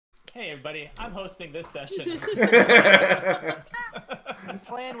Hey everybody, I'm hosting this session. I'm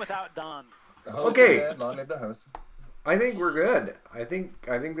playing without Don. Okay. Long live the host. I think we're good. I think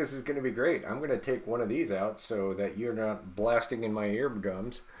this is going to be great. I'm going to take one of these out so that you're not blasting in my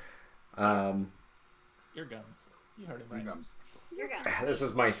eardrums. Eargums. You heard him right. Eargums. This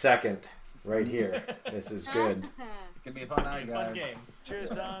is my second right here. This is good. It's gonna be a fun night, guys. Fun game. Cheers,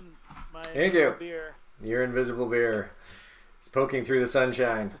 Don. My Thank you. beer. Your invisible beer. It's poking through the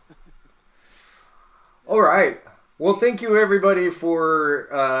sunshine. All right. Well, thank you everybody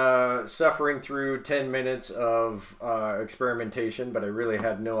for suffering through 10 minutes of experimentation, but I really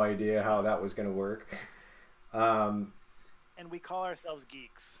had no idea how that was going to work. And we call ourselves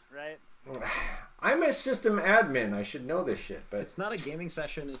geeks, right? I'm a system admin. I should know this shit, but It's not a gaming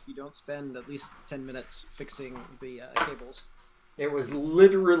session if you don't spend at least 10 minutes fixing the cables. it was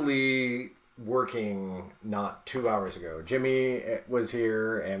literally working not 2 hours ago. Jimmy was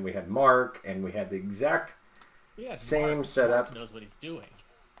here, and we had Mark, and we had the exact Yeah, same setup. Mark knows what he's doing.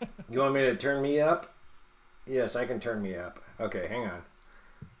 You want me to turn me up? Yes, I can turn me up. Okay, hang on.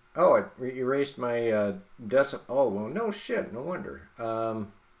 Oh, it erased my Oh, well, no shit. No wonder.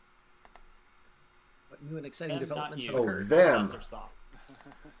 What new and exciting Them, not developments you. have Oh, occurred? them. Those are soft.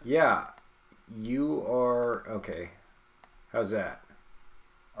 Yeah, you are okay. How's that?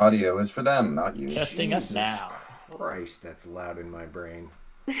 Audio is for them, not you. Testing us Jesus now. Christ, that's loud in my brain.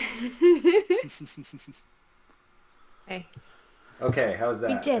 Hey, Okay, how's that?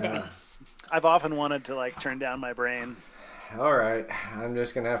 we did it. I've often wanted to turn down my brain. All right, I'm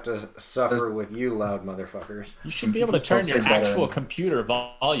just gonna have to suffer with you, loud motherfuckers. You should be able to turn Folks your are better. actual computer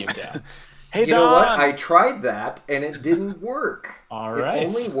volume down. Hey, You Don. know what? I tried that and it didn't work. All It right.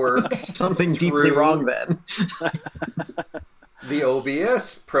 only works Something deeply through wrong then. the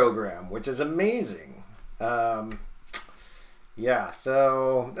OBS program, which is amazing. Yeah,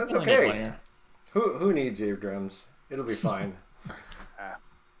 so that's Only need one okay. ear. Who needs eardrums? It'll be fine.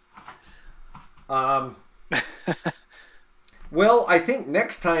 Well, I think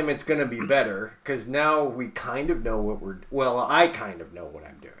next time it's going to be better because now we kind of know what we're. Well, I kind of know what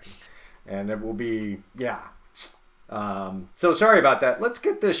I'm doing, and it will be So sorry about that. Let's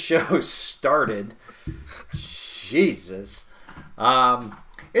get this show started. Jesus.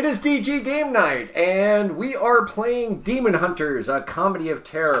 It is DG Game Night, and we are playing Demon Hunters, a comedy of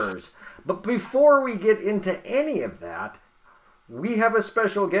terrors. But before we get into any of that, we have a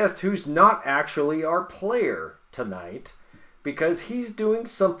special guest who's not actually our player tonight because he's doing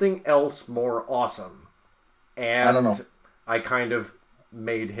something else more awesome. And I don't know. I kind of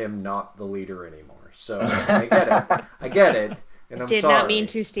made him not the leader anymore. So I get it. I get it. And I'm Did sorry. not mean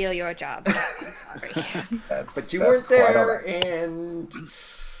to steal your job. I'm sorry. But you that's weren't quite all there, right. and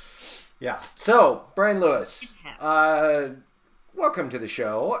yeah. So, Brian Lewis, welcome to the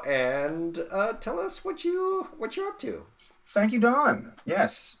show, and tell us what you're up to. Thank you, Don.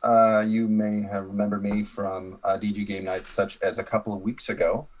 Yes, you may have remembered me from DG Game Night, such as a couple of weeks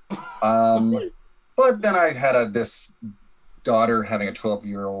ago. But then I had this daughter having a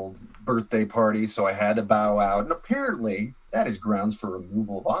 12-year-old birthday party, so I had to bow out. And apparently, that is grounds for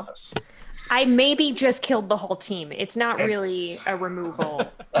removal of office. I maybe just killed the whole team. It's not really a removal.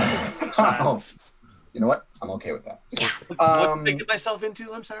 Oh, you know what? I'm okay with that. Yeah. What did I get myself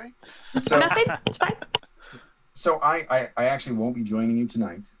into? I'm sorry. So, Nothing. It's fine. So I actually won't be joining you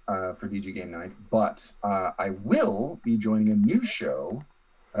tonight for DG Game Night, but I will be joining a new show,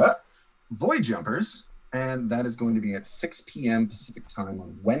 Void Jumpers, and that is going to be at 6 p.m. Pacific time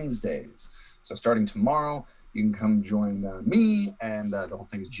on Wednesdays. So starting tomorrow, you can come join me, and the whole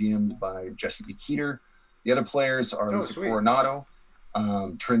thing is GM'd by Jesse B. Keeter. The other players are Lisa sweet. Coronado,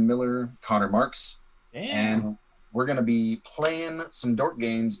 Trin Miller, Connor Marks, Damn. and we're going to be playing some dork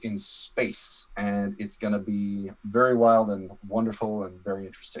games in space, and it's going to be very wild and wonderful and very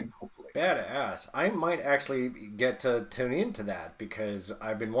interesting, hopefully. Badass. I might actually get to tune into that because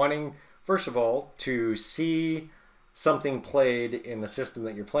I've been wanting, first of all, to see something played in the system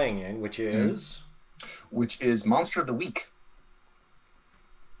that you're playing in, which is Which is Monster of the Week.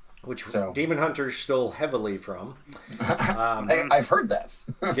 which So- Demon Hunters stole heavily from. I've heard that.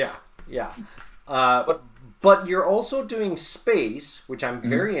 Yeah. But you're also doing space, which I'm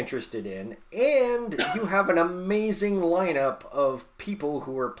very interested in, and you have an amazing lineup of people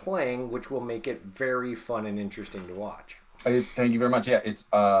who are playing, which will make it very fun and interesting to watch. Thank you very much. Yeah,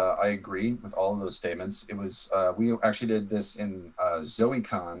 it's. I agree with all of those statements. It was. We actually did this in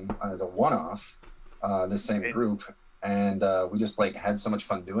ZoeCon as a one-off. This same group, and we just had so much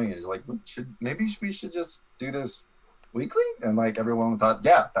fun doing it. It's like maybe we should just do this weekly, and like everyone thought,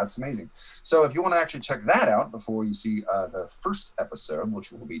 yeah, that's amazing. So if you want to actually check that out before you see the first episode,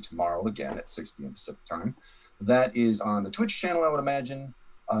 which will be tomorrow again at 6 p.m. Pacific time, that is on the Twitch channel, I would imagine.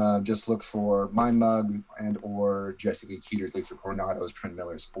 Just look for my mug and or Jessica Keeters, Lisa Coronado's, Trent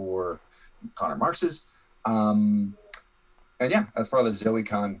Miller's, or Connor Marx's. And yeah, that's probably the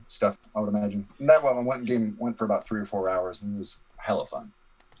ZoeCon stuff, I would imagine. And that one game went for about 3 or 4 hours and it was hella fun.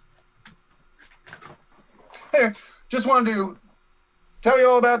 Anyway, just wanted to tell you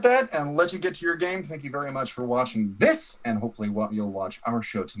all about that and let you get to your game. Thank you very much for watching this, and hopefully you'll watch our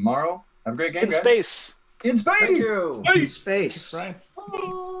show tomorrow. Have a great game, In guys. space. In space! Thank you. In space. Right.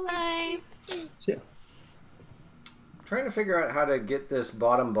 Bye. See ya. Trying to figure out how to get this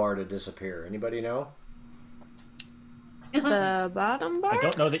bottom bar to disappear. Anybody know? The bottom bar? I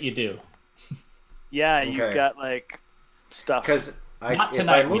don't know that you do. Yeah, you've Okay. got like stuff. Because Not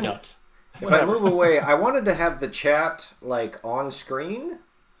tonight, we don't. If I move away, I wanted to have the chat like on screen,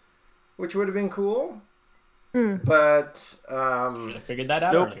 which would have been cool. But Should have figured that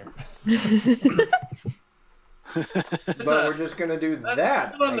out Nope. earlier. but we're just gonna do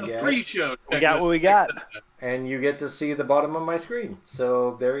that, on I the guess. pre-show. We got what we got. And you get to see the bottom of my screen.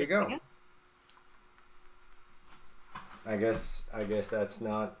 So there you go. I guess that's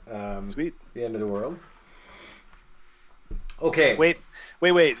not Sweet. the end of the world. Okay. Wait.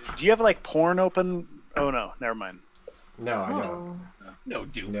 Do you have like porn open? Oh no, never mind. No, I don't. No,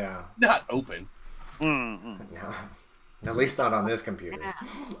 dude. Yeah. Not open. Mm-mm. No. At least not on this computer.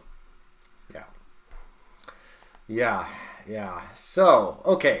 Yeah. So,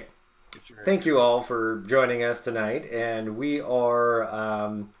 okay. Thank you all for joining us tonight. And we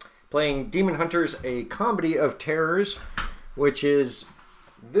are playing Demon Hunters, a Comedy of Terrors, which is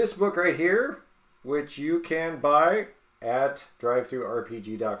this book right here, which you can buy at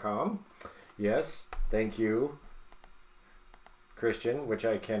drivethroughrpg.com. Yes, thank you, Christian, which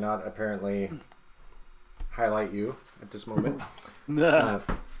I cannot apparently highlight you at this moment.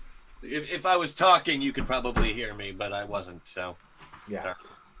 If I was talking, you could probably hear me, but I wasn't. So Yeah.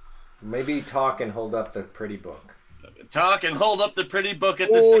 Maybe talk and hold up the pretty book. talk and hold up the pretty book at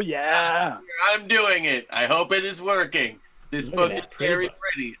the Oh same yeah. time. I'm doing it. I hope it is working. This Look at book that is pretty very book.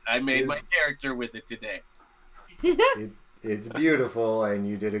 pretty. I made my character with it today. It's beautiful, and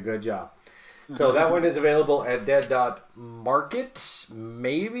you did a good job. So that one is available at dead.market,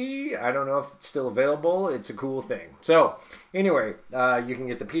 maybe. I don't know if it's still available. It's a cool thing. So anyway, you can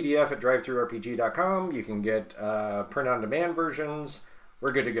get the PDF at drivethroughrpg.com. You can get print-on-demand versions.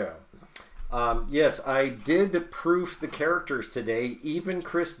 We're good to go. Yes, I did proof the characters today, even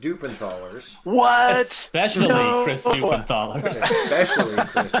Chris Dupenthalers. What? Especially No. Chris Dupenthalers. Especially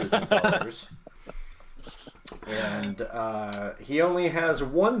Chris Dupenthalers. And he only has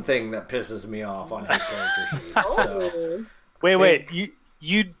one thing that pisses me off on his character sheet. So. Wait.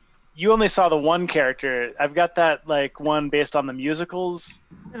 You only saw the one character. I've got that like one based on the musicals.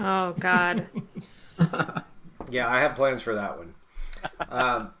 Oh God. Yeah, I have plans for that one.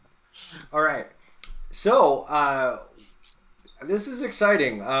 All right. So, this is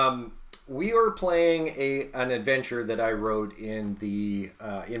exciting. We are playing an adventure that I wrote in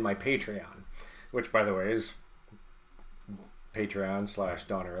in my Patreon, which, by the way, is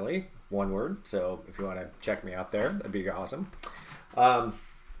Patreon/Don Early, one word. So if you want to check me out there, that'd be awesome.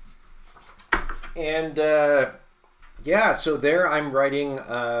 Yeah, so there I'm writing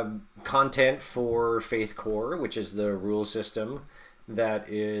content for Faith Core, which is the rule system that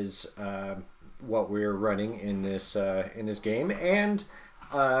is what we're running in this game. And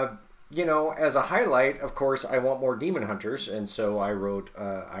you know, as a highlight, of course, I want more Demon Hunters, and so I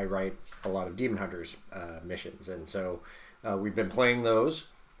write a lot of Demon Hunters missions, and so we've been playing those.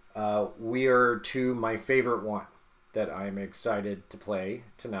 We are to my favorite one that I'm excited to play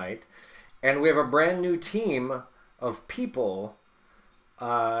tonight, and we have a brand new team of people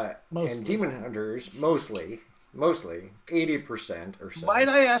and Demon Hunters, mostly 80% or so. Might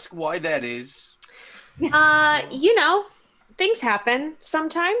I ask why that is? You know, things happen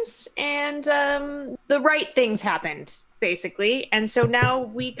sometimes, and the right things happened, basically. And so now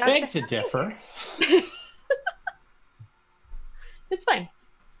we got Beg to differ. It's fine.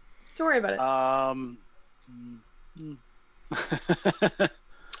 Don't worry about it.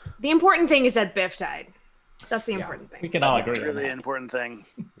 The important thing is that Biff died. That's the important We thing. can all agree on Really that. important thing.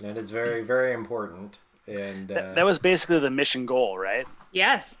 That is very, very important. And That was basically the mission goal, right?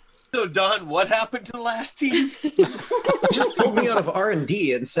 Yes. So, Don, what happened to the last team? Just pulled me out of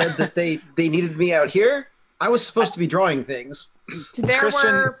R&D and said that they needed me out here. I was supposed to be drawing things. There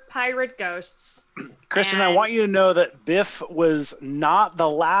Christian- were pirate ghosts. Christian, I And- want you to know that Biff was not the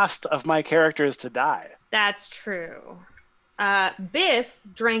last of my characters to die. That's true. Biff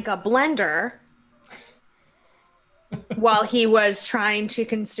drank a blender while he was trying to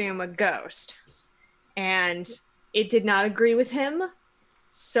consume a ghost. And it did not agree with him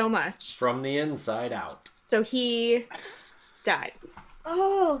so much. From the inside out. So he died.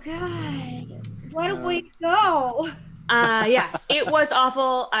 Oh, God. Where do we go? Yeah, it was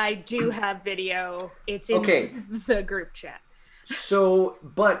awful. I do have video. It's in the group chat. So,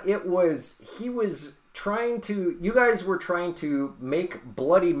 but he was trying to, you guys were trying to make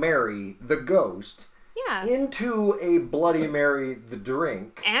Bloody Mary, the ghost, into a Bloody Mary, the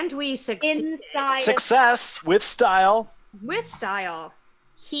drink. And we succeeded. Success with style. With style.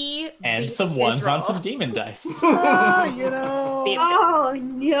 And some ones on some demon dice. Oh, no. Oh,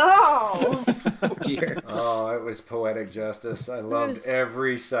 dear. Oh, it was poetic justice. I loved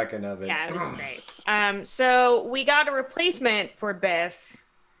every second of it. Yeah, it was great. So we got a replacement for Biff,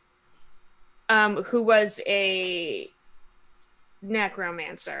 who was a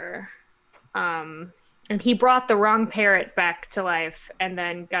necromancer. And he brought the wrong parrot back to life and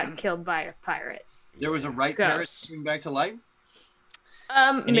then got killed by a pirate. There was a right parrot coming back to life?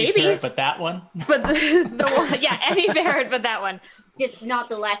 Maybe. Parrot, but that one? But the one, any parrot but that one. Just not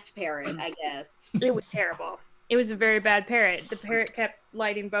the left parrot, I guess. It was terrible. It was a very bad parrot. The parrot kept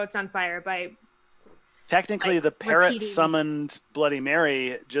lighting boats on fire by... Technically, the parrot repeating. summoned Bloody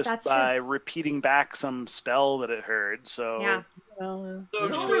Mary just by repeating back some spell that it heard. So, yeah.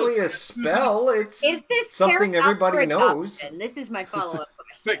 It's not really a spell. It's Is this something parrot everybody up for knows. adoption? This is my follow-up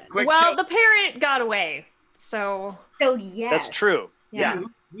question. Well, the parrot got away, so... So, yes. That's true. Yeah.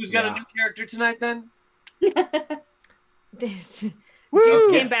 Who's got a new character tonight, then? Dupe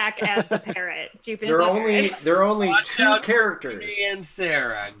came back as the parrot. Dupe is There are only Watch two out, characters. Me and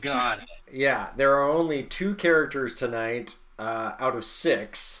Sarah. Got it. Yeah, there are only 2 characters tonight out of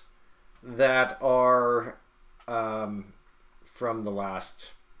 6 that are from the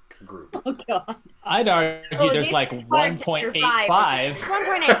last group. Oh, God. I'd argue there's like 1.85.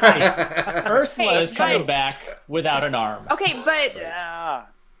 1.85. Ursula is coming back without an arm. Okay, but Yeah.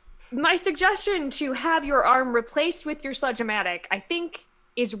 my suggestion to have your arm replaced with your sledge-o-matic, I think,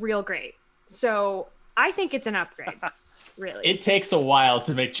 is real great. So I think it's an upgrade, really. It takes a while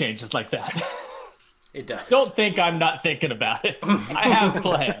to make changes like that. It does. Don't think I'm not thinking about it. I have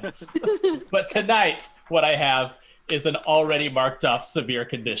plans. But tonight, what I have is an already marked off severe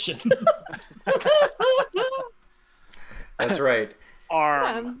condition. That's right.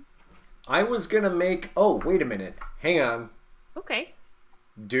 Arm. I was going to make... Oh, wait a minute. Hang on. Okay.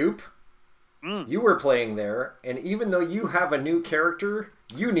 Dupe, you were playing there, and even though you have a new character,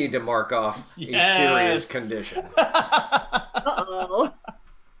 you need to mark off a serious condition. Uh-oh.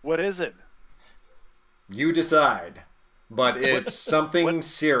 What is it? You decide, but it's something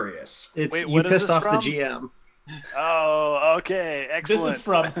serious. It's Wait, you what is pissed this off from? the GM. Oh, okay. Excellent. This is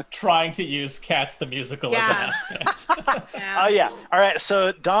from trying to use Cats the Musical as an aspect. Oh, yeah. All right.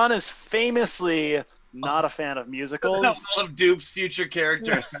 So Don is famously not a fan of musicals. All of Dupe's future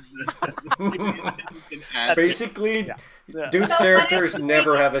characters. Basically, Yeah. Dupe's characters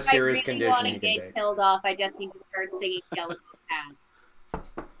never have a serious I really condition want you to can get take. killed off. I just need to start singing Skeletal Cats.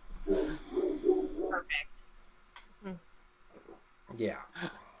 Perfect. Yeah.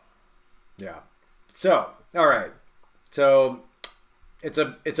 Yeah. So, all right. So, it's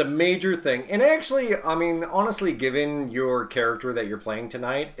a major thing. And actually, I mean, honestly, given your character that you're playing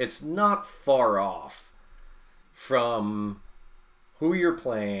tonight, it's not far off from who you're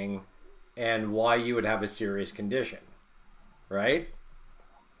playing and why you would have a serious condition. Right?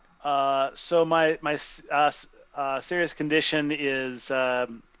 So my serious condition is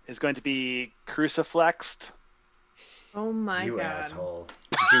going to be cruciflexed. Oh my You god. asshole.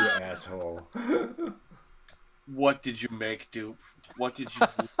 You asshole. What did you make, Dupe? What did you?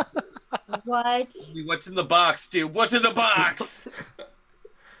 What? What's in the box, Dupe? What's in the box?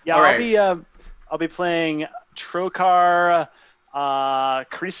 Yeah, All right. I'll be playing Trokar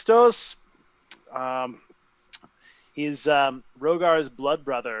Christos. He's Rogar's blood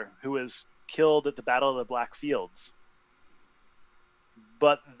brother who was killed at the Battle of the Black Fields.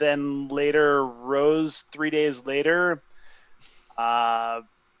 But then later rose 3 days later,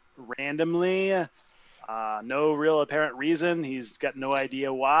 randomly, no real apparent reason. He's got no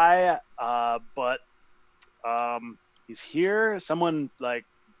idea why, but he's here. Someone like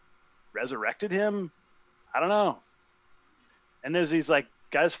resurrected him. I don't know. And there's these like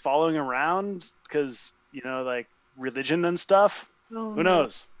guys following around because like religion and stuff. Oh, Who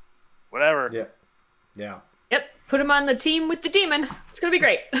knows? Whatever. Yeah. Yeah. Yep. Put him on the team with the demon. It's gonna be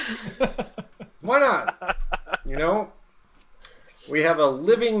great. Why not? You know? We have a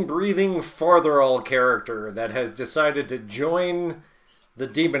living, breathing Fartherall character that has decided to join the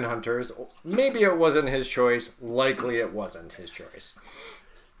Demon Hunters. Maybe it wasn't his choice. Likely it wasn't his choice.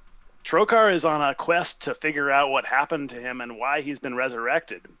 Trokar is on a quest to figure out what happened to him and why he's been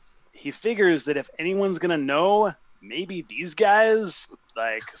resurrected. He figures that if anyone's going to know, maybe these guys,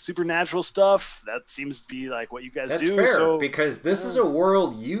 like supernatural stuff, that seems to be like what you guys That's do. fair, So, because this is a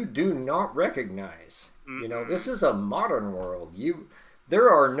world you do not recognize. You know, this is a modern world. There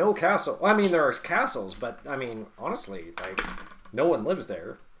are no castles. I mean, there are castles, but I mean, honestly, like, no one lives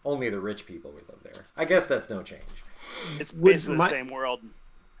there. Only the rich people would live there. I guess that's no change. it's basically the same world.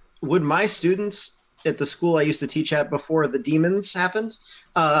 Would my students at the school I used to teach at before the demons happened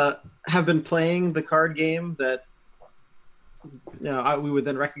have been playing the card game that we would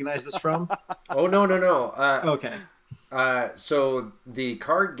then recognize this from? Oh, no. Okay. So the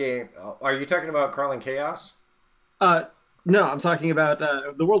card game, are you talking about Carlin Chaos? No, I'm talking about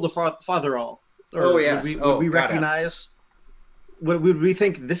the world of Fatherall. Oh, yes. Would we recognize... Would we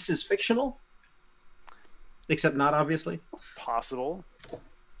think this is fictional? Except not, obviously. Possible.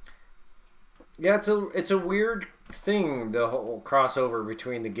 Yeah, it's a weird thing, the whole crossover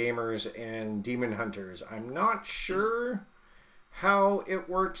between the gamers and Demon Hunters. I'm not sure how it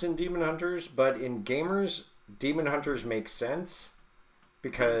works in Demon Hunters, but in gamers, Demon Hunters make sense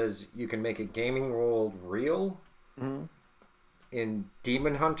because you can make a gaming world real. Mm-hmm. In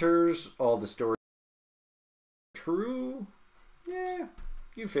Demon Hunters, all the stories are true. Yeah,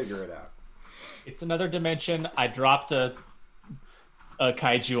 you figure it out. It's another dimension. I dropped a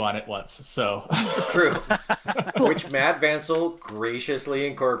kaiju on it once, so True. Which Matt Vancel graciously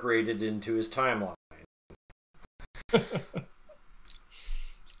incorporated into his timeline.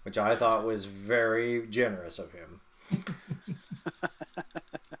 Which I thought was very generous of him.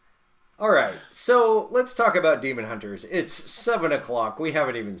 Alright, so let's talk about Demon Hunters. It's 7 o'clock. We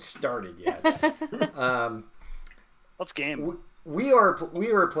haven't even started yet. Let's game. We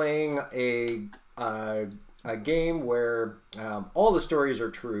are playing a game where all the stories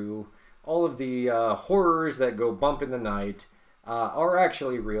are true. All of the horrors that go bump in the night are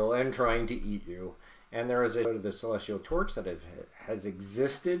actually real and trying to eat you. And there is the Celestial Torch that has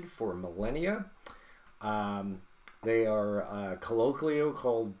existed for millennia. They are colloquially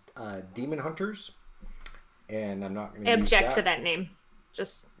called Demon Hunters. And I'm not going to object to that name.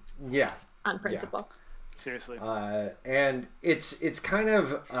 Just on principle. Yeah. Seriously. And it's kind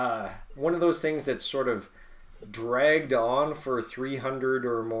of one of those things that's sort of dragged on for 300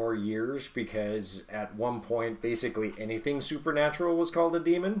 or more years because at one point basically anything supernatural was called a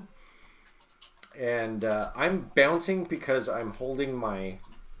demon. And I'm bouncing because I'm holding my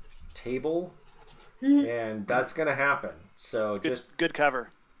table, and that's gonna happen. So just good cover.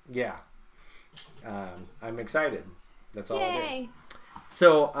 Yeah. I'm excited. That's all it Yay. is.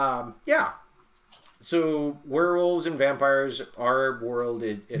 So yeah. So werewolves and vampires, our world,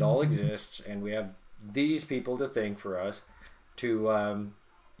 it all exists, and we have these people to thank for us to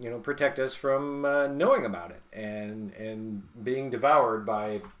protect us from knowing about it and being devoured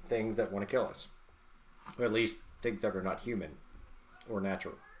by things that want to kill us, or at least things that are not human or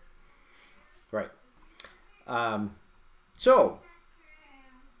natural. Right. So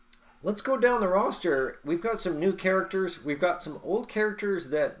let's go down the roster. We've got some new characters. We've got some old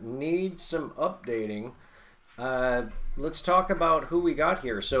characters that need some updating. Let's talk about who we got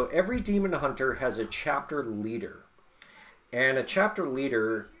here. So every Demon Hunter has a chapter leader. And a chapter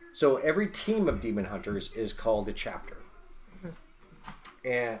leader... So every team of Demon Hunters is called a chapter.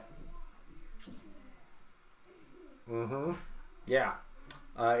 And... Yeah.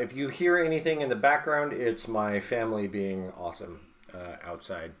 If you hear anything in the background, it's my family being awesome.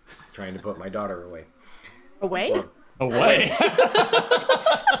 Outside trying to put my daughter away. Away? away.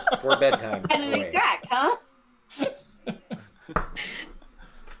 For bedtime. And away. retract, huh?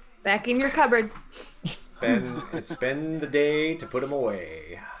 Back in your cupboard. It's been the day to put him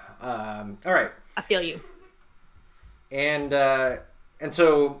away. All right. I feel you. And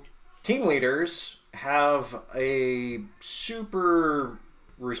so team leaders have a super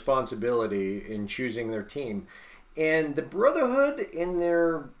responsibility in choosing their team. And the Brotherhood, in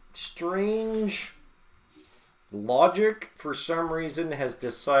their strange logic, for some reason, has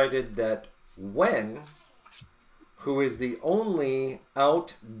decided that Wen, who is the only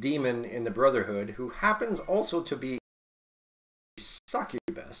out demon in the Brotherhood, who happens also to be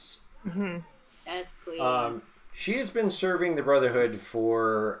succubus, That's clean. she has been serving the Brotherhood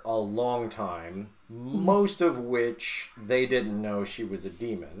for a long time, most of which they didn't know she was a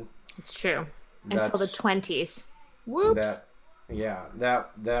demon. It's true. Until the 20s. Whoops.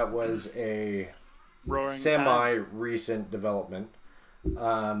 That was a Roaring semi-recent development.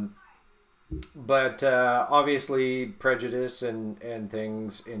 But obviously prejudice and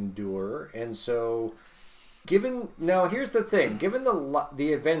things endure. And so now here's the thing. Given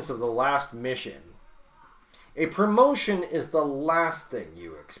the events of the last mission, a promotion is the last thing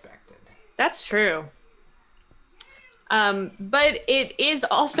you expected. That's true. But it is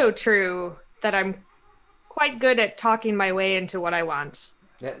also true that I'm quite good at talking my way into what I want.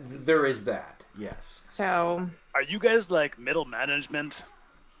 There is that, yes. So... Are you guys like middle management?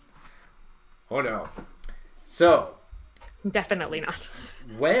 Oh no. So... Definitely not.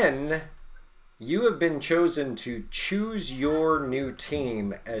 When you have been chosen to choose your new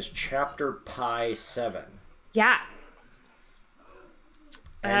team as Chapter Pi 7. Yeah.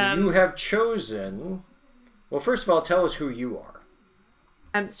 And you have chosen... Well, first of all, tell us who you are.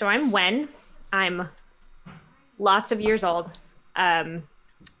 So I'm Wen. I'm lots of years old. I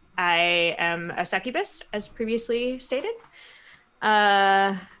am a succubus, as previously stated.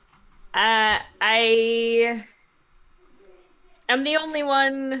 I am the only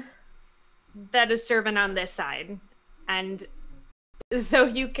one that is serving on this side. And though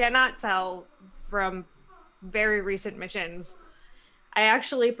you cannot tell from very recent missions, I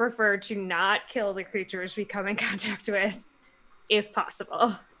actually prefer to not kill the creatures we come in contact with, if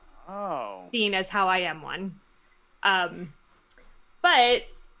possible. Oh. Seeing as how I am one. But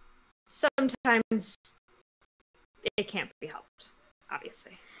sometimes it can't be helped,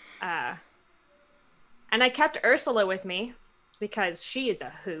 obviously. And I kept Ursula with me because she is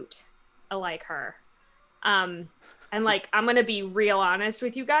a hoot. I like her. And like, I'm going to be real honest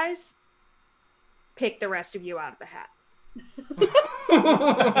with you guys. Pick the rest of you out of the hat.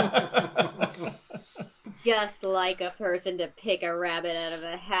 Just like a person to pick a rabbit out of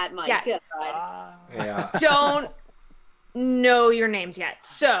a hat, my God. Yeah. Don't know your names yet.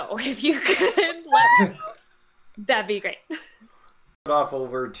 So if you could let me know, that'd be great. Off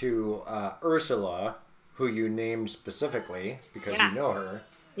over to Ursula, who you named specifically because you know her.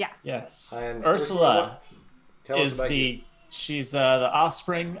 Yeah. Yes. And Ursula tell us is about you. she's the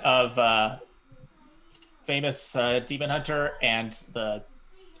offspring of famous demon hunter and the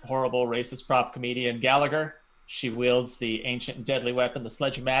horrible racist prop comedian Gallagher. She wields the ancient and deadly weapon, the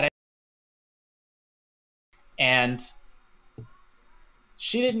sledge-o-matic. And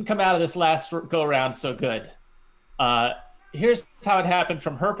she didn't come out of this last go-round so good. Here's how it happened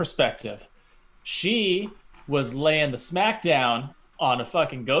from her perspective. She was laying the smackdown on a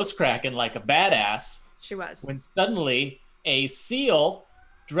fucking ghost kraken like a badass. She was. When suddenly a seal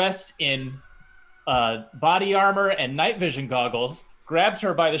dressed in body armor and night vision goggles grabbed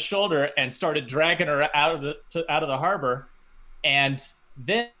her by the shoulder and started dragging her out of the harbor. And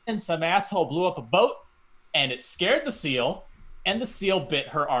then some asshole blew up a boat, and it scared the seal, and the seal bit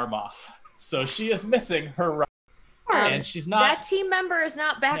her arm off. So she is missing her right. And she's not. That team member is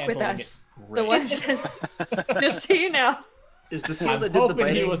not back with us. The one, Great. just so you know. Is the seal I'm that did the hoping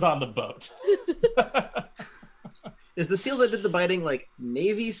biting? he was on the boat. Is the seal that did the biting like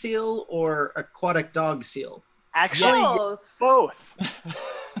Navy seal or aquatic dog seal? Actually, Both. both.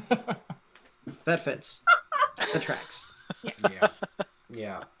 That fits. That tracks.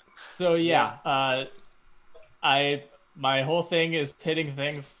 Yeah. So my whole thing is hitting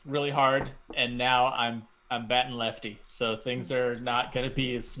things really hard, and now I'm batting lefty, so things are not going to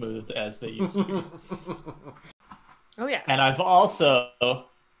be as smooth as they used to be. Oh yeah. And I've also,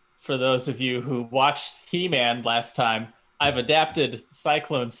 for those of you who watched He-Man last time, I've adapted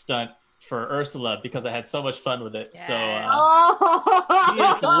Cyclone Stunt for Ursula because I had so much fun with it. Yes. So Oh! she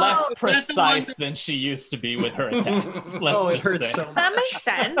is less precise than she used to be with her attacks. Let's It just hurts say. so much. That makes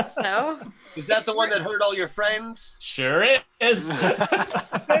sense, though. Is that the one that hurt all your friends? Sure it is. Great!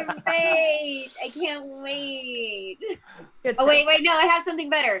 I can't wait. Good Oh, stuff. wait, no, I have something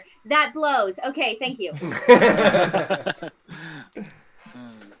better. That blows. Okay, thank you.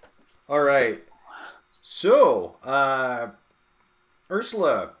 All right. So,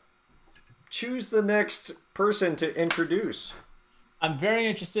 Ursula, choose the next person to introduce. I'm very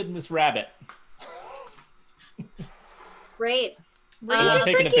interested in this rabbit. Great. Were you I'm just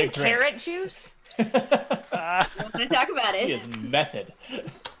taking a drinking big drink. carrot juice? I want to talk about He it. is method.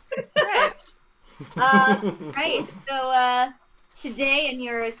 Right. Right. So today in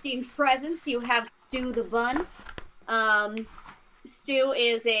your esteemed presence, you have Stu the Bun. Stu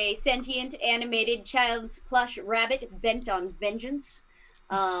is a sentient, animated, child's plush rabbit bent on vengeance.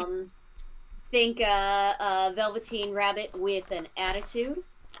 Think a velveteen rabbit with an attitude.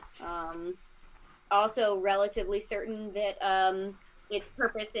 Also relatively certain that its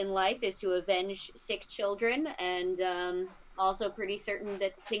purpose in life is to avenge sick children and also pretty certain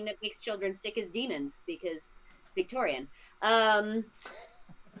that the thing that makes children sick is demons because Victorian. Yep.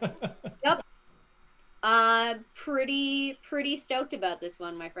 Pretty stoked about this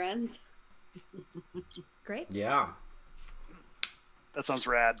one, my friends. Great. Yeah. That sounds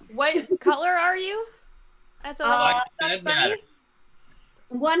rad. What color are you? As a That matter.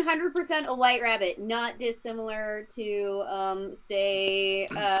 100% a white rabbit, not dissimilar to say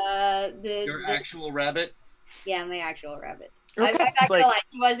Your actual rabbit? yeah, my actual rabbit. Okay. I feel like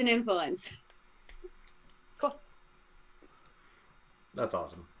he was an influence. Cool. That's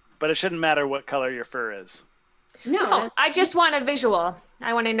awesome. But it shouldn't matter what color your fur is. No, Oh, I just want a visual.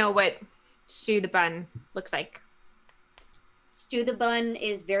 I want to know what Stu the Bun looks like. Stu the Bun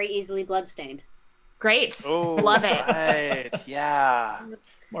is very easily bloodstained. Great. Oh, Love it. right. Yeah.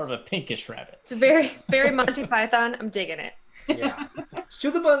 More of a pinkish rabbit. It's very, very Monty Python. I'm digging it. Yeah. Stu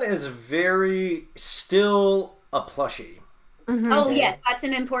the Bun is very still a plushie. Mhm. Oh yes, that's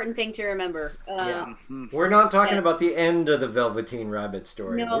an important thing to remember. Yeah. We're not talking about the end of the Velveteen Rabbit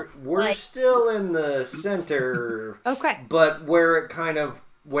story. No, we're like- still in the center, Okay. but where it kind of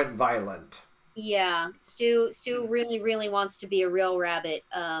went violent. Yeah, Stu really wants to be a real rabbit,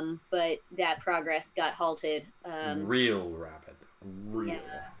 but that progress got halted. Real rabbit. Real.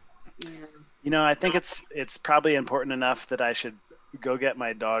 Yeah. You know, I think it's probably important enough that I should go get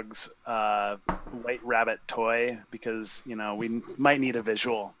my dog's white rabbit toy because, you know, we might need a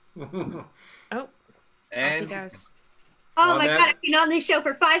visual. Oh, off he And goes. Oh On my that- god, I've been on this show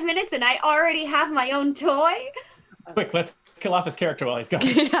for 5 minutes and I already have my own toy. Quick, let's kill off his character while he's gone.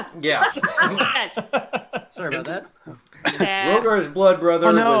 Yeah. Yeah. Sorry about that. Stab. Rogar's blood brother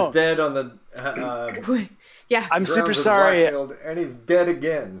Oh, no. was dead on the Yeah. I'm grounds super of sorry. Blackfield, and he's dead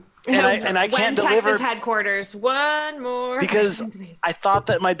again. And I can't When deliver Texas headquarters. One more. because person, please. I thought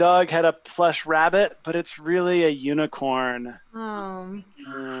that my dog had a plush rabbit, but it's really a unicorn.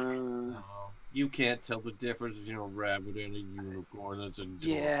 you can't tell the difference between a rabbit and a unicorn. That's a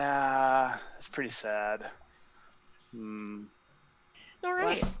Yeah, that's pretty sad. All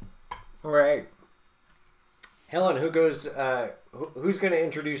right. All right. Helen, who goes? Who's going to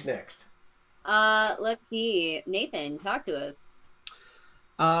introduce next? Let's see. Nathan, talk to us.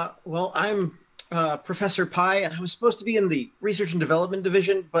 Well, I'm Professor Pi, and I was supposed to be in the research and development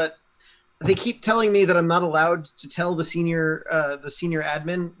division, but they keep telling me that I'm not allowed to tell the senior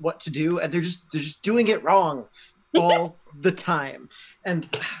admin what to do, and they're just doing it wrong all the time. And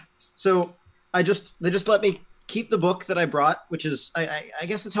so they just let me keep the book that I brought, which is I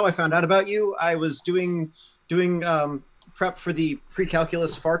guess that's how I found out about you. I was doing prep for the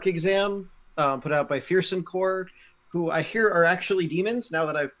pre-calculus FARC exam put out by Fearson Corps, who I hear are actually demons now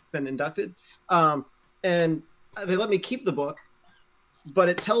that I've been inducted. And they let me keep the book, but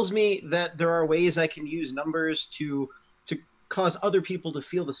it tells me that there are ways I can use numbers to cause other people to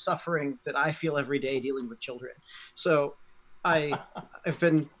feel the suffering that I feel every day dealing with children. So I've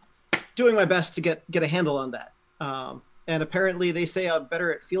been doing my best to get a handle on that. And apparently they say I'm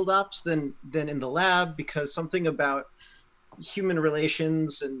better at field ops than in the lab because something about human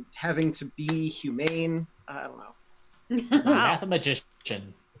relations and having to be humane. I don't know. He's a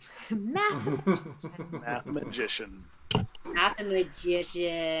mathematician. Mathematician.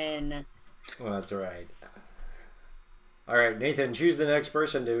 Mathematician. Well, that's right. All right, Nathan, choose the next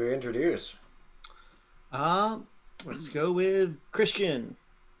person to introduce. Let's go with Christian.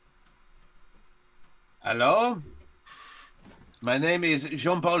 Hello, my name is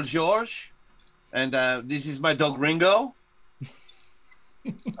Jean-Paul Georges, and this is my dog Ringo.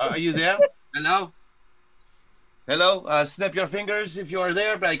 Are you there? Hello? Hello? Snap your fingers if you are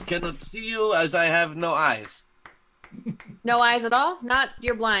there, but I cannot see you as I have no eyes. No eyes at all? Not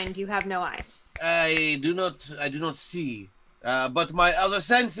you're blind. You have no eyes. I do not see, but my other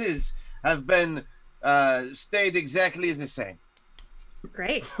senses have been stayed exactly the same.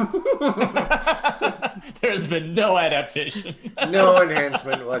 Great. There's been no adaptation. No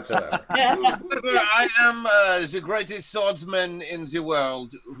enhancement whatsoever. I am the greatest swordsman in the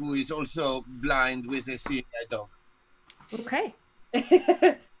world, who is also blind with a seeing eye dog. Okay.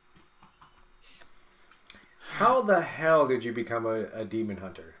 How the hell did you become a demon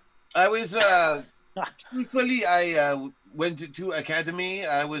hunter? I was truthfully, I went to academy.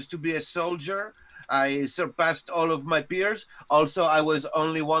 I was to be a soldier. I surpassed all of my peers. Also, I was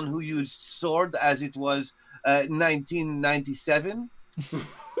only one who used sword, as it was 1997.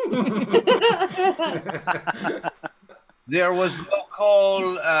 There was no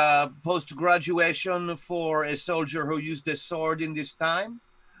call post-graduation for a soldier who used a sword in this time.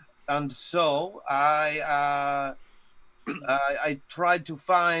 And so I tried to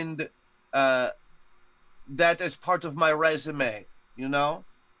find that as part of my resume, you know?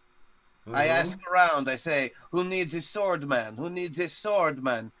 I ask around, I say, who needs a swordman? Who needs a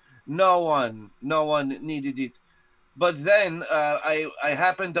swordman? No one needed it. But then I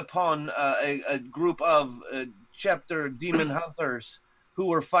happened upon a group of chapter demon hunters who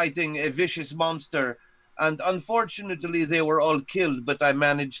were fighting a vicious monster. And unfortunately, they were all killed, but I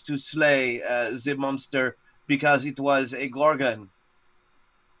managed to slay the monster because it was a gorgon.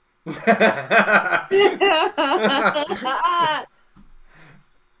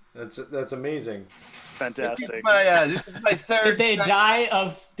 That's amazing. Fantastic. This is my third. Did they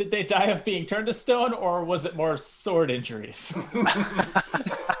die of being turned to stone, or was it more sword injuries?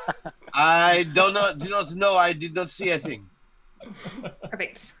 I do not know. I did not see a thing.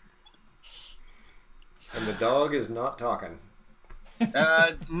 Perfect. And the dog is not talking.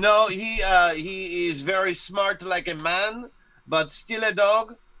 No, he is very smart like a man, but still a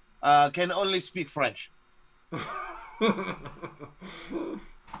dog. Can only speak French.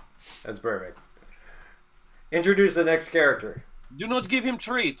 That's perfect. Introduce the next character. Do not give him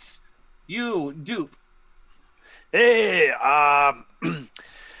treats. You dupe. Hey,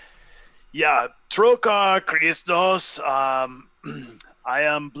 yeah, Trokar Christos. I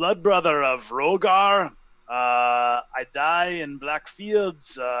am blood brother of Rogar. I die in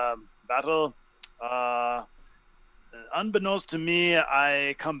Blackfield's battle. Unbeknownst to me,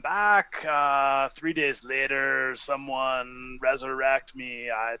 I come back 3 days later. Someone resurrect me.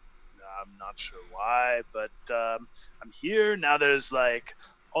 I'm not sure why, but I'm here now. There's like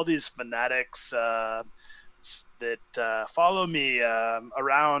all these fanatics that follow me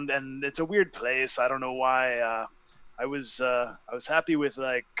around, and it's a weird place. I don't know why. I was happy with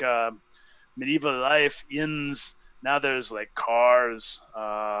like medieval life, inns. Now there's like cars.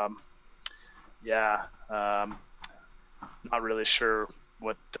 Not really sure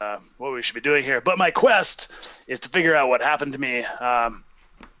what we should be doing here, but my quest is to figure out what happened to me.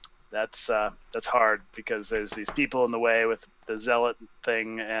 That's hard because there's these people in the way with the zealot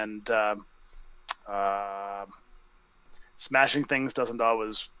thing, and smashing things doesn't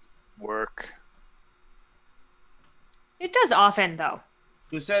always work. It does often, though.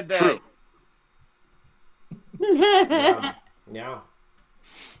 Who said that? True. Yeah.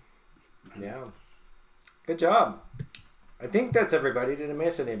 Good job. I think that's everybody. Did I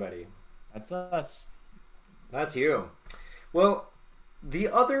miss anybody? That's us. That's you. Well, the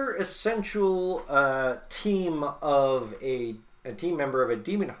other essential team of a team member of a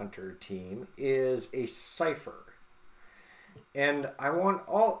demon hunter team is a cipher. And I want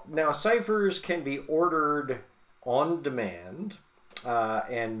all... Now, ciphers can be ordered on demand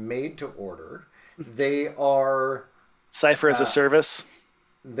and made to order. They are... Cipher as a service.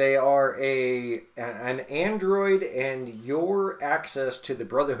 They are an android and your access to the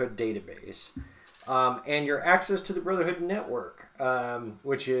Brotherhood database, and your access to the Brotherhood network,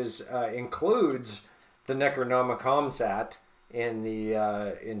 which is includes the Necronomicon in the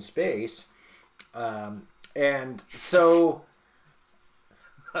in space, and so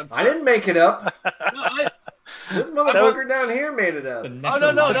I didn't make it up. This motherfucker down here made it up. Oh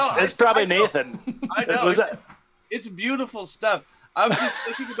no! It's probably Nathan. I know. It's beautiful stuff. I'm just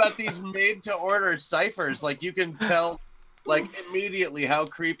thinking about these made-to-order ciphers. Like, you can tell, like, immediately how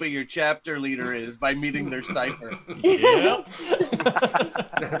creepy your chapter leader is by meeting their cipher. Yep.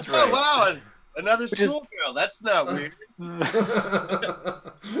 That's right. Oh, wow. Another schoolgirl. That's not weird.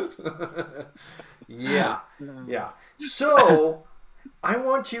 Yeah. So, I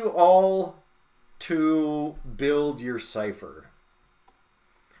want you all to build your cipher.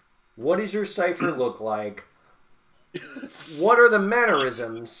 What does your cipher look like? What are the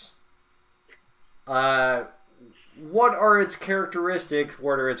mannerisms? What are its characteristics?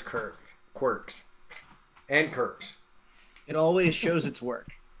 What are its quirks? And quirks. It always shows its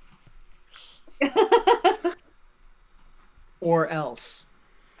work. Or else.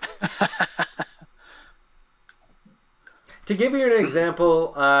 To give you an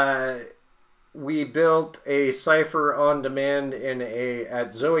example, we built a cipher on demand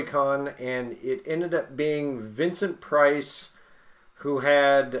at ZoeCon, and it ended up being Vincent Price, who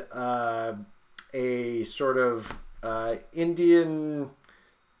had a sort of Indian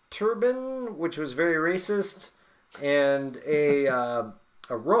turban, which was very racist, and a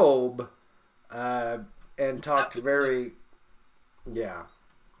robe, and talked very,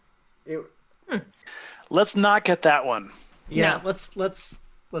 Let's not get that one. Yeah, No. let's not.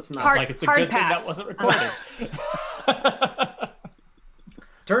 Hard- Like it's a hard good pass. thing that wasn't recorded.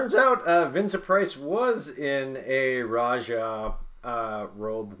 Turns out Vincent Price was in a Raja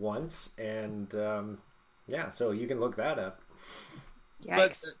robe once, and so you can look that up.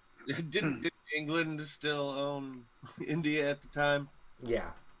 But Yikes. did England still own India at the time? Yeah.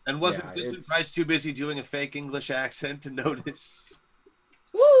 And wasn't Yeah, Vincent it's- Price too busy doing a fake English accent to notice?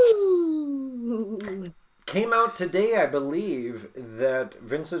 Woo! Came out today, I believe, that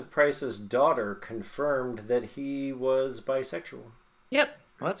Vincent Price's daughter confirmed that he was bisexual. Yep.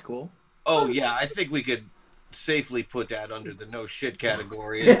 Well, that's cool. Oh yeah, I think we could safely put that under the no shit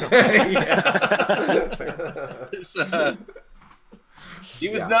category. He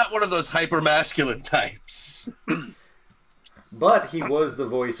was Yeah. not one of those hyper masculine types. But he was the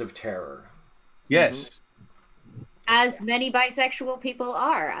voice of terror. Yes. As many bisexual people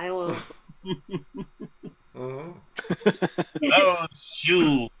are. I will. Mhm. Oh,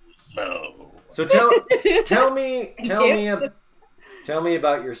 shoes, no. So tell me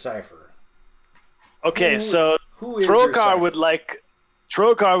about your cipher. Okay, so Who is your Trokar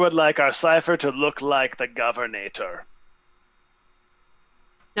cipher? would like our cipher to look like the Governator.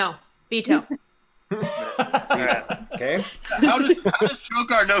 No. Veto. Okay. How does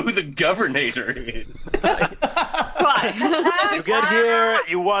Trokar know who the Governator is? You get here,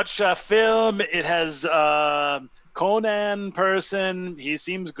 you watch a film. It has Conan person. He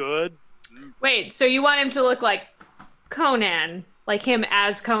seems good. Wait, so you want him to look like Conan? Like him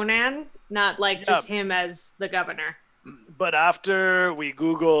as Conan? Not like just him as the governor? But after we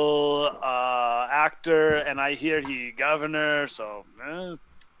Google actor, and I hear he governor, so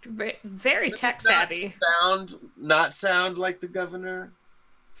Very tech savvy. Not sound like the governor?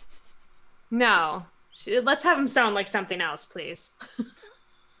 No. Let's have him sound like something else, please.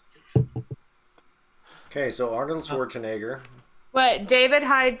 Okay, so Arnold Schwarzenegger. What? David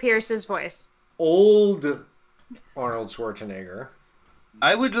Hyde Pierce's voice. Old Arnold Schwarzenegger.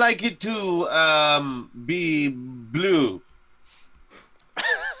 I would like it to be blue.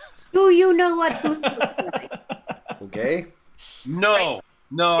 Do you know what blue looks like? Okay. No,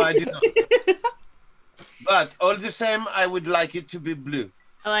 I do not. But all the same, I would like it to be blue.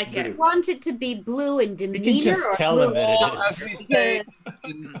 I like it. Want it to be blue in You demeanor can just or tell blue him that in it Or as is. we say,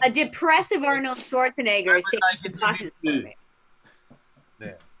 a depressive Arnold Schwarzenegger is I would like taking it to be boxes for blue. me.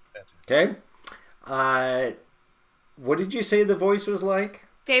 There, better. Okay. What did you say the voice was like?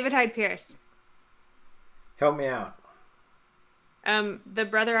 David Hyde Pierce. Help me out. The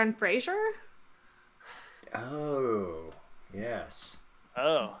brother on Frasier? Oh, yes.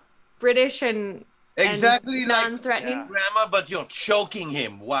 oh, British and Exactly like non-threatening. Yeah. grandma, but you're choking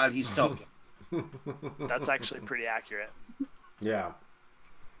him while he's talking. that's actually pretty accurate. Yeah.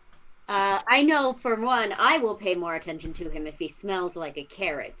 I know for one, I will pay more attention to him if he smells like a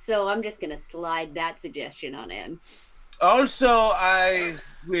carrot. So I'm just gonna slide that suggestion on in. Also, I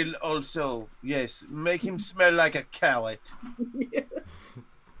will make him smell like a carrot.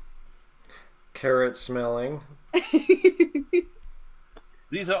 Carrot smelling.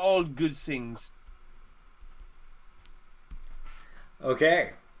 These are all good things.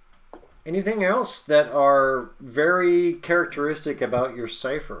 Okay. Anything else that are very characteristic about your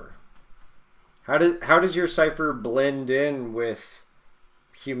cipher? How does your cipher blend in with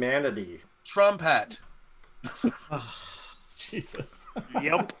humanity? Trump hat. Jesus.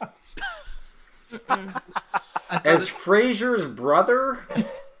 Yep. As Frasier's brother?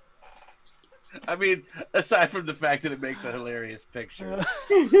 I mean, aside from the fact that it makes a hilarious picture.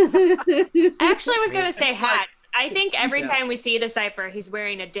 Actually, I was going to say hats. I think every time we see the cipher, he's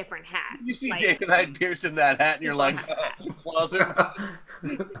wearing a different hat. You see Like, David Hyde Pierce in that hat, and you're like, oh, closet.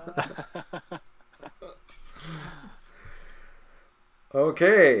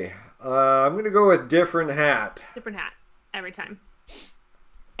 Okay. I'm going to go with different hat. different hat every time.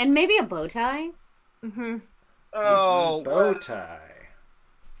 And maybe a bow tie. Mm-hmm. Oh, Bow what? tie.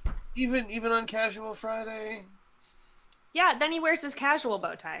 Even on Casual Friday. Yeah, then he wears his casual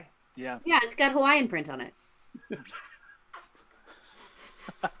bow tie. Yeah. Yeah, it's got Hawaiian print on it. Because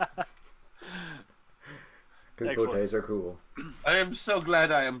bow Excellent. ties are cool. I am so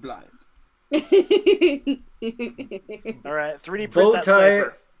glad I am blind. All right, 3D print Bow that tie.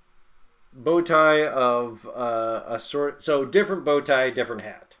 cipher. Bow tie of a sort. So different bow tie, different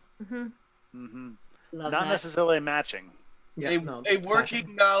hat. Mm-hmm. Mm-hmm. Love Not that. necessarily matching. Yeah, no, a working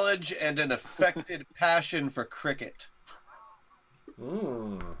fashion. knowledge and an affected passion for cricket.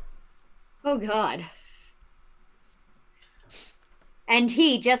 Mm. Oh God. And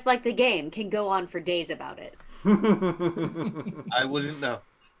he, just like the game, can go on for days about it. I wouldn't know.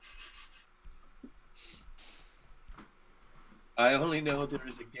 I only know there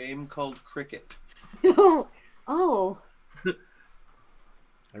is a game called cricket. Oh,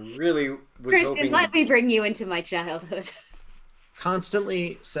 I really was Christian, hoping. let me bring you into my childhood.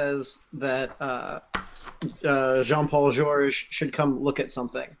 Constantly says that Jean-Paul Georges should come look at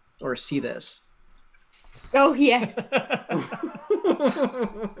something. or see this. Oh, yes.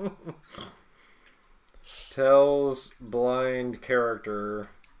 Tells blind character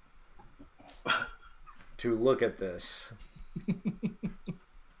to look at this.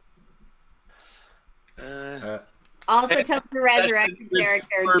 Also tells the resurrected This character,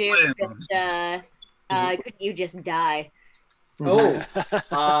 Berlin. dude, could you just die? Oh,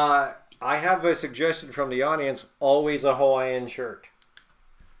 I have a suggestion from the audience. Always a Hawaiian shirt.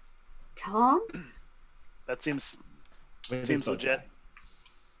 Tom? That seems With seems his bow legit. tie.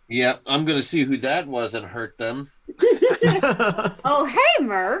 Yeah, I'm gonna see who that was and hurt them. Oh, hey,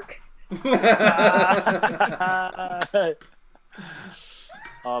 Merc.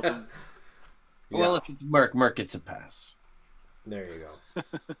 Awesome. Well, if it's Merc gets a pass. There you go.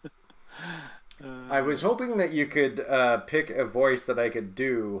 I was hoping that you could pick a voice that I could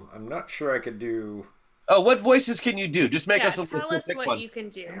do. I'm not sure I could do. Oh, what voices can you do? Just make Yeah, us a tell us pick what one. you can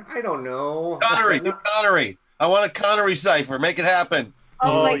do. I don't know. Connery, do Connery. I want a Connery cipher. Make it happen.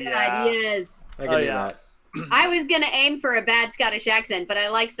 Oh, my yeah. God, yes. I can Oh, do yeah. that. I was going to aim for a bad Scottish accent, but I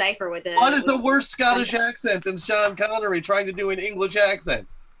like Cypher with it. What is the worst Scottish accent than Sean Connery trying to do an English accent?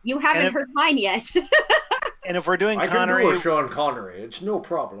 You haven't And if- heard mine yet. And if we're doing I can Connery, do a Sean Connery. It's no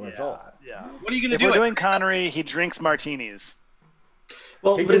problem at all. yeah. What are you going to If do? we're doing Connery, he drinks martinis.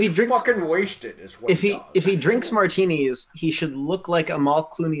 Well, He but if he gets drinks, fucking wasted is what if he he does. if he drinks martinis, he should look like Amal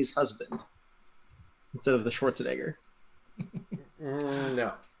Clooney's husband instead of the Schwarzenegger.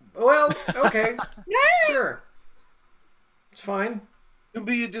 No. Well, okay. Sure. It's fine. It'll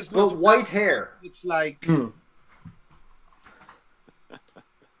be just But white hair. It's like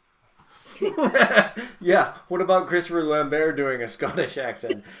Yeah. What about Christopher Lambert doing a Scottish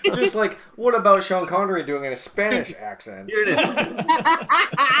accent? Just like, what about Sean Connery doing a Spanish accent? here it is.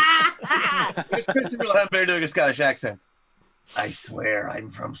 Here's Christopher Lambert doing a Scottish accent. I swear I'm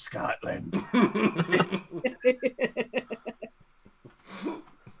from Scotland.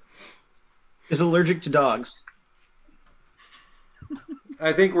 Is allergic to dogs.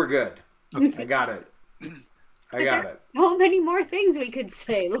 I think we're good. I got it. I got it. So many more things we could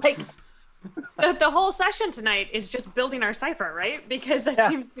say. Like, The whole session tonight is just building our cipher, right? Because that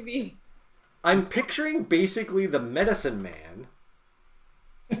seems to be. I'm picturing basically the medicine man,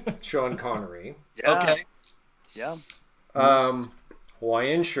 Sean Connery. Yeah. Okay. Yeah.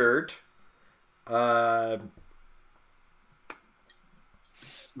 Hawaiian shirt.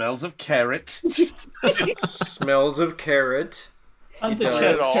 Smells of carrot. Smells of carrot. Tons He of does.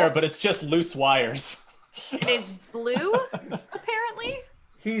 chest hair, but it's just loose wires. It is blue, apparently.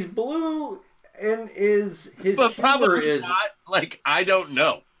 He's blue, and his But humor probably is not. Like, I don't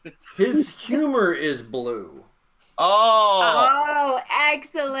know. his humor is blue. Oh. oh,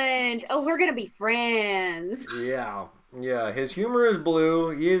 excellent. Oh, we're going to be friends. Yeah, yeah. His humor is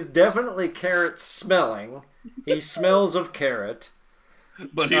blue. He is definitely carrot smelling. He smells of carrot.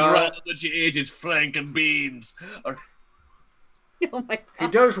 But he'd rather that you ate his flank and beans. Or, Oh, my He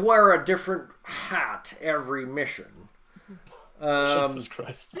God. does wear a different hat every mission. Jesus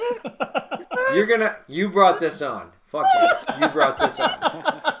Christ. You brought this on. Fuck you. You brought this on.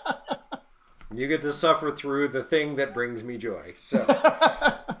 You get to suffer through the thing that brings me joy. So,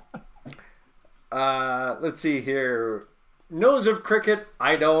 let's see here. Nose of cricket,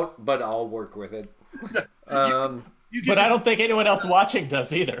 I don't, but I'll work with it. you But I don't think anyone else watching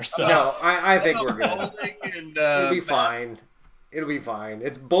does either. So No, I think we're good. Bowling and, It'll be fine. It'll be fine.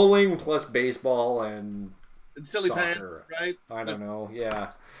 It's bowling plus baseball and and silly pants, soccer. right? I don't know.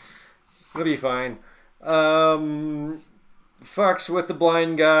 Yeah. It'll be fine. Fucks with the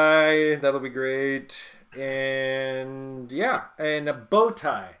blind guy. That'll be great. And yeah, and a bow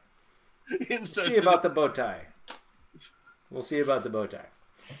tie. See about the bow tie. We'll see about the bow tie.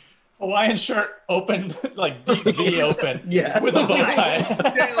 Hawaiian shirt open, like DV open, Yeah. with a bow tie,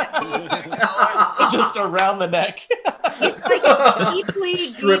 just around the neck. Like deeply,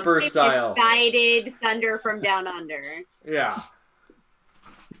 Stripper deeply style. excited thunder from down under. Yeah.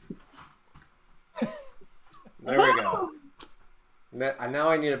 There we go. Now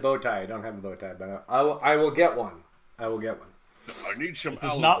I need a bow tie. I don't have a bow tie, but I will get one. I will get one. I need some. This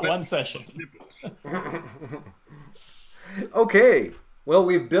is not one session. Okay. Well,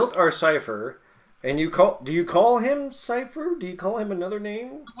 we've built our cipher, and do you call him Cipher? Do you call him another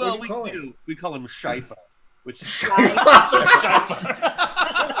name? Well, What we call him? do. We call him Shifa, which is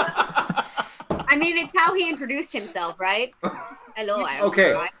I mean, it's how he introduced himself, right? Hello, I'm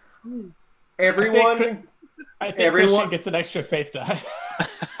Okay. Ryan. Everyone, I think Everyone- Christian gets an extra faith die.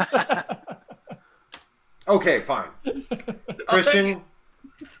 okay, fine. Christian,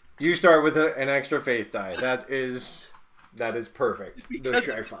 you start with an extra faith die. That is That is perfect. The Because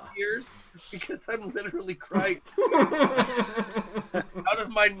of cipher. tears, because I'm literally crying out of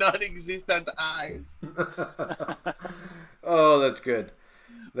my non-existent eyes. Oh, that's good.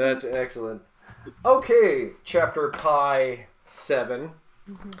 That's excellent. Okay, chapter Pi 7.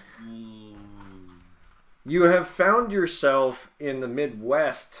 You have found yourself in the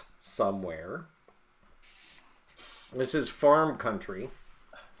Midwest somewhere. This is farm country.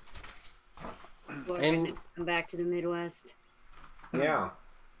 And come back to the Midwest. Yeah.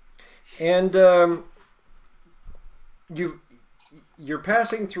 And you're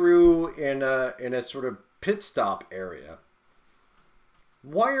passing through in a sort of pit stop area.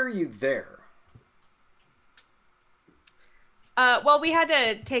 Why are you there? Well, we had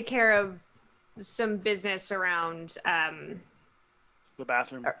to take care of some business around The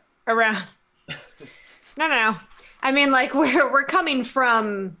bathroom. around. No. I mean, like we're coming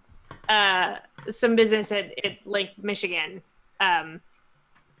from some business at Lake Michigan.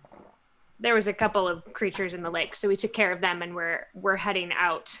 There was a couple of creatures in the lake, so we took care of them, and we're heading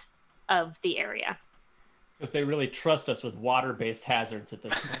out of the area. Because they really trust us with water-based hazards at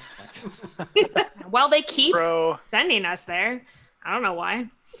this point. Well, they keep Bro. sending us there. I don't know why.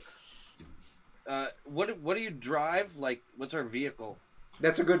 What do you drive? Like, what's our vehicle?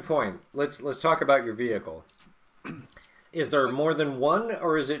 That's a good point. Let's talk about your vehicle. Is there more than one,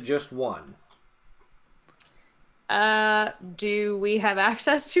 or is it just one? Do we have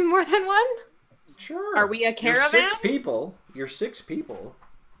access to more than one? Sure. Are we a You're caravan? 6 people. You're 6 people.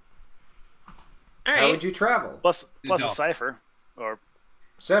 All How right. would you travel? Plus No. a cipher. Or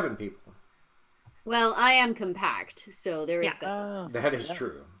 7 people. Well, I am compact, so there is Yeah. that. That is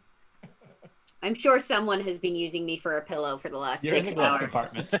true. I'm sure someone has been using me for a pillow for the last You're in the 6 glove hours.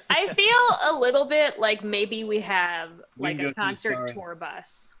 department. I feel a little bit like maybe we have like Window a concert sorry. tour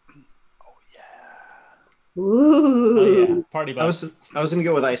bus. Ooh. Oh yeah, party I bus. was gonna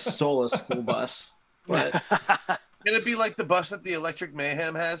go with I stole a school bus, but Can it be like the bus that the Electric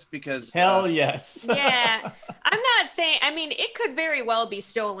Mayhem has? Because Hell yes. Yeah. I'm not saying, I mean, it could very well be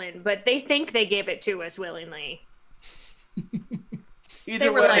stolen, but they think they gave it to us willingly. either they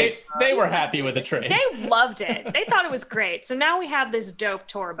were way, They were happy with the trade. They loved it. They thought it was great. So now we have this dope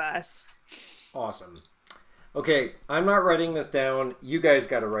tour bus. Awesome. Okay, I'm not writing this down. You guys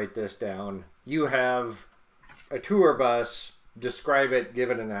got to write this down. You have a tour bus. Describe it. Give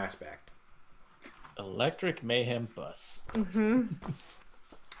it an aspect. Electric Mayhem bus.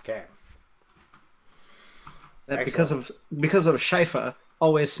 Okay. that because of Shifa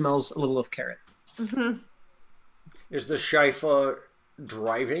always smells a little of carrot. Is the Shifa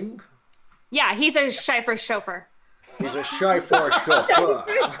driving? Yeah, he's a Schifer chauffeur. He's a Shifa chauffeur.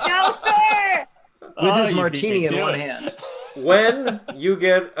 Chauffeur! With Oh, his you martini beat me in to one it. hand. When you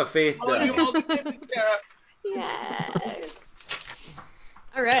get a faith Oh, you die. all did it, Sarah. Yes.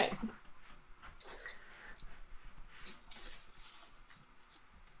 All right.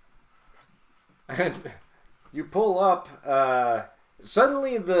 And you pull up.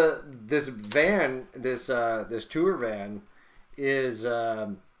 Suddenly, this tour van is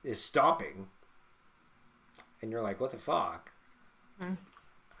stopping, and you're like, "What the fuck?"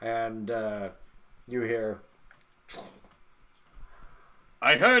 And you hear,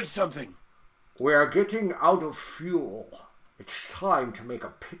 I heard something. "We are getting out of fuel. It's time to make a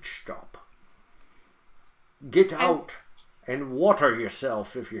pit stop. Get out and water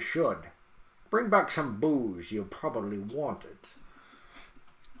yourself if you should. Bring back some booze. You'll probably want it.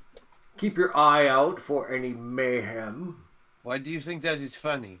 Keep your eye out for any mayhem. Why do you think that is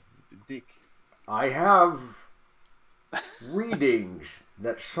funny, Dick? I have readings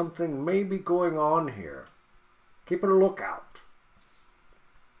that something may be going on here. Keep a lookout.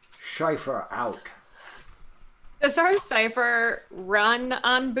 Cipher out." Does our cipher run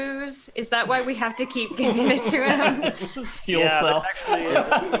on booze? Is that why we have to keep giving it to him? It's just fuel yeah, cell. that's actually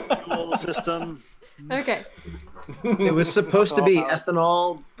a fuel system. Okay. It was supposed to be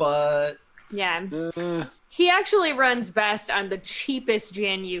ethanol, but Yeah. Uh, He actually runs best on the cheapest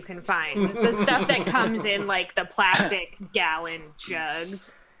gin you can find. The stuff that comes in like the plastic gallon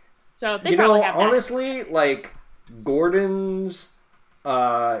jugs. So they You probably know, have that. honestly, like Gordon's,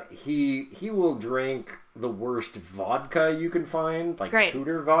 he will drink the worst vodka you can find, like Great.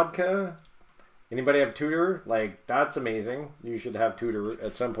 Tudor vodka. Anybody have Tudor? Like, that's amazing. You should have Tudor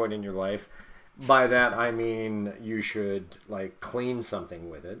at some point in your life. By that I mean you should like clean something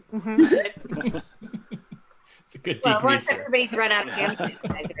with it. It's a good Well, once degreaser. everybody's run out of hand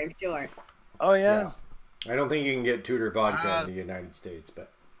sanitizer, I'm sure. oh yeah. I don't think you can get Tudor vodka in the United States,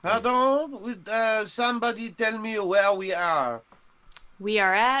 but Pardon? Would, somebody tell me where we are? We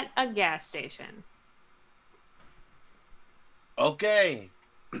are at a gas station. Okay.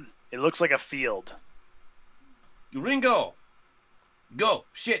 It looks like a field. Ringo, go.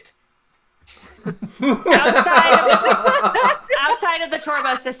 Shit. Outside of the tour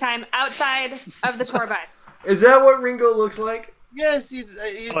bus this time. Outside of the tour bus. Is that what Ringo looks like? Yes, he's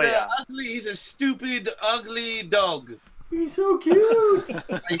yeah. He's a stupid, ugly dog. He's so cute.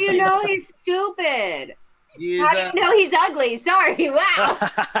 You know he's stupid. He is, How do you know he's ugly? Sorry, wow.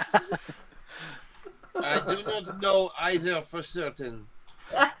 I do not know either for certain.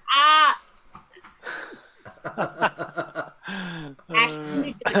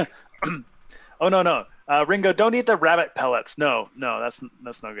 Actually, Oh no. Ringo, don't eat the rabbit pellets. No, that's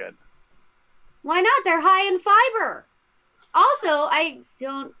no good. why not? They're high in fiber. Also, I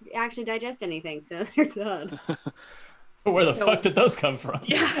don't actually digest anything, so there's that. Where the fuck did those come from?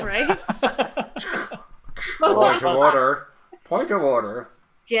 Yeah, right? Point of order. Point of order.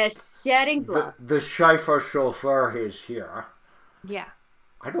 Just shedding blood. The cipher chauffeur is here. Yeah.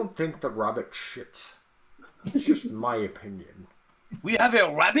 I don't think the rabbit shits. It's just my opinion. We have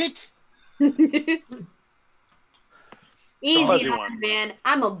a rabbit? Easy Fuzzy on one. man.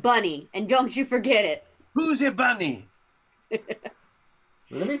 I'm a bunny, and don't you forget it. Who's a bunny?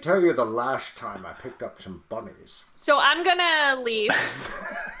 Let me tell you the last time I picked up some bunnies. So I'm gonna leave.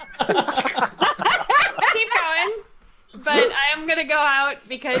 Keep going. But I am gonna go out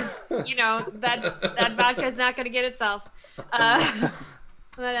because, you know, that vodka's not gonna get itself. I'm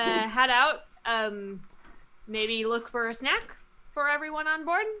gonna head out. Maybe look for a snack for everyone on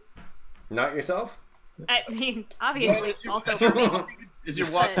board. Not yourself? I mean, obviously, also for me. As you're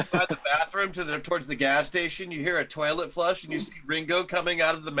walking by the bathroom towards the gas station, you hear a toilet flush and you see Ringo coming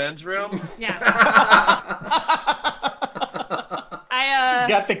out of the men's room. Yeah. I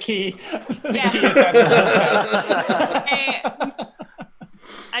Got the key. Yeah. Key attached to the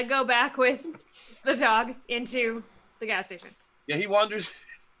I go back with the dog into the gas station. Yeah, he wanders.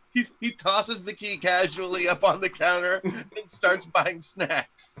 He tosses the key casually up on the counter and starts buying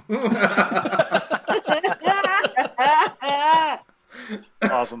snacks.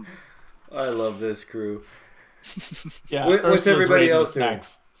 Awesome. I love this crew. Yeah, What's Ursula's everybody reading else doing?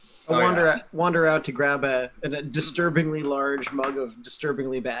 snacks. I wander out to grab a disturbingly large mug of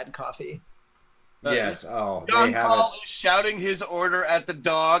disturbingly bad coffee. Yes. Oh, they John have Paul it. is shouting his order at the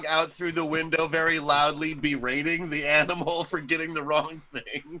dog out through the window very loudly, berating the animal for getting the wrong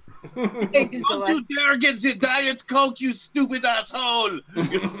thing. Don't you dare get the Diet Coke, you stupid asshole!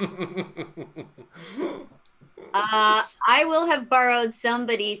 I will have borrowed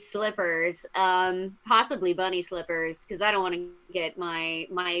somebody's slippers, possibly bunny slippers, because I don't want to get my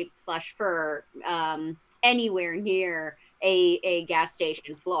plush fur anywhere near a gas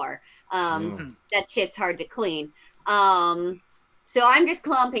station floor. That shit's hard to clean. So I'm just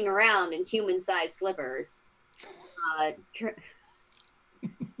clomping around in human-sized slippers,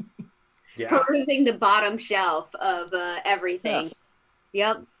 perusing the bottom shelf of everything.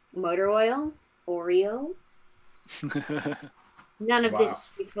 Yeah. Yep, motor oil, Oreos. None of this is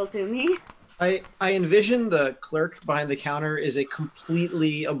useful to me. I envision the clerk behind the counter is a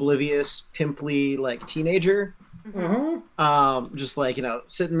completely oblivious, pimply, like, teenager. Mm-hmm. Just like, you know,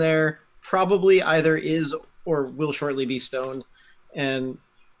 sitting there, probably either is or will shortly be stoned. And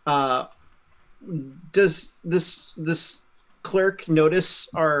does this clerk notice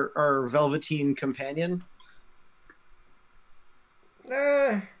our velveteen companion?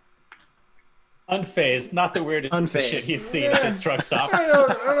 Unfazed, not the weirdest Unfazed. shit he's seen at this truck stop. I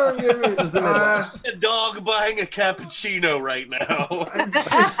don't give it. This is the Midwest. A dog buying a cappuccino right now.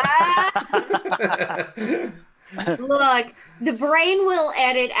 Look, the brain will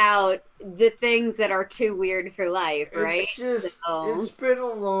edit out the things that are too weird for life, right? It's just, So- it's been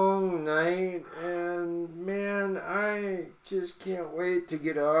a long night, and man, I just can't wait to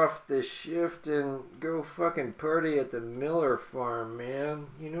get off the shift and go fucking party at the Miller Farm, man.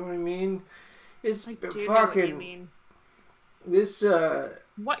 You know what I mean? It's I do fucking know what you mean. this.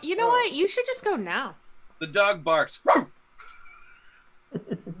 What? You know what? You should just go now. The dog barks.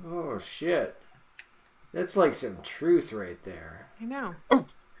 Oh shit, that's like some truth right there. I know.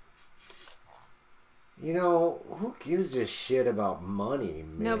 You know, who gives a shit about money,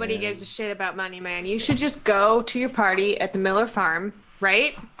 man? Nobody gives a shit about money, man. You should just go to your party at the Miller Farm,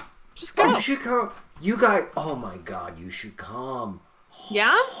 right? Just go. Oh, you should come. You guys. Oh my god, you should come.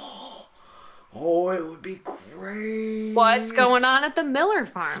 Yeah? Oh, it would be great. What's going on at the Miller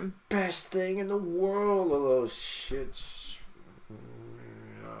Farm? Best thing in the world. All those shits.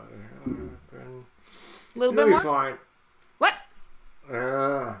 A little bit It'll be more? fine. What?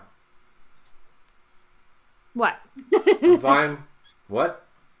 What? I'm fine. What?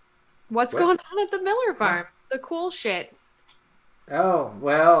 What's What? going on at the Miller Farm? The cool shit. Oh,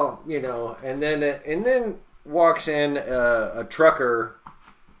 well, you know, and then walks in a trucker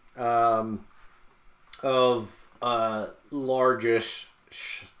of largest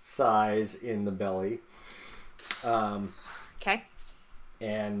size in the belly. Okay.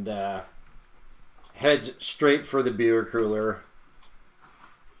 And heads straight for the beer cooler.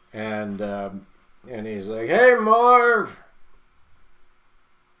 And he's like, "Hey, Marv."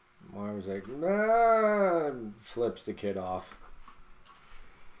 Marv's like, "Nah," flips the kid off.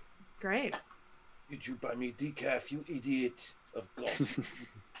 Great. Did you buy me decaf, you idiot? Of course.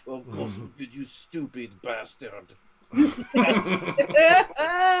 Of course you did, you stupid bastard.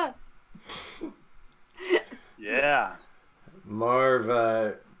 Yeah.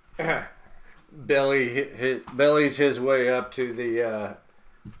 Marv bellies his way up to the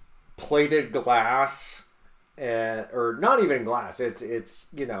plated glass, or not even glass. It's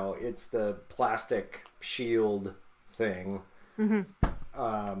you know, it's the plastic shield thing.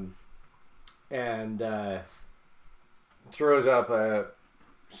 And throws up a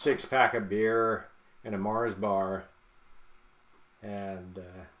 6-pack of beer and a Mars bar, and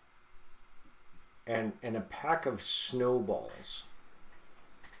a pack of snowballs.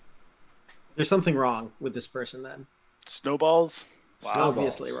 There's something wrong with this person then. Snowballs? Wow.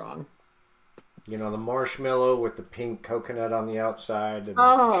 Obviously wrong. You know, the marshmallow with the pink coconut on the outside and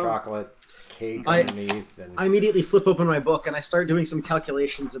the chocolate cake underneath. And I immediately flip open my book and I start doing some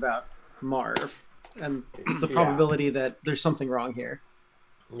calculations about Marv and the probability that there's something wrong here.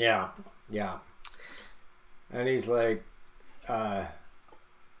 Yeah. And he's like,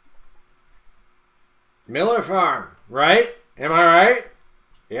 Miller Farm, right? Am I right?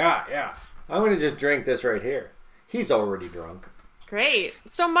 Yeah. I'm going to just drink this right here. He's already drunk. Great.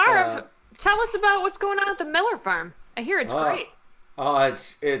 So Marv, tell us about what's going on at the Miller Farm. I hear it's great. Oh,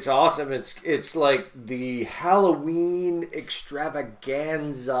 it's awesome. It's like the Halloween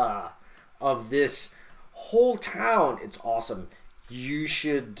extravaganza of this whole town. It's awesome. You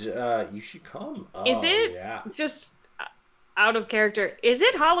should come. Is it just out of character? Is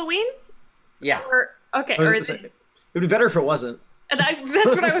it Halloween? Yeah. Okay. It would be better if it wasn't. That's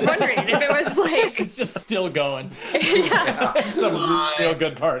what I was wondering. If it was like It's just still going. Yeah. It's a real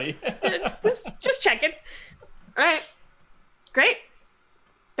good party. just checking. All right. Great.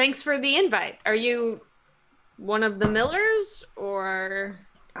 Thanks for the invite. Are you one of the Millers or?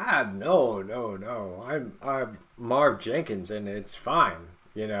 No. I'm Marv Jenkins, and it's fine.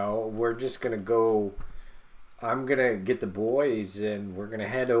 You know, we're just gonna go. I'm gonna get the boys, and we're gonna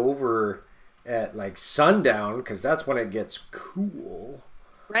head over at like sundown because that's when it gets cool.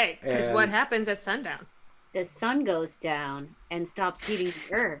 Right. Because what happens at sundown? The sun goes down and stops heating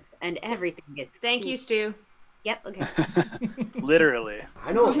the earth, and everything gets. Thank you, Stu. Yep. Okay. Literally.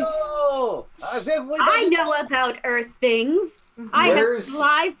 I know. No! I know about Earth things. I have been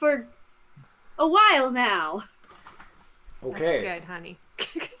alive for a while now. Okay. That's good, honey.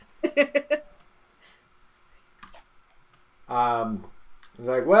 He's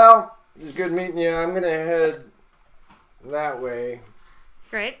like, well, it's good meeting you. I'm gonna head that way.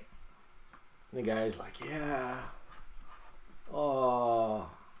 Great. The guy's like, yeah. Oh,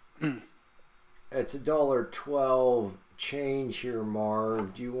 it's $1.12 change here,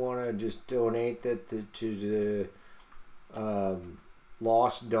 Marv. Do you want to just donate that to the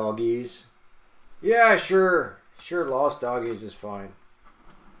Lost Doggies? Yeah, sure. Lost Doggies is fine.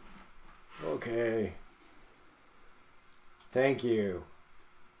 Okay. Thank you.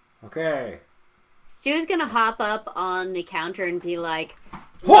 Okay. Stu's gonna hop up on the counter and be like,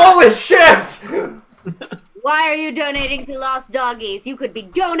 holy shit! why are you donating to Lost Doggies? You could be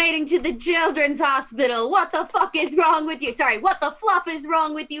donating to the Children's Hospital. What the fuck is wrong with you? Sorry, what the fluff is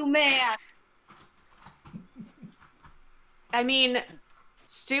wrong with you, man? I mean,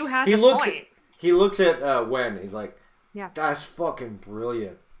 Stu has a point. He looks at Wen. He's like, yeah, that's fucking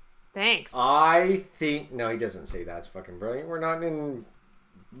brilliant. Thanks. I think... No, he doesn't say that's fucking brilliant. We're not in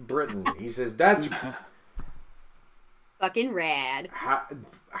Britain. He says, that's... fucking rad.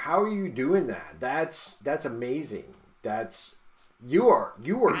 How are you doing that? That's amazing. You are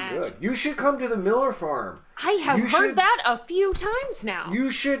good. You should come to the Miller Farm. I have heard that a few times now. You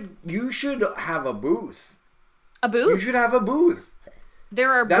should have a booth. A booth? You should have a booth. There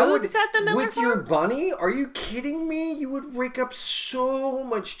are booths at the Miller with Farm? your bunny? Are you kidding me? You would rake up so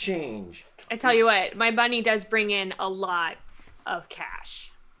much change. I tell you what, my bunny does bring in a lot of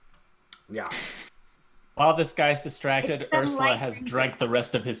cash. Yeah. While this guy's distracted, Ursula has drank the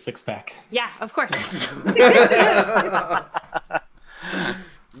rest of his 6-pack. Yeah, of course.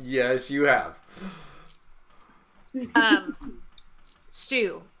 Yes, you have.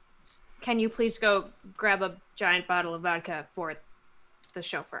 Stu, can you please go grab a giant bottle of vodka for the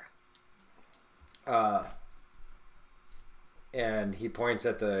chauffeur. And he points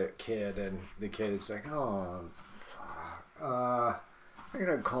at the kid, and the kid is like, "Oh, fuck. I'm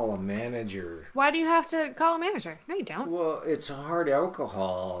gonna call a manager." Why do you have to call a manager? No, you don't. Well, it's hard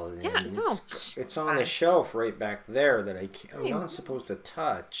alcohol. Yeah, and no. It's on the shelf right back there that I'm not supposed to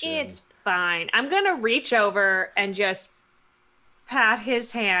touch. It's fine. I'm gonna reach over and just pat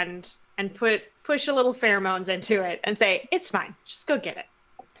his hand and push a little pheromones into it and say, "It's fine. Just go get it."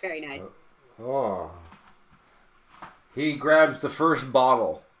 Very nice. Oh. He grabs the first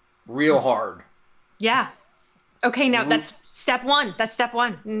bottle real hard. Yeah. Okay, now that's step one. That's step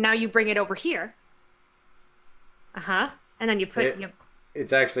one. Now you bring it over here. Uh-huh. And then you put it...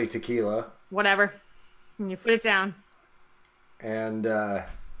 It's actually tequila. Whatever. And you put it down. And,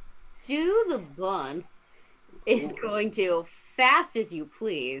 Do the bun is going to, fast as you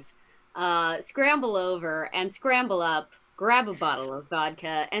please, scramble over and scramble up, grab a bottle of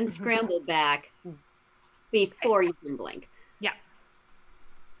vodka, and scramble back before you can blink. Yeah.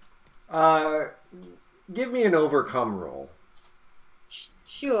 Give me an overcome roll.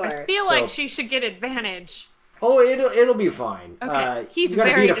 Sure. I feel like she should get advantage. Oh, it'll be fine. Okay. He's you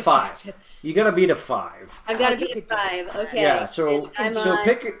gotta very beat a distracted. 5. You gotta beat a 5. I've got to beat a 5. Okay. Yeah. So I'm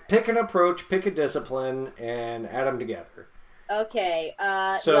pick an approach, pick a discipline, and add them together. Okay.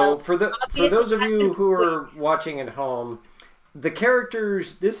 For those of you who are watching at home, the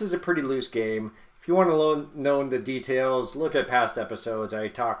characters. This is a pretty loose game. If you want to know the details, look at past episodes. I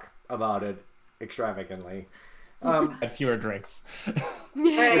talk about it extravagantly. Had fewer drinks.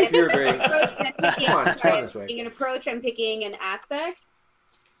 With fewer drinks. Come on, it's fun this way. Picking an approach, I'm picking an aspect.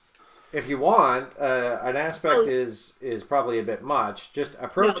 If you want, an aspect is probably a bit much. Just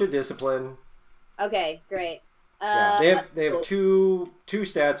approach a discipline. Okay, great. Yeah, they have two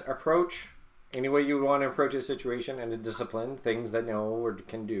stats: approach, any way you want to approach a situation, and a discipline, things that know or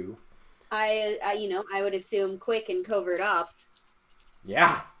can do. I would assume quick and covert ops.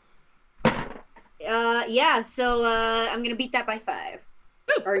 Yeah. Yeah. So I'm gonna beat that by 5,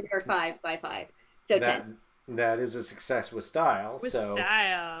 or 5 by 5. So 10. That is a success with style.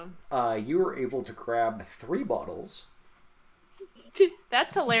 Style. You were able to grab 3 bottles.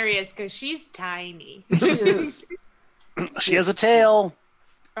 That's hilarious because she's tiny. She is. She has a tail.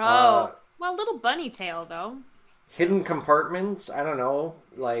 Well, little bunny tail though. Hidden compartments. I don't know,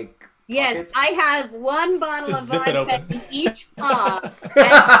 like. Yes, pockets. I have 1 bottle Just of zip it vodka open. in each paw,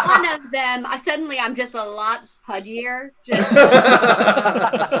 and one of them, suddenly I'm just a lot pudgier. Just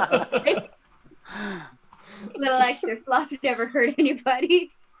little extra fluff never hurt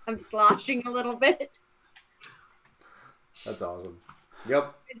anybody. I'm sloshing a little bit. That's awesome.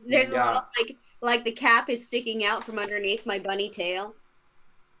 Yep. There's a little, like the cap is sticking out from underneath my bunny tail.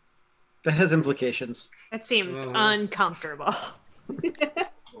 That has implications. That seems uncomfortable.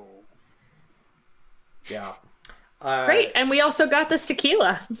 Yeah. Great, and we also got this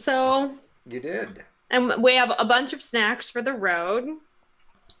tequila. So You did. and we have a bunch of snacks for the road.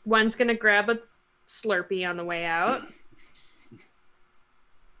 One's gonna grab a Slurpee on the way out.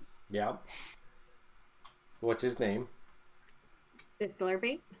 Yeah. What's his name? The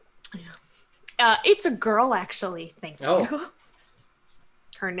Slurpee? It's a girl, actually. Thank you. Oh.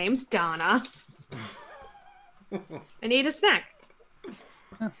 Her name's Donna. I need a snack.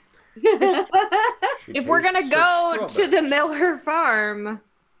 If we're gonna go to the Miller Farm,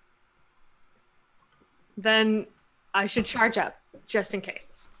 then I should charge up just in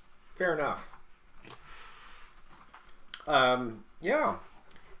case. Fair enough. Yeah.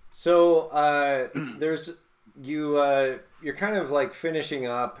 So there's you're kind of like finishing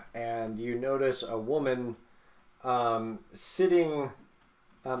up, and you notice a woman sitting.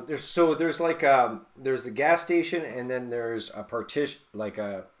 There's the gas station, and then there's a partition,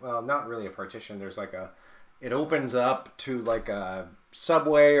 not really a partition. There's it opens up to like a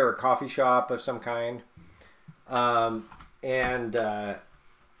Subway or a coffee shop of some kind, and Mr.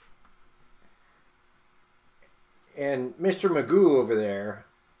 Magoo over there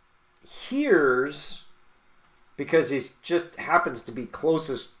hears, because he just happens to be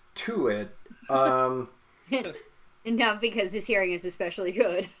closest to it. And not because his hearing is especially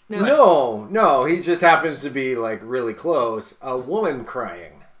good. No, he just happens to be like really close. A woman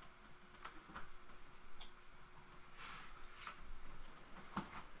crying.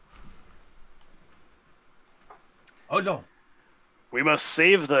 Oh no. We must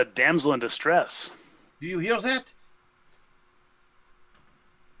save the damsel in distress. Do you hear that?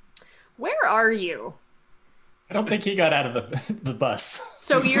 Where are you? I don't think he got out of the bus.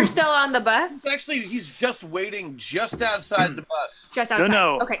 So you're still on the bus? Actually, he's just waiting just outside the bus. Just outside.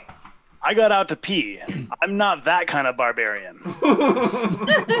 No. Okay. I got out to pee. I'm not that kind of barbarian.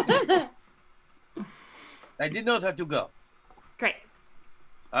 I did not have to go. Great.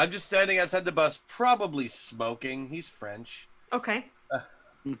 I'm just standing outside the bus, probably smoking. He's French. Okay.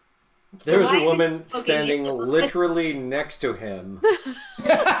 There's why a are woman you smoking standing it? literally next to him,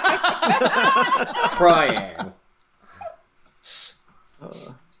 crying.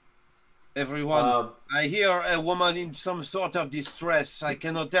 Everyone, I hear a woman in some sort of distress. I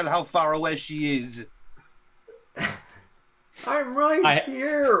cannot tell how far away she is. I'm right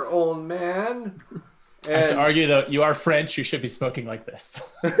here, old man. I have to argue, though, you are French. You should be smoking like this.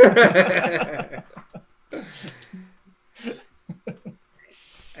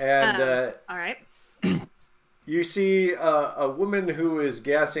 And all right. you see a woman who is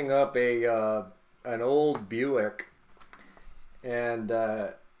gassing up an old Buick, and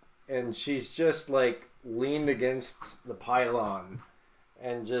she's just like leaned against the pylon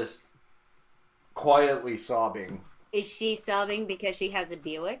and just quietly sobbing. Is she sobbing because she has a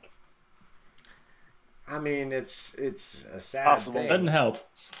Buick? I mean, it's a sad Possible. thing. Doesn't help.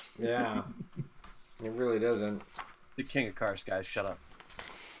 Yeah, it really doesn't. The king of cars, guys. Shut up.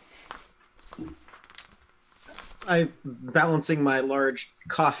 I'm balancing my large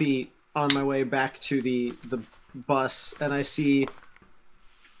coffee on my way back to the bus, and I see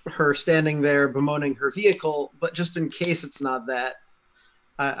her standing there bemoaning her vehicle. But just in case it's not that,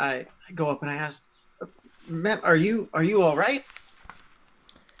 I go up and I ask, "Ma'am, are you all right?"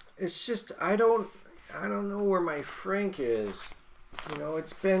 It's just I don't know where my Frank is. You know,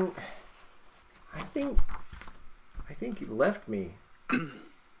 it's been. I think he left me.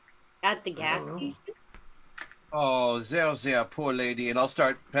 At the gas station? Oh, there, poor lady. And I'll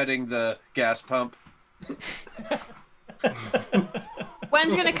start petting the gas pump.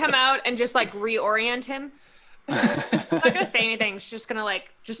 Wen's gonna come out and just like reorient him. I'm not gonna say anything. She's just gonna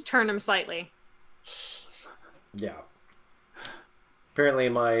like just turn him slightly. Yeah. Apparently,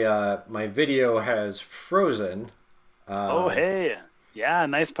 my video has frozen. Oh, hey. Yeah,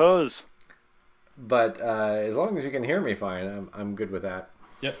 nice pose. But as long as you can hear me fine, I'm good with that.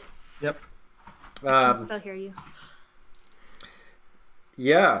 Yep. I can still hear you.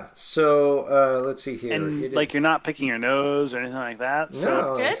 Yeah. So let's see here. And like you're not picking your nose or anything like that. So No,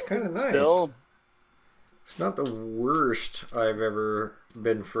 it's good. it's kind of nice. still. It's not the worst I've ever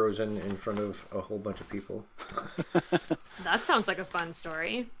been frozen in front of a whole bunch of people. That sounds like a fun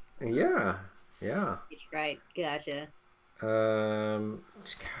story. Yeah. Right, gotcha. God,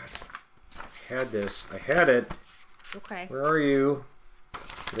 I had it. Okay. Where are you,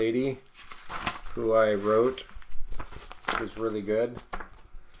 lady? Who I wrote. It was really good.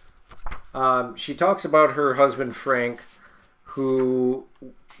 She talks about her husband Frank, who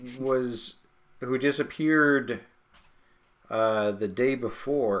disappeared the day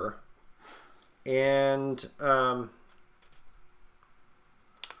before, and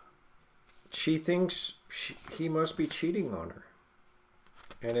she thinks he must be cheating on her,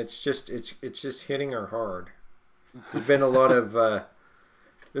 and it's just hitting her hard. There's been a lot of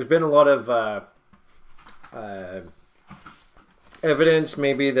evidence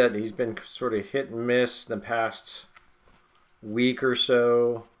maybe that he's been sort of hit and miss the past week or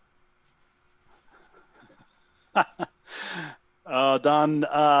so. Oh, Don,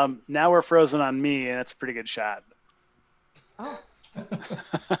 now we're frozen on me, and it's a pretty good shot. Oh.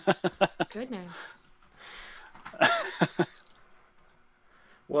 Goodness.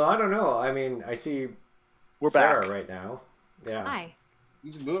 Well, I don't know. I mean, I see We're Sarah back. right now. Yeah. Hi.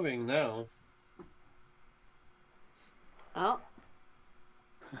 He's moving now. Oh,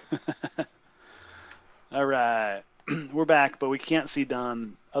 All right. We're back, but we can't see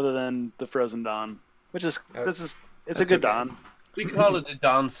Don other than the frozen Don, which is it's a good okay. Don. We call it a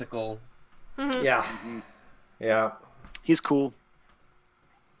Donsicle. Yeah. Yeah. He's cool.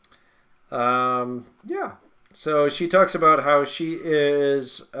 Yeah. So she talks about how she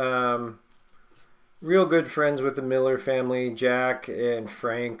is real good friends with the Miller family. Jack and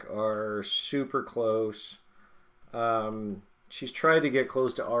Frank are super close. She's tried to get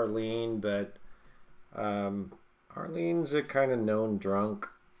close to Arlene, but Arlene's a kind of known drunk,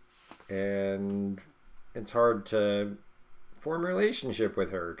 and it's hard to form a relationship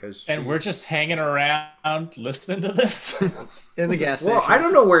with her because. And we're just hanging around listening to this. In the gas station. Well, I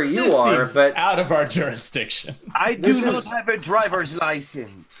don't know where you This are, seems but out of our jurisdiction. I do not have a driver's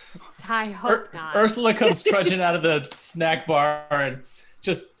license. I hope not. Ursula comes trudging out of the snack bar and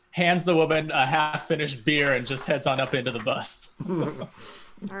just hands the woman a half-finished beer and just heads on up into the bus. All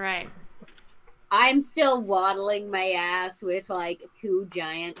right. I'm still waddling my ass with like two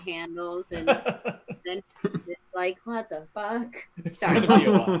giant handles and then Like, what the fuck? It's Sorry. gonna be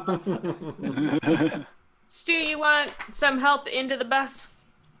a while. Stu, you want some help into the bus?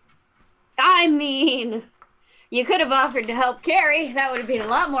 I mean, you could have offered to help carry. That would have been a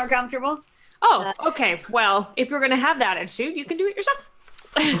lot more comfortable. Oh, okay. Well, if you're gonna have that attitude, you can do it yourself.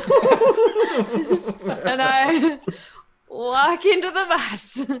 And I walk into the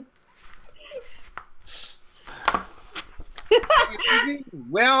bus.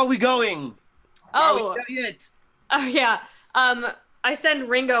 Where are we going? Are we Oh, there yet? oh yeah. I send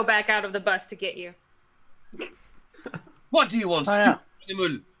Ringo back out of the bus to get you. What do you want, Oh, yeah. stupid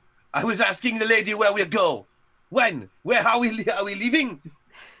animal? I was asking the lady where we go. When? Where are we leaving?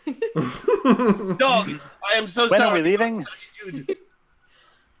 Dog, I am so When sorry. are we leaving?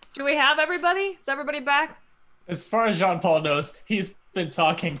 Do we have everybody? Is everybody back? As far as Jean-Paul knows, he's been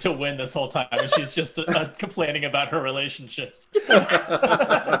talking to Wen this whole time, and she's just complaining about her relationships.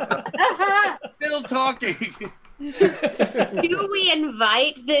 Still talking. Do we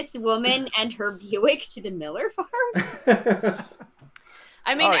invite this woman and her Buick to the Miller Farm?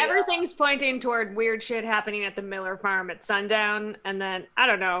 I mean, Oh, yeah. everything's pointing toward weird shit happening at the Miller Farm at sundown, and then, I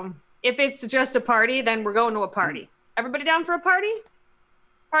don't know. If it's just a party, then we're going to a party. Everybody down for a party?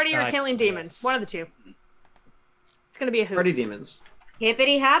 Party or killing demons? yes. One of the two. It's gonna be a hoot. Party demons.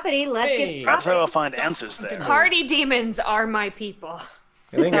 Hippity hoppity, let's Hey. get Perhaps I will started. find answers there. Party demons are my people.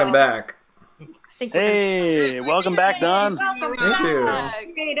 I think I'm back. I think we're Hey, welcome back, Don. Welcome Thank you. back.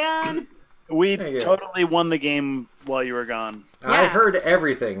 Okay, done. We Thank you. totally won the game while you were gone. I Yeah. heard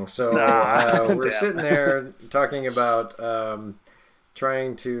everything, so we're Damn. sitting there talking about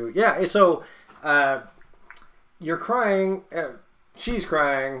trying to. Yeah, so you're crying. She's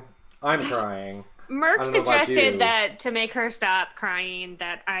crying. I'm crying. Merc I don't know about you. suggested that to make her stop crying,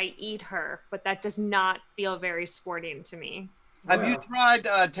 that I eat her, but that does not feel very sporting to me. Have you tried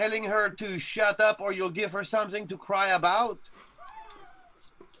telling her to shut up or you'll give her something to cry about?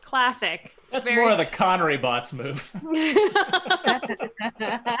 Classic. It's That's very... more of the Connery bots move. You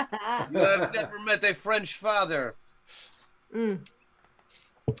have never met a French father.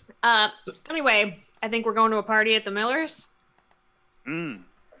 Anyway, I think we're going to a party at the Millers.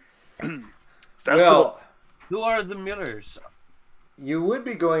 Festival. Well, Who are the Millers? you would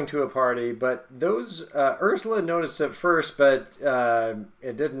be going to a party, but those Ursula noticed at first, but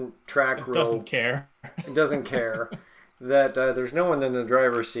it didn't track. It doesn't care. It doesn't care that there's no one in the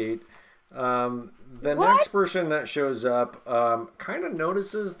driver's seat. The What? next person that shows up kind of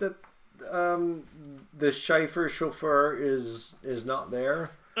notices that the cipher chauffeur is not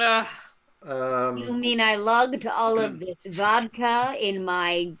there. Ugh. You mean I lugged all of this vodka in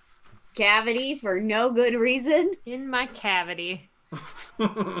my cavity for no good reason? In my cavity.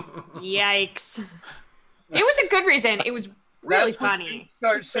 Yikes. It was a good reason. It was really That's when funny. Dupe It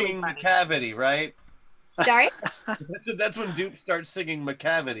starts was really singing funny. McCavity, right? Sorry? That's when Dupe starts singing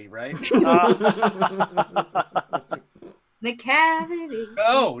McCavity, right? The cavity.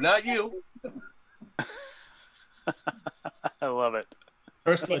 No, not you. I love it.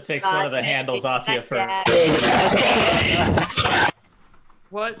 Ursula takes one of the handles off you for.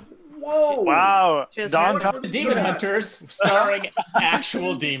 What? Whoa! Wow. Just Don had- Tom- The Demon Hunters, starring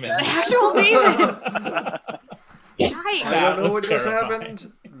actual demons. Actual demons. I Yikes. That don't know was what just terrifying.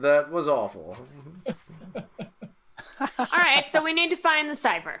 happened. That was awful. All right, so we need to find the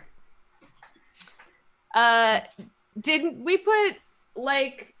cipher. Didn't we put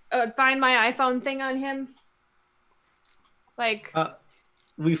like a Find My iPhone thing on him? Like,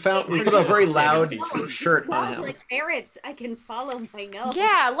 We put a sure very it's loud standard shirt on Smells him. like ferrets. I can follow my nose.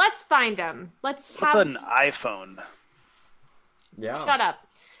 yeah, let's find him. Let's What's have. an iPhone? Yeah. Shut up.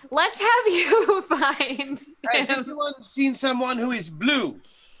 Let's have you find Has him. anyone seen someone who is blue?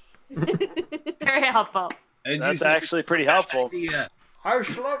 Very helpful. And you That's say, actually pretty helpful. Yeah. I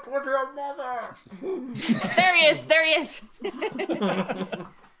slept with your mother. There he is. There he is.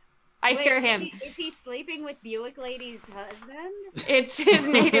 I Wait, hear him. Is he sleeping with Buick Lady's husband? It's his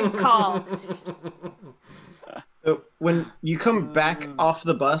native call. When you come back off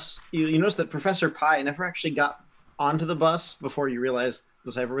the bus, you notice that Professor Pi never actually got onto the bus before you realized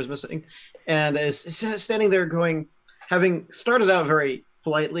the cipher was missing, and is standing there going, having started out very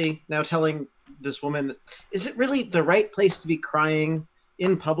politely, now telling this woman, is it really the right place to be crying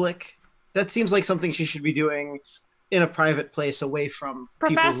in public? That seems like something she should be doing in a private place away from people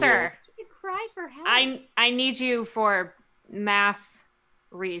who Professor, You cry for help. I need you for math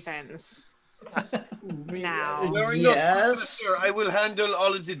reasons. Now. During those Yes. professor, I will handle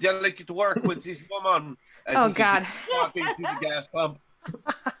all of the delicate work with this woman. As Oh, he God. continues walking to the gas pump.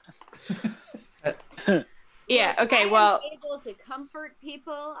 Yeah, okay, I well, am able to comfort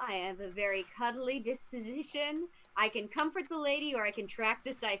people. I have a very cuddly disposition. I can comfort the lady or I can track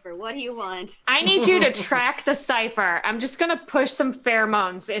the cipher. What do you want? I need you to track the cipher. I'm just gonna push some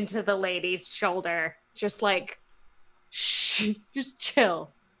pheromones into the lady's shoulder. Just like, shh, just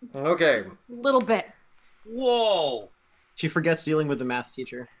chill. Okay. A little bit. Whoa. She forgets dealing with the math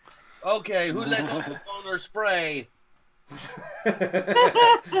teacher. Okay, who let the boner spray?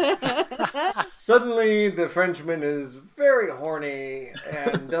 Suddenly, the Frenchman is very horny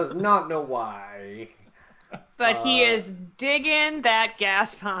and does not know why. But he is digging that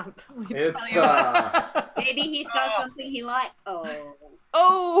gas pump. It's Maybe he saw something he liked. Oh.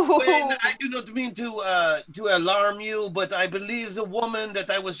 When I do not mean to alarm you, but I believe the woman that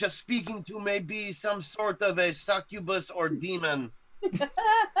I was just speaking to may be some sort of a succubus or demon.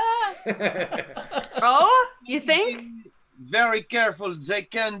 Oh, you think? Very careful. They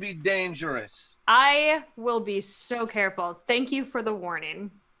can be dangerous. I will be so careful. Thank you for the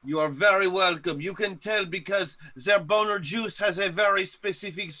warning. You are very welcome. You can tell because their boner juice has a very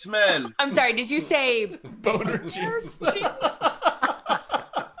specific smell. I'm sorry, did you say Boner juice. Smell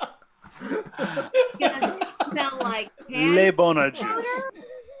like Le Boner juice.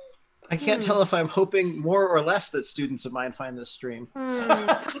 I can't tell if I'm hoping more or less that students of mine find this stream.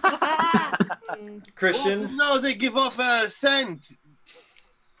 Christian. Oh, no, they give off a scent.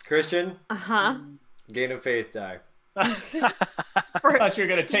 Christian. Uh-huh. Gain of faith die. I thought you were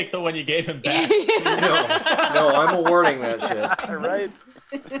going to take the one you gave him back. No, I'm awarding that shit. All right.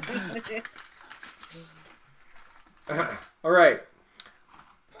 All right.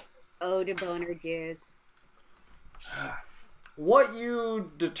 Oh, the boner juice. What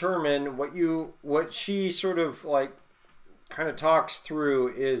you determine, what she sort of like kind of talks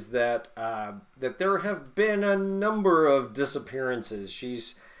through is that that there have been a number of disappearances.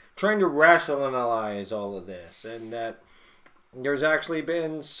 She's trying to rationalize all of this, and that there's actually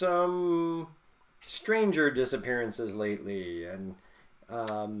been some stranger disappearances lately. And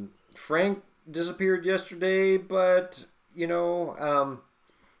Frank disappeared yesterday, but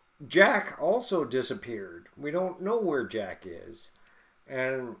Jack also disappeared. We don't know where Jack is.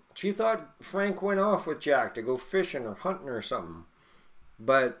 And she thought Frank went off with Jack to go fishing or hunting or something.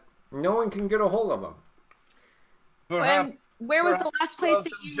 But no one can get a hold of him. Perhaps Where was the last place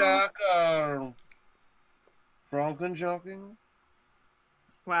that you... Jack Frankenjogging?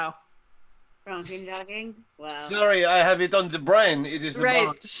 Wow. Drunken jogging? Wow. Sorry, I have it on the brain. It is the Right,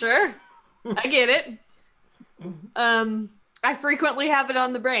 brain. sure. I get it. I frequently have it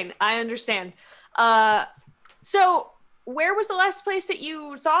on the brain. I understand. So where was the last place that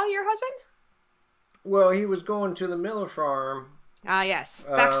you saw your husband? Well, he was going to the Miller Farm. Ah, yes.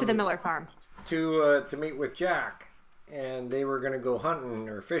 Back to the Miller Farm. To meet with Jack. And they were going to go hunting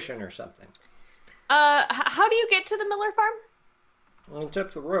or fishing or something. How do you get to the Miller Farm? Well, it's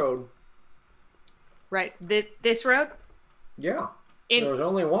up the road. Right. This road? Yeah. There was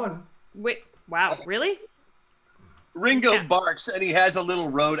only one. Wait. Wow. Really? Ringo barks and he has a little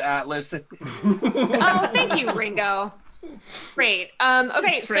road atlas. Oh, thank you, Ringo. Great.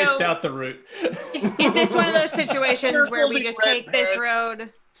 Okay, He's traced so out the route. is this one of those situations where we holding just red take this red. road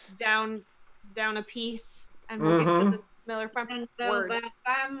down a piece and we'll get to the Miller Farm? And so Word. about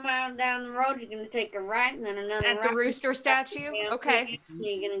 5 miles down the road, you're going to take a right and then another At right. the rooster statue? Yeah, Okay.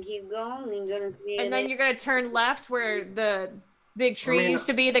 You're going to keep going and you're going to see And then you're going to turn left where the big tree used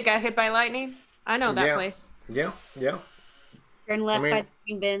to be that got hit by lightning? I know that place. Yeah. turn left I mean- by the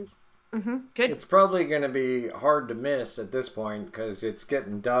green bins. Mm-hmm. Good. It's probably going to be hard to miss at this point because it's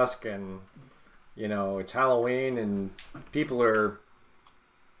getting dusk and, it's Halloween and people are...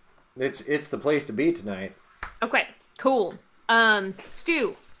 It's the place to be tonight. Okay, cool.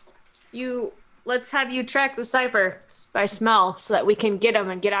 Stu, let's have you track the cipher by smell so that we can get him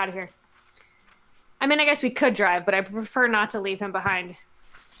and get out of here. I mean, I guess we could drive, but I prefer not to leave him behind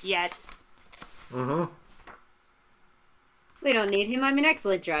yet. Mm-hmm. We don't need him. I'm an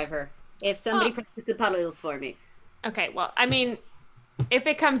excellent driver. If somebody presses the puddles for me. Okay, well, I mean, if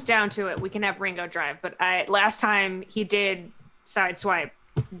it comes down to it, we can have Ringo drive, but last time he did sideswipe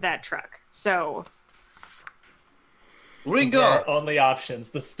that truck, so... Ringo! Those are our only options,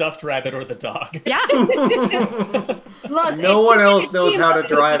 the stuffed rabbit or the dog. Yeah. Look, No one else knows how to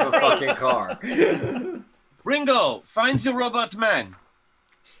drive a fucking car. Ringo, find the robot man.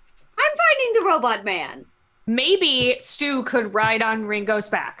 I'm finding the robot man. Maybe Stu could ride on Ringo's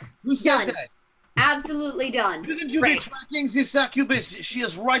back. Who said Done. that? Absolutely done. Shouldn't you Right. be tracking the succubus? She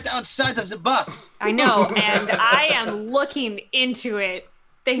is right outside of the bus. I know, and I am looking into it.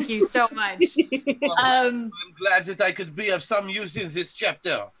 Thank you so much. I'm glad that I could be of some use in this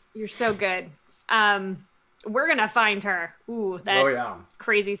chapter. You're so good. We're gonna find her. Ooh, that Oh yeah.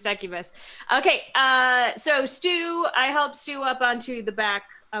 crazy succubus. Okay, so Stu, I helped Stu up onto the back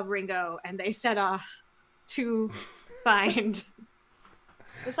of Ringo, and they set off to find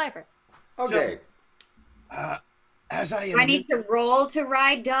the cipher. Okay. As I am. I need to roll to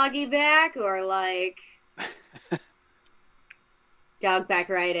ride doggy back, or like dog back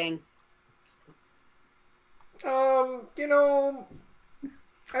riding. You know,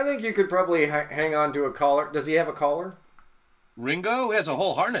 I think you could probably hang on to a collar. Does he have a collar? Ringo has a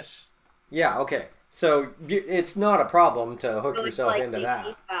whole harness. Yeah, okay. So it's not a problem to hook So it's yourself like into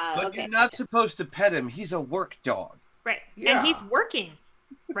that. But okay. you're not supposed to pet him. He's a work dog. Right, Yeah. and he's working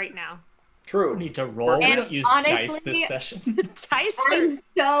right now. We True. need to roll. We And don't use honestly, dice this session. Dice. I'm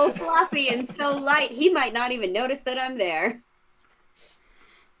so fluffy and so light. He might not even notice that I'm there.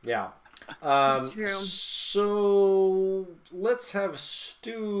 Yeah. True. So let's have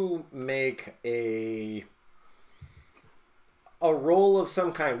Stu make a roll of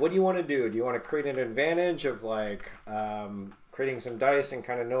some kind. What do you want to do? Do you want to create an advantage of like creating some dice and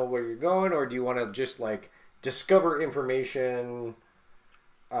kind of know where you're going, or do you want to just like discover information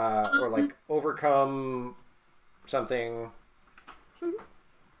or like overcome something?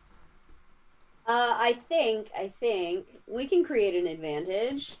 I think we can create an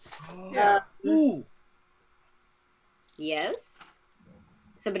advantage. Yeah. Ooh. Yes.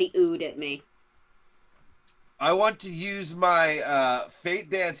 Somebody oohed at me. I want to use my fate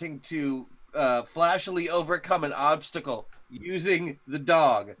dancing to flashily overcome an obstacle using the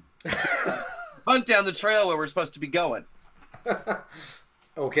dog. Hunt down the trail where we're supposed to be going.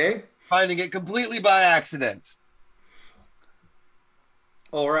 Okay. Finding it completely by accident.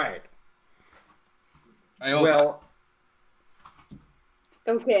 All right. I hope Well,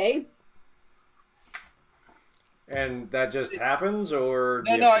 Okay. and that just happens, or do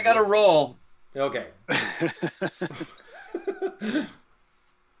no, you no, have I to got to roll. Okay.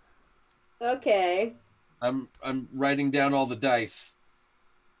 Okay. I'm writing down all the dice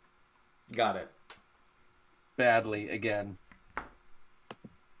Got it. badly again.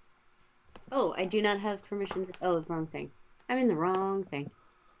 Oh, I do not have permission to... Oh, the wrong thing. I'm in the wrong thing.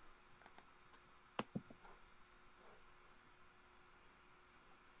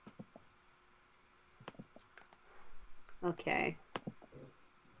 Okay.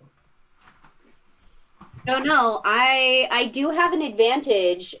 No, I do have an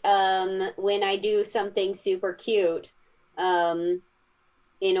advantage when I do something super cute in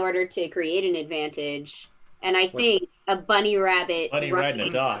order to create an advantage. And I think a bunny rabbit Bunny riding a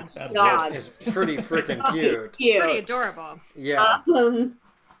dog. That'll dog. It's pretty freaking cute. Pretty adorable. Yeah. And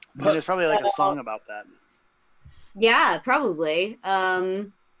there's probably like a song about that. Yeah, probably.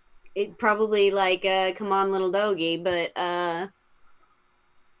 It probably like come on little doggy, but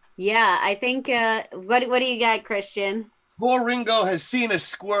yeah, I think what do you got, Christian? Poor Ringo has seen a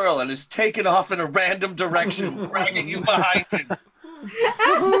squirrel and has taken off in a random direction, dragging you behind him.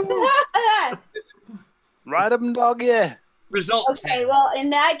 Ride him, dog, yeah. Result Okay, 10. well,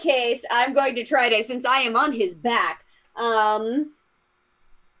 in that case, I'm going to try to, since I am on his back, I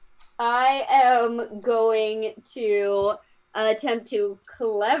am going to attempt to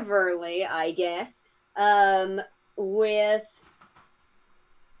cleverly, I guess, with,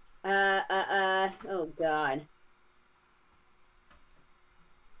 oh God.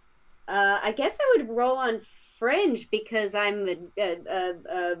 I guess I would roll on Fringe because I'm an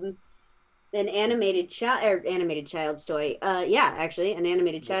animated child's toy. Yeah, actually, an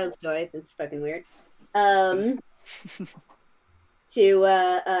animated child's toy. That's fucking weird. To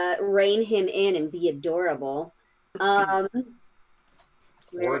rein him in and be adorable. Or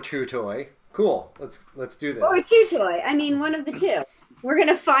a chew toy. Cool. Let's do this. Or a chew toy. I mean, one of the two. We're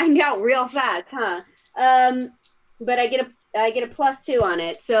gonna find out real fast, huh? But I get a +2 on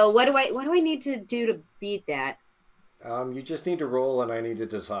it. So what do I need to do to beat that? You just need to roll, and I need to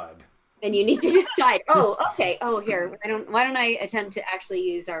decide. And you need to decide. Oh, okay. Oh, here. Why don't I attempt to actually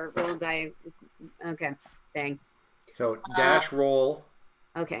use our roll die? Okay. Dang. So dash roll.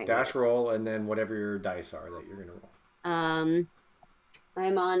 Okay. Dash roll, and then whatever your dice are that you're gonna roll.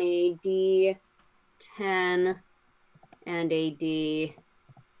 I'm on a D10 and a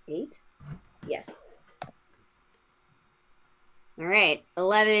D8. Yes. All right,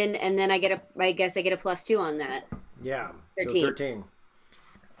 11, and then I guess I get a +2 on that. Yeah. 13. So 13.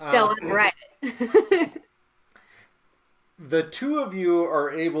 So I'm right. The two of you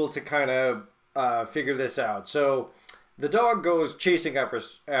are able to kind of figure this out. So the dog goes chasing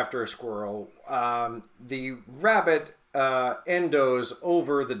after a squirrel. The rabbit endos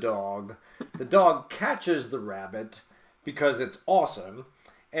over the dog. The dog catches the rabbit because it's awesome.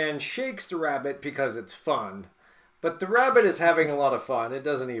 and shakes the rabbit because it's fun. But the rabbit is having a lot of fun. It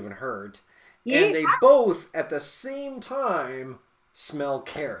doesn't even hurt. Yeah. And they both, at the same time, smell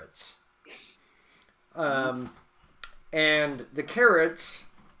carrots. And the carrots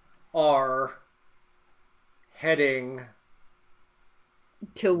are heading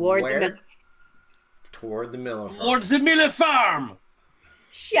Toward where? the Toward the Miller Farm. Towards the Miller Farm.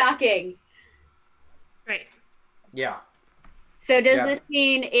 shocking. Great. Yeah. So does Yeah. this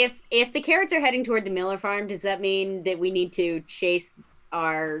mean if the carrots are heading toward the Miller Farm, does that mean that we need to chase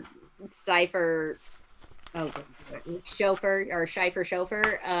our cipher, chauffeur or cipher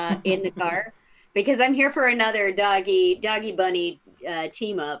chauffeur in the car? Because I'm here for another doggy bunny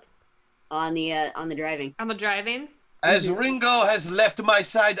team up on the driving. On the driving? As Ringo has left my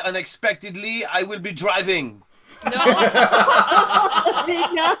side unexpectedly, I will be driving. No.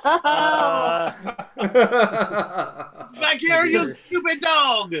 No. Back here, you stupid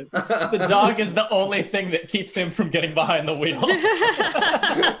dog! The dog is the only thing that keeps him from getting behind the wheel.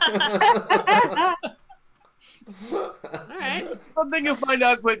 All right. Something you find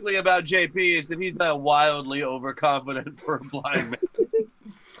out quickly about JP is that he's wildly overconfident for a blind man.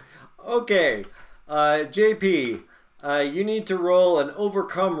 Okay. JP, you need to roll an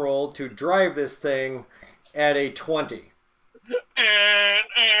overcome roll to drive this thing at a 20.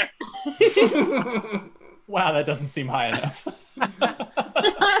 Wow, that doesn't seem high enough.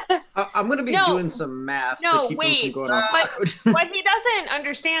 I'm going to be No. doing some math No, to keep him wait. from going off the road. What he doesn't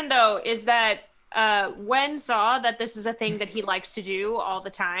understand, though, is that Wen saw that this is a thing that he likes to do all the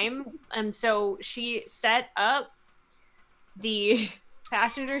time. And so she set up the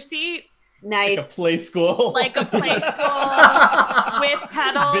passenger seat Like a Nice. play school. like a play school with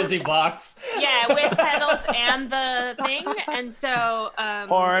pedals. Busy box. Yeah, with pedals and the thing. And so,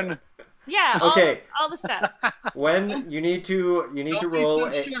 Porn. yeah, Okay. all the stuff. When you need to Don't be roll so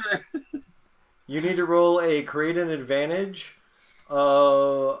a, sure. you need to roll a create an advantage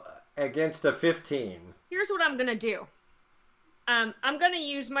against a 15. Here's what I'm going to do. I'm going to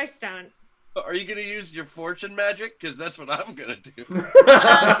use my stunt. Are you going to use your fortune magic? Because that's what I'm going to do.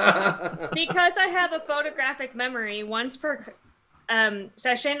 Because I have a photographic memory, once per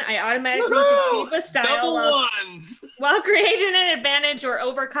session, I automatically succeed with style Double while, ones! while creating an advantage or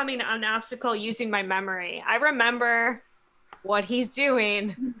overcoming an obstacle using my memory. I remember what he's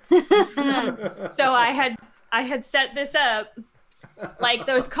doing. So I had set this up like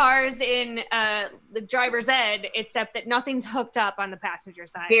those cars in the driver's ed, except that nothing's hooked up on the passenger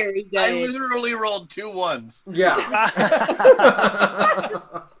side. Very good. I literally rolled 2 ones. Yeah.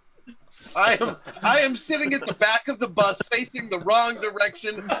 I am sitting at the back of the bus facing the wrong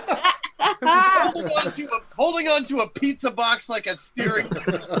direction, holding onto a pizza box like a steering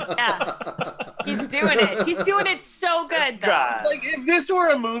wheel. Yeah. He's doing it. He's doing it so good, though. Drive. Like, if this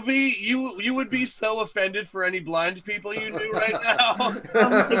were a movie, you would be so offended for any blind people you knew right now.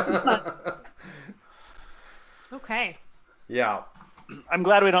 Okay. Yeah. I'm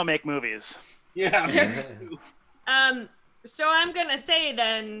glad we don't make movies. Yeah. So I'm gonna say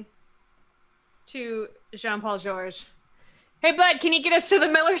then to Jean-Paul Georges, hey bud, can you get us to the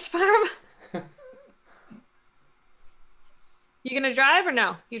Miller's farm? You gonna drive or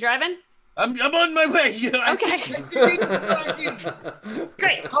no? You driving? I'm on my way. Okay.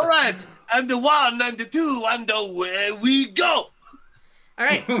 Great. All right. And the 1 and the 2 and away we go. All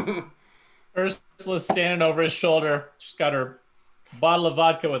right. Ursula's standing over his shoulder. She's got her bottle of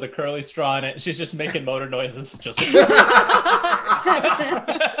vodka with a curly straw in it. And she's just making motor noises. Just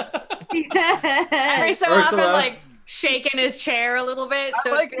Every so often, Ursula? like shaking his chair a little bit. I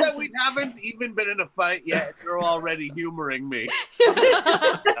So like that we haven't even been in a fight yet. You're already humoring me.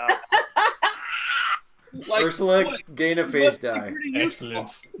 Like, Ursula, what? gain a You phase must be die. pretty useful.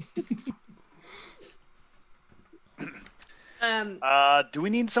 Excellent. Do we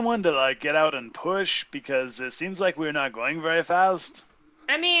need someone to like get out and push? Because it seems like we're not going very fast.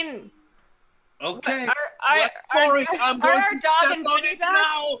 I mean, Okay. are I'm our going to dog step and on bunny it back?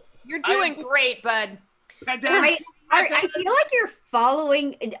 now. You're doing great, bud. I feel like you're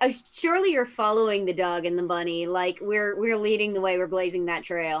following. Surely you're following the dog and the bunny. Like we're leading the way. We're blazing that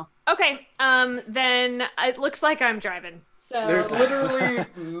trail. Okay. Then it looks like I'm driving. So There's literally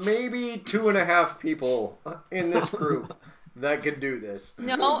maybe 2.5 people in this group that could do this.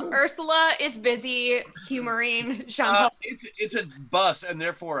 no, Ursula is busy humoring Jean-Paul. It's a bus and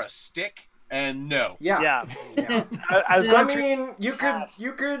therefore a stick. And no. Yeah. Yeah. I was going I to mean, you fast.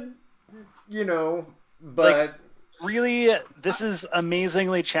 could, but really, this is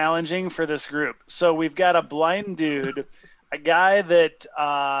amazingly challenging for this group. So we've got a blind dude, a guy that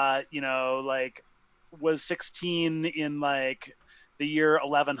like was 16 in like the year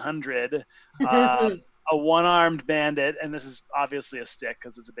 1100. A one-armed bandit, and this is obviously a stick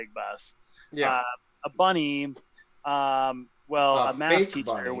because it's a big bus. Yeah. A bunny. A math fake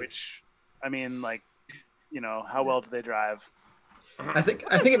teacher, bunny. which, I mean, like, how well do they drive? I think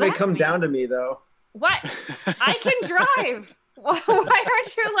it may come down to me though. What? I can drive. Why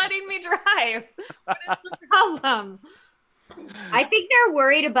aren't you letting me drive? What is the problem? I think they're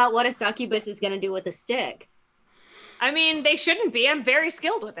worried about what a succubus is going to do with a stick. I mean, they shouldn't be. I'm very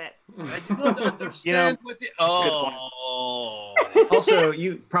skilled with it. I do not understand what the. Oh. Also,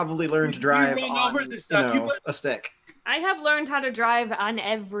 you probably learned to drive run on over the succubus? a stick. I have learned how to drive on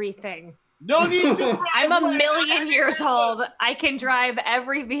everything. No need to. I'm 1,000,000 years old. I can drive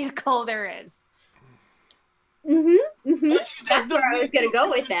every vehicle there is. That's where I was going to go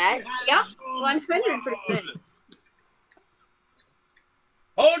with that. Yep, 100%.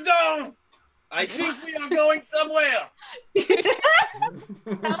 Hold on. I think we are going somewhere.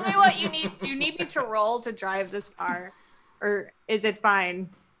 Tell me what you need. Do you need me to roll to drive this car? Or is it fine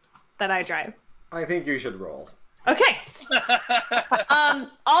that I drive? I think you should roll. Okay.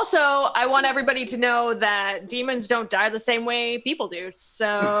 Also, I want everybody to know that demons don't die the same way people do.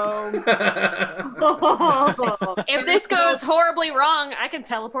 So if this goes horribly wrong, I can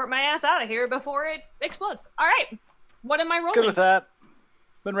teleport my ass out of here before it explodes. All right. What am I rolling? Good with that.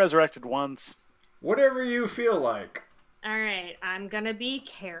 Been resurrected once. Whatever you feel like. All right. I'm going to be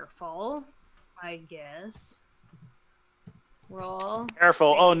careful, I guess. Roll.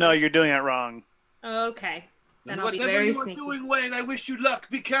 Careful. Oh, no, you're doing it wrong. Okay. Then I'll be Whatever very you are sneaky. doing, Wayne, I wish you luck.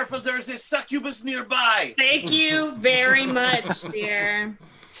 Be careful, there's a succubus nearby. Thank you very much, dear.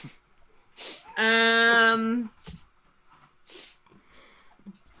 I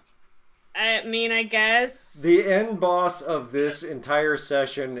mean, I guess. The end boss of this entire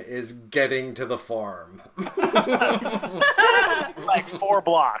session is getting to the farm. Like 4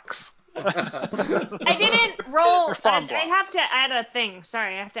 blocks. I didn't roll. Or farm I have to add a thing.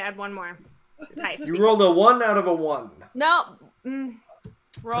 Sorry, I have to add one more. Nice. You rolled a 1 out of a 1. No.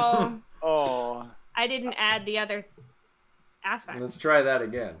 Roll. Oh. I didn't add the other aspect. Let's try that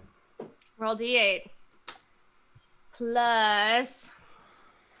again. Roll d8. Plus.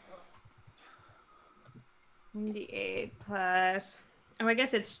 D8 plus. Oh, I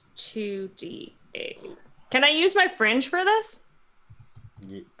guess it's 2d8. Can I use my fringe for this?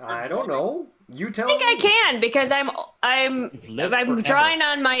 I don't know. You tell I think me. I can because I'm lived forever. drawing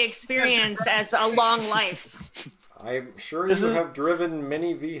on my experience as a long life. I'm sure you have driven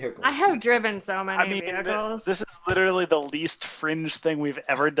many vehicles. I have driven so many vehicles. This is literally the least fringe thing we've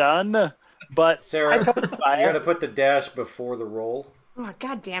ever done. But Sarah, you got to put the dash before the roll. Oh,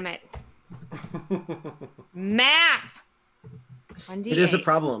 God damn it. Math. 1d8 It is a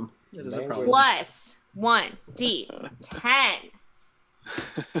problem. It is a problem. plus 1d10.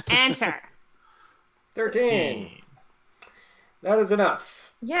 Enter. 13. That is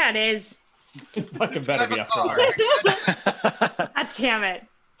enough. Yeah, it is. Fucking better be a car. God damn it.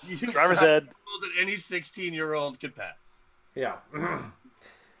 Driver's ed. That any 16-year-old could pass. Yeah.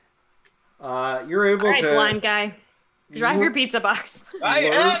 You're able All right, to. blind guy. Drive your pizza box. I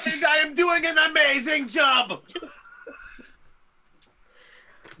am, and I am doing an amazing job.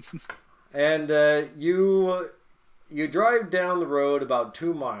 And you drive down the road about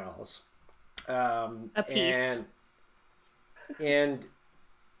 2 miles. A piece. And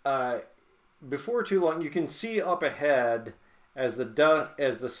before too long, you can see up ahead as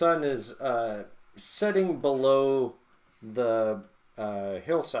the sun is setting below the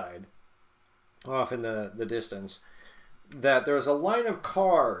hillside, off in the distance, that there's a line of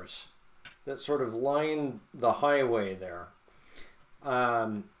cars that sort of line the highway there.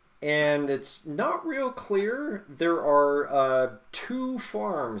 And it's not real clear. There are 2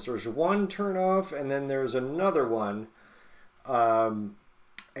 farms. There's one turnoff, and then there's another one. And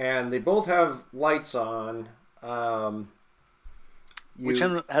they both have lights on. Which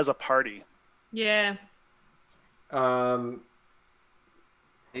one has a party? Yeah.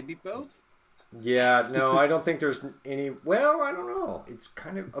 Maybe both? Yeah, no, I don't think there's any. Well, I don't know. It's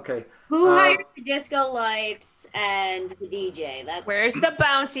kind of okay. Who hired the disco lights and the DJ? Where's the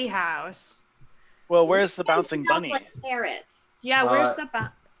bouncy house? Well, where's the bouncing bunny? Like carrots. Yeah, where's the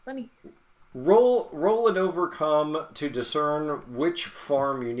bunny? Roll and overcome to discern which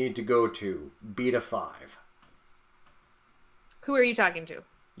farm you need to go to. Beat a 5. Who are you talking to?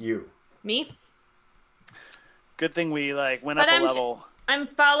 You. Me? Good thing we went up a level. I'm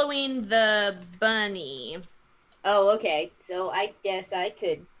following the bunny. Oh, okay. So I guess I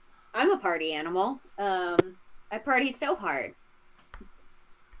could. I'm a party animal. I party so hard.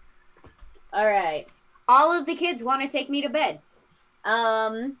 All right. All of the kids want to take me to bed.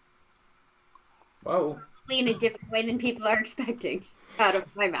 Whoa. In a different way than people are expecting out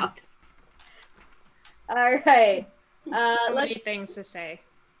of my mouth. All right. So many things to say.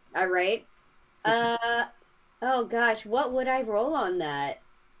 All right. Oh gosh, what would I roll on that?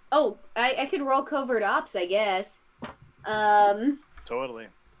 Oh, I could roll covert ops, I guess. Totally.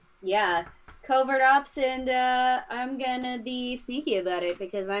 Yeah, covert ops, and I'm gonna be sneaky about it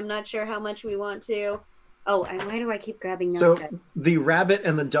because I'm not sure how much we want to. Oh, and why do I keep grabbing those? So the rabbit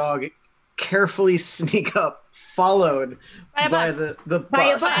and the dog carefully sneak up, followed By a bus. the By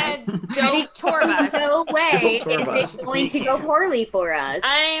a bus. bus. Don't tour bus. No way Tour is bus. it going to go poorly for us.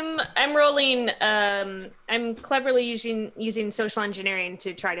 I'm rolling. I'm cleverly using social engineering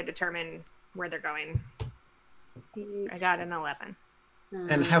to try to determine where they're going. I got an 11.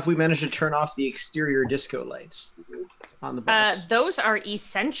 And have we managed to turn off the exterior disco lights on the bus? Those are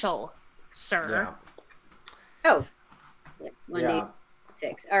essential, sir. Yeah. Oh. Yep,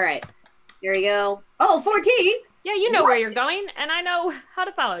 1d6. All right. Here we go. Oh, 14. Yeah, you know where you're going, and I know how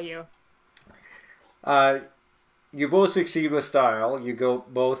to follow you. You both succeed with style. You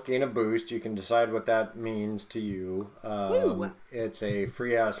both gain a boost. You can decide what that means to you. It's a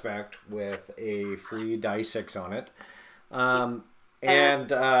free aspect with a free die 6 on it.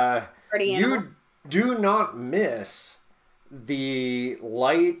 You do not miss the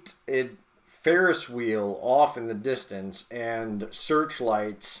light Ferris wheel off in the distance and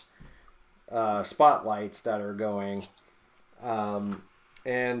searchlights, spotlights that are going.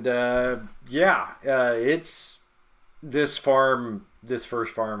 It's this farm. This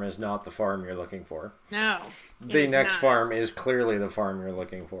first farm is not the farm you're looking for. No. The next farm is clearly the farm you're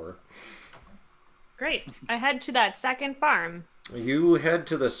looking for. Great. I head to that second farm. You head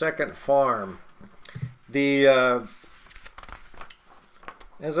to the second farm. The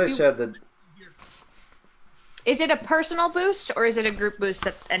as I said, the Is it a personal boost or is it a group boost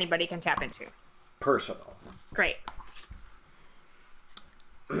that anybody can tap into? personal. Great.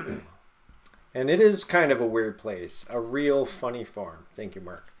 And it is kind of a weird place. A real funny farm. Thank you,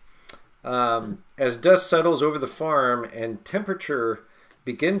 Mark. As dust settles over the farm and temperature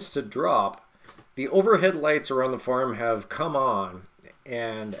begins to drop, the overhead lights around the farm have come on.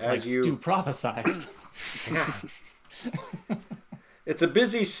 And It's as like you... Stu prophesied. It's a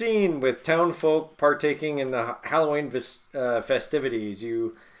busy scene with townfolk partaking in the Halloween festivities.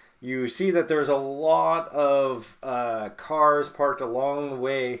 You see that there's a lot of cars parked along the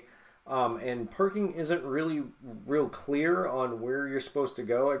way. And parking isn't really real clear on where you're supposed to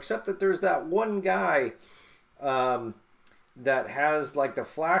go, except that there's that one guy that has like the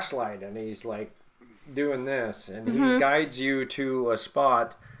flashlight and he's like doing this and he guides you to a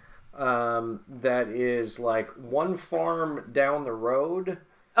spot that is like one farm down the road.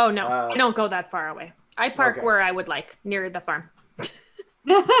 Oh, no. I don't go that far away. I park where I would like, near the farm.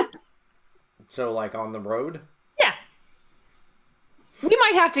 So like on the road? Yeah. We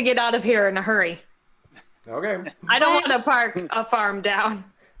might have to get out of here in a hurry. Okay. I don't want to park a farm down.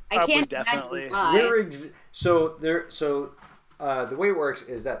 I can't definitely. imagine why. The way it works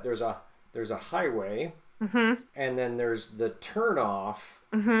is that there's a highway, and then there's the turnoff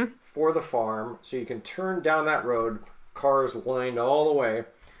for the farm, so you can turn down that road, cars lined all the way.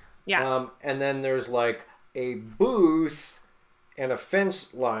 Yeah. And then there's like a booth and a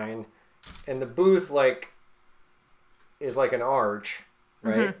fence line, and the booth like is like an arch,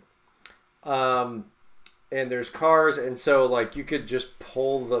 right? And there's cars, and so like you could just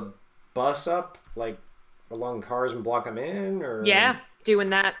pull the bus up like along cars and block them in, or doing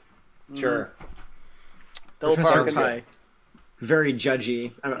that. Sure. Double Professor park. Kai, very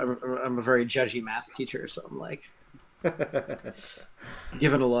judgy. I'm a very judgy math teacher, so I'm like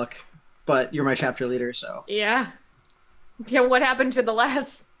giving a look. But you're my chapter leader, so Yeah. Yeah, what happened to the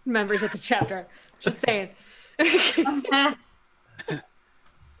last members of the chapter? Just saying.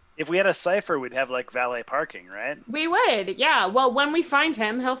 If we had a cipher, we'd have like valet parking, right? We would, yeah. Well, when we find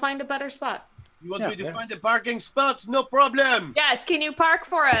him, he'll find a better spot. You want me to find a parking spot? No problem. Yes, can you park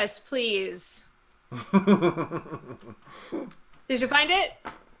for us, please? Did you find it?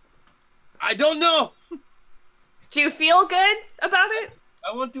 I don't know. Do you feel good about it?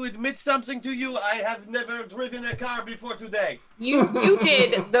 I want to admit something to you. I have never driven a car before today. You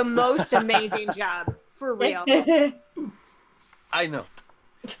did the most amazing job, for real. I know.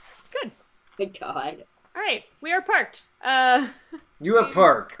 Good. Good God. All right, we are parked. You have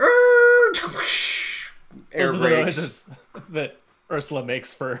parked. Air Those are the brakes. noises that Ursula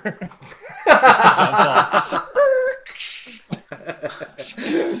makes for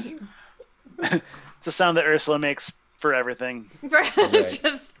It's a sound that Ursula makes for everything.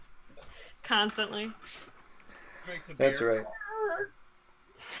 Just constantly. That's right.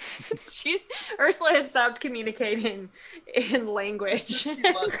 Ursula has stopped communicating in language. She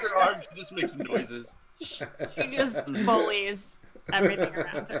just makes noises. She just bullies everything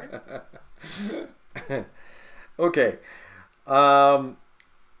around her. Okay. So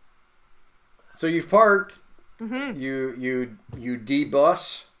you've parked. Mm-hmm. You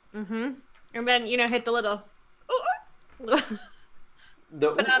debus. Mm-hmm. And then hit the little.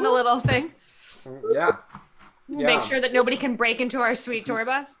 The, put on the little thing. Yeah. Make sure that nobody can break into our sweet tour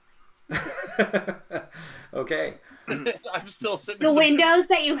bus. Okay. I'm still sitting. The windows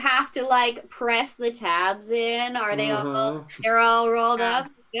that you have to like press the tabs in, are they all? They're all rolled up.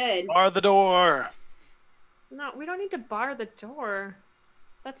 Good. Bar the door. No, we don't need to bar the door.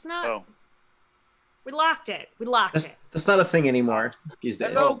 That's not. Oh. We locked it. We locked it. That's not a thing anymore these days.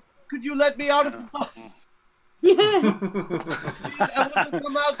 Hello, could you let me out of the bus? Yeah. Please, I want to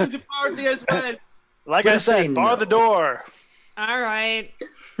come out to the party as well. Like I said, bar the door. All right.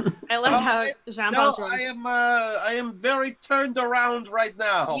 I love how Jean-Paul's I am very turned around right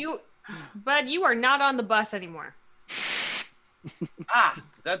now. But you are not on the bus anymore.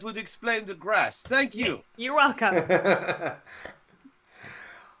 That would explain the grass. Thank you. You're welcome.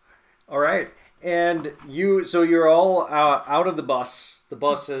 All right. And you're all out of the bus. The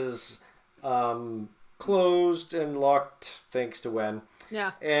bus is closed and locked, thanks to Wen.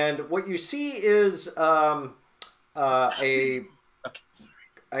 Yeah. And what you see is a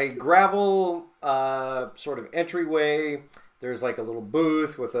gravel sort of entryway. There's like a little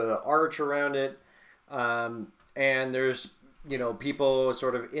booth with an arch around it, and there's people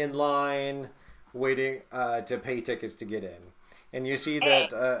sort of in line waiting to pay tickets to get in. And you see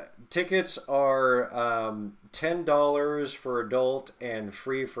that tickets are $10 for adult and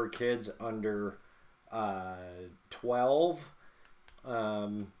free for kids under 12.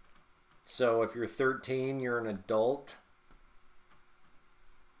 So if you're 13, you're an adult.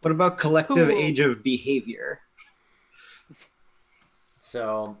 What about collective age of behavior?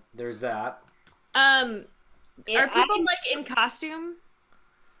 So there's that. Are people like in costume?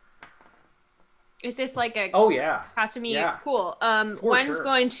 Is this like a costume? Yeah. Cool. Wen's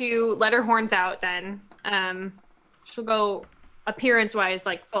going to let her horns out then. She'll go appearance wise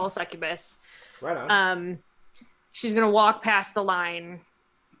like full succubus. Right on. She's gonna walk past the line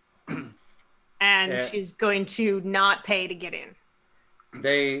and she's going to not pay to get in.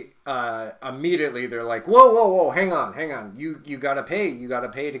 They immediately they're like, whoa, hang on. You gotta pay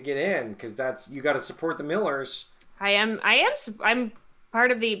to get in, because you gotta support the Millers. I'm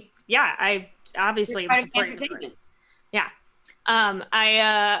part of the I obviously am supporting the Millers. Yeah. I'm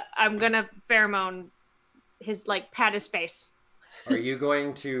gonna pheromone his pat his face. Are you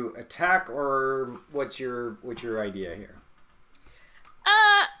going to attack, or what's your idea here?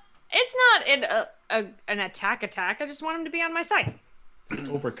 It's not an attack. I just want him to be on my side.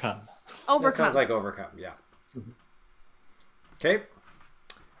 Overcome. That sounds like overcome, yeah. Okay.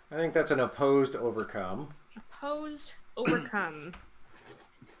 I think that's an opposed overcome. Opposed overcome.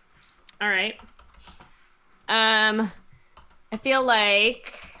 All right. I feel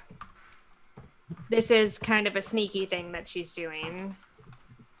like this is kind of a sneaky thing that she's doing,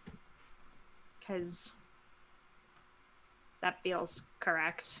 because that feels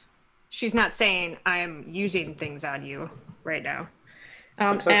correct. She's not saying I'm using things on you right now.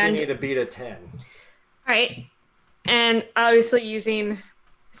 Looks like you need to beat a 10. All right. And obviously using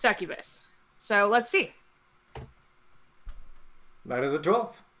succubus. So let's see. That is a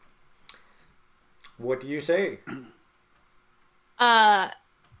 12. What do you say? I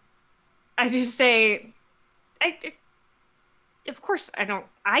just say, of course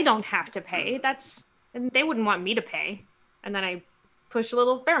I don't have to pay. And they wouldn't want me to pay. And then I push a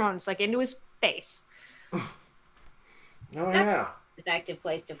little pheromones into his face. Oh yeah. Effective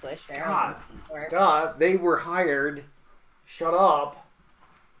place to push her. God, they were hired. Shut up.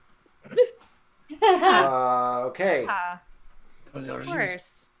 Okay. Of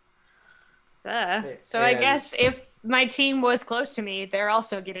course. So I guess if my team was close to me, they're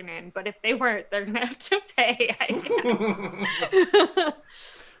also getting in. But if they weren't, they're gonna have to pay.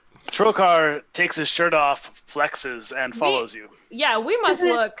 Trokar takes his shirt off, flexes, and follows you. Yeah, we must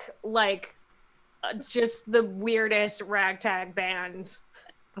look like just the weirdest ragtag band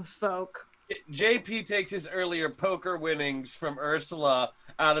of folk. JP takes his earlier poker winnings from Ursula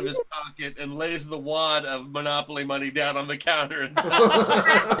out of his pocket and lays the wad of Monopoly money down on the counter and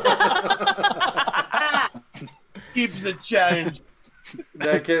keeps the change.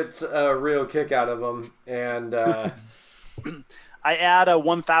 That gets a real kick out of him. And I add a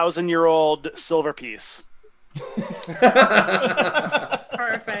 1,000-year-old silver piece.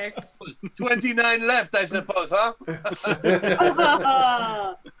 Perfect. 29 left, I suppose, huh?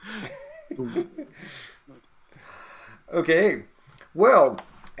 Okay. Well,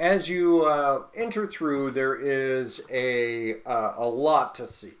 as you enter through, there is a lot to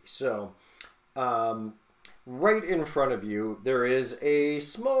see. So, right in front of you, there is a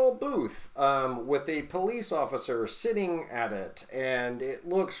small booth with a police officer sitting at it, and it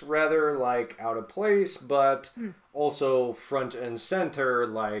looks rather like out of place, but also front and center,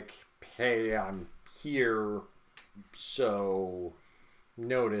 like, hey, I'm here, so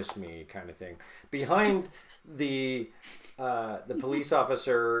notice me, kind of thing. Behind the police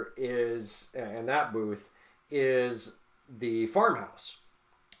officer is, and that booth is the farmhouse.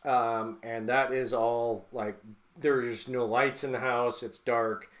 And that is all, like, there's no lights in the house, it's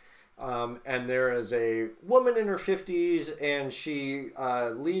dark. And there is a woman in her 50s, and she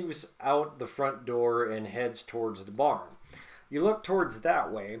leaves out the front door and heads towards the barn. You look towards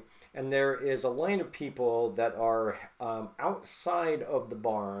that way, and there is a line of people that are outside of the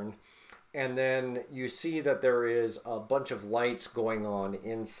barn. And then you see that there is a bunch of lights going on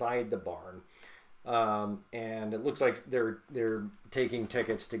inside the barn. And it looks like they're taking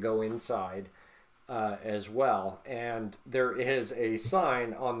tickets to go inside as well. And there is a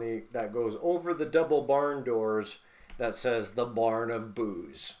sign on that goes over the double barn doors that says the Barn of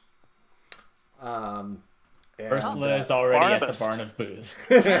Booze. Ursula is already Barnabas. at the Barn of Booze.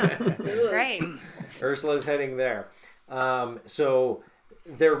 Great. Ursula's heading there. So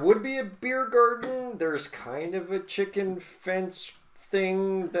there would be a beer garden. There's kind of a chicken fence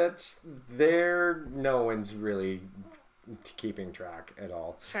thing that's there. No one's really keeping track at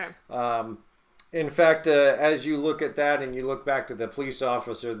all. Sure. In fact, as you look at that and you look back to the police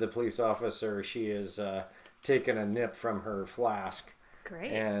officer, she is taking a nip from her flask.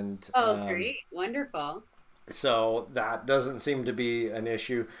 Great. And Great. Wonderful. so that doesn't seem to be an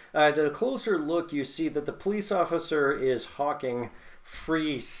issue. At a closer look, you see that the police officer is hawking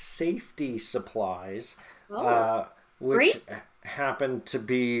free safety supplies, which happen to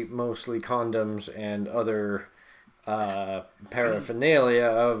be mostly condoms and other paraphernalia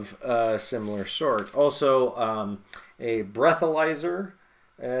of a similar sort. Also, a breathalyzer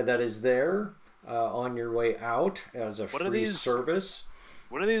that is there on your way out as a free service.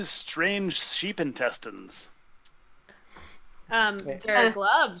 What are these strange sheep intestines? They're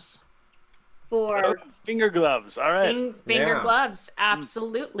gloves. For Finger gloves. All right. Finger Yeah. gloves.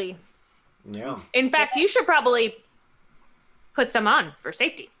 Absolutely. Yeah. In fact, you should probably put some on for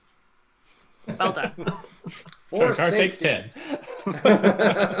safety. Well done. For Car takes safety. 10.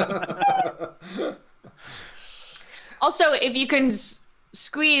 Also, if you can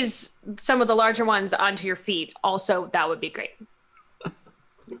squeeze some of the larger ones onto your feet, also, that would be great.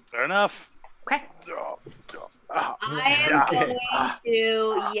 Fair enough. Okay. I am going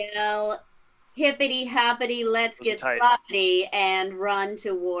to yell, hippity hoppity, let's Those are get tight. sloppity, and run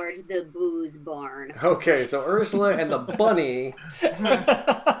towards the booze barn. Okay, so Ursula and the bunny,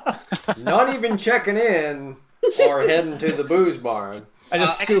 not even checking in, are heading to the booze barn. I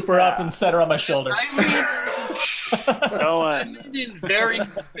just scoop her up and set her on my shoulder. No one. I leaned in very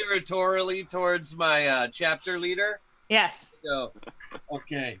conspiratorially towards my chapter leader. Yes. So,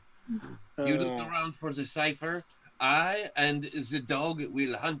 okay. You look around for the cipher. I and the dog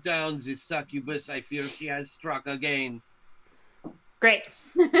will hunt down the succubus. I fear she has struck again. Great.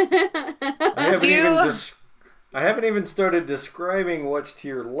 I haven't even started describing what's to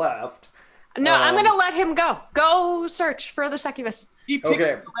your left. No, I'm going to let him go. Go search for the succubus. He picks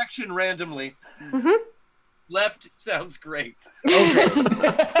Okay. a direction randomly. Mhm. Left sounds great.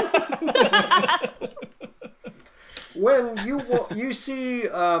 When you see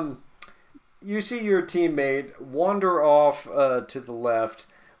your teammate wander off to the left,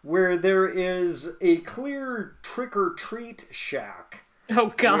 where there is a clear trick-or-treat shack.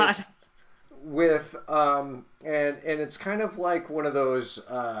 Oh, God. With and it's kind of like one of those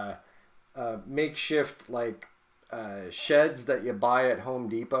makeshift like sheds that you buy at Home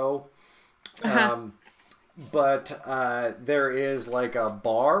Depot. But there is like a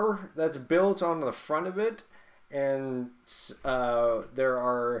bar that's built on the front of it, and there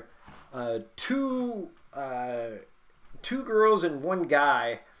are two girls and one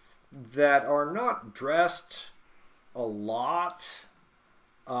guy that are not dressed a lot,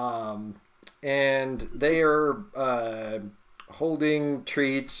 and they are holding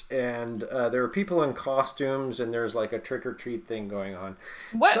treats, and there are people in costumes, and there's like a trick-or-treat thing going on.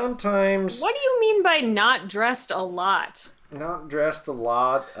 What? Sometimes What do you mean by not dressed a lot? not dressed a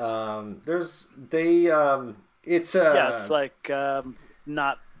lot. It's Yeah, it's like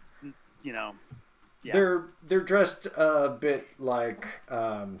not, Yeah. They're dressed a bit like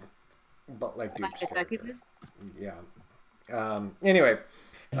but like Duke's character. Yeah. Anyway.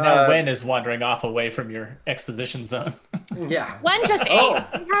 And now Wen is wandering off away from your exposition zone. Yeah. Wen just ate.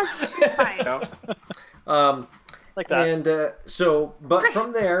 Yes, she's fine. Like that. And but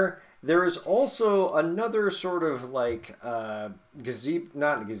from there is also another sort of like gazebo,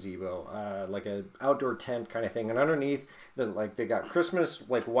 not a gazebo, like an outdoor tent kind of thing. And underneath, they got Christmas,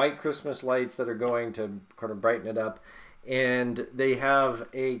 like white Christmas lights that are going to kind of brighten it up. And they have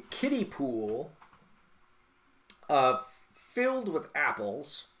a kiddie pool filled with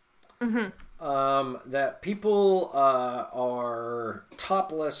apples. That people are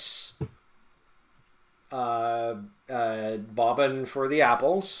topless, bobbing for the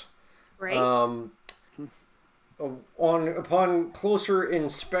apples. Right. Upon closer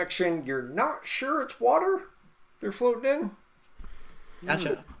inspection, you're not sure it's water they're floating in.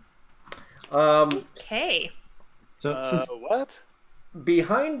 Gotcha. Okay. So What?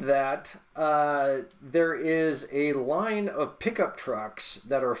 Behind that, there is a line of pickup trucks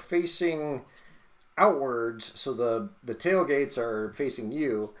that are facing outwards, so the tailgates are facing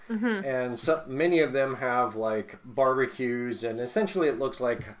you, and many of them have like barbecues, and essentially it looks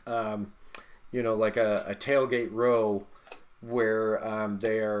like like a tailgate row where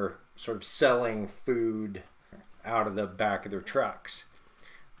they are sort of selling food out of the back of their trucks.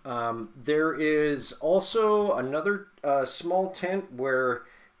 There is also another small tent where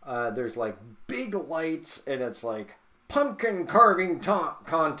there's like big lights, and it's like pumpkin carving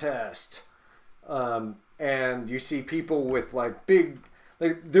contest. And you see people with like big,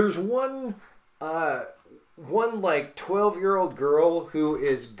 like there's one like 12-year-old girl who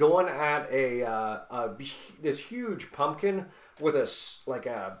is going at this huge pumpkin with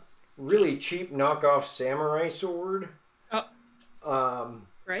a really cheap knockoff samurai sword.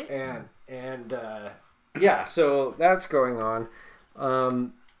 Right. And so that's going on.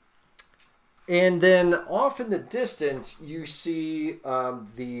 And then off in the distance, you see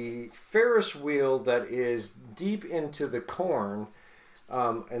the Ferris wheel that is deep into the corn.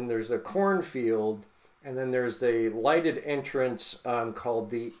 And there's a cornfield. And then there's the lighted entrance called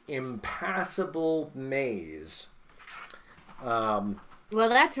the Impassable Maze. Well,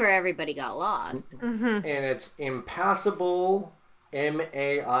 that's where everybody got lost. And it's Impassable,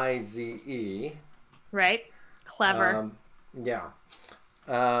 M-A-I-Z-E. Right. Clever.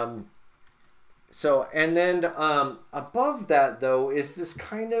 So, and then above that, though, is this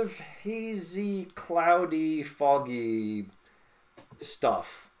kind of hazy, cloudy, foggy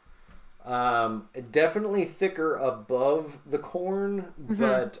stuff. Definitely thicker above the corn,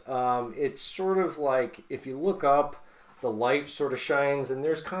 but it's sort of like, if you look up, the light sort of shines, and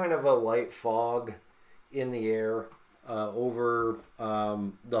there's kind of a light fog in the air over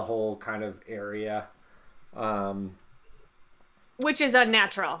the whole kind of area. Which is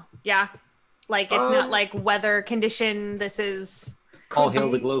unnatural. Yeah. Like, it's not like weather condition. This is... All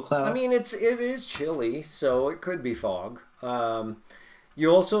hail the glow cloud. I mean, it is chilly, so it could be fog. You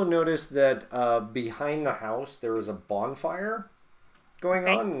also notice that behind the house there is a bonfire going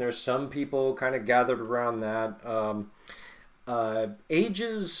on, and there's some people kind of gathered around that.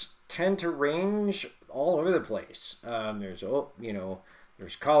 Ages tend to range all over the place. There's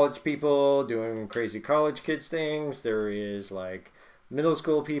college people doing crazy college kids things. There is like middle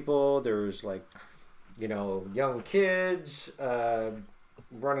school people. There's like young kids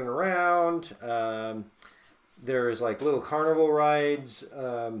running around. There's like little carnival rides,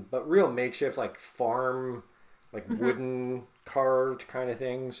 but real makeshift, like farm, like wooden carved kind of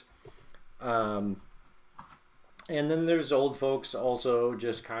things. And then there's old folks also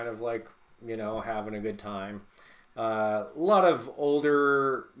just kind of like, having a good time. A lot of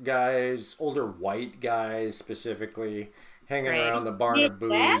older guys, older white guys specifically, hanging around the barn of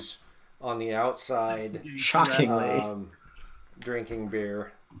booze on the outside. Shockingly. Drinking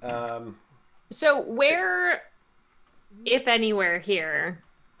beer. So where, if anywhere here,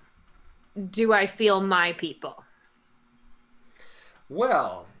 do I feel my people?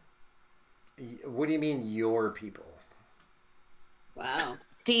 Well, what do you mean your people? Wow.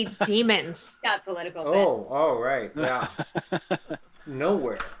 Demons. Got political. Oh, right. Yeah.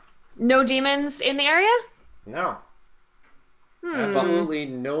 Nowhere. No demons in the area? No. Absolutely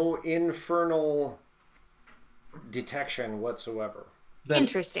no infernal detection whatsoever. Then,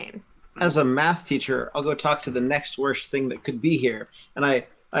 Interesting. as a math teacher, I'll go talk to the next worst thing that could be here. And I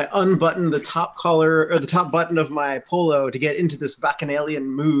unbutton the top collar or the top button of my polo to get into this bacchanalian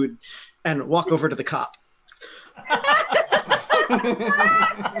mood and walk over to the cop.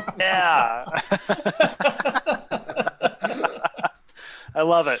 Yeah. I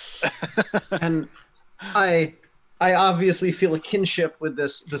love it. And I obviously feel a kinship with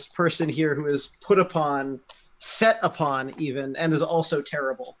this person here who is put upon, set upon even, and is also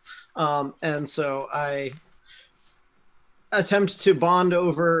terrible. And so I attempt to bond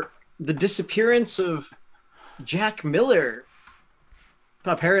over the disappearance of Jack Miller.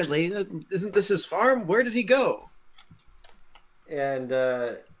 Apparently, isn't this his farm? Where did he go? And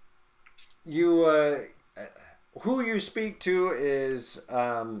who you speak to is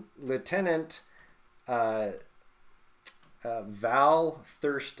Lieutenant Val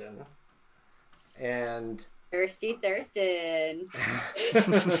Thurston, and Thirsty Thurston.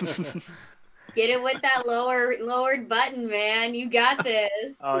 Get it with that lowered button, man. You got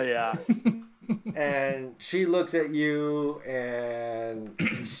this. Oh yeah. and she looks at you and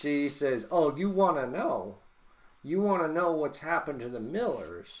she says, "Oh, you want to know? You want to know what's happened to the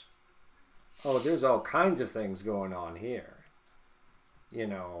Millers? Oh, there's all kinds of things going on here, you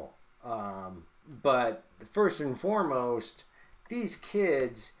know. But first and foremost, these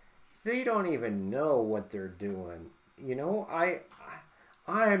kids, they don't even know what they're doing. You know, I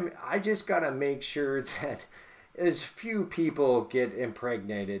just gotta make sure that as few people get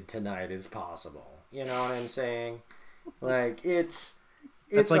impregnated tonight as possible. You know what I'm saying? Like it's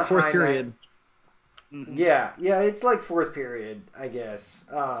like fourth period. Yeah, it's like fourth period, I guess.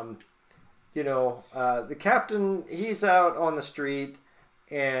 You know, the captain, he's out on the street,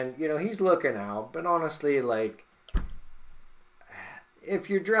 and you know he's looking out. But honestly, like, if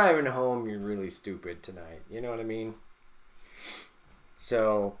you're driving home, you're really stupid tonight. You know what I mean?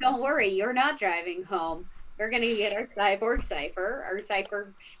 So don't worry, you're not driving home. We're gonna get our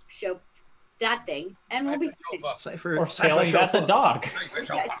cipher show that thing, and we'll be Cipher Or failing that the dog.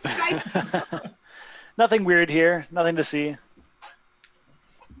 Nothing weird here. Nothing to see.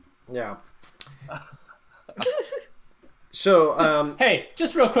 yeah. So Hey,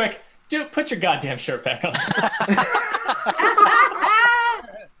 just real quick, put your goddamn shirt back on.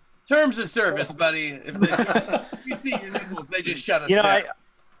 Terms of service, buddy. If you see your nipples, they just shut us down.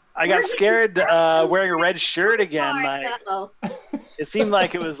 I got scared wearing a red shirt again. It seemed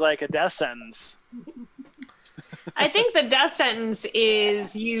like it was like a death sentence. I think the death sentence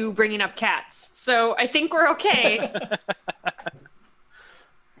is you bringing up cats. So I think we're okay.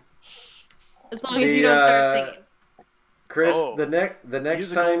 As long as you don't start singing. Chris, Oh, the next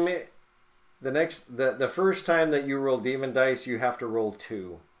musicals. time, the first time that you roll demon dice, you have to roll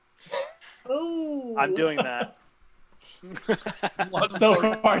 2. Ooh. I'm doing that. So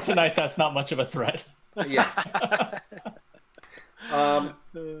far tonight, that's not much of a threat. Yeah.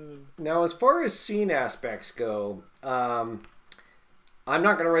 Now, as far as scene aspects go, I'm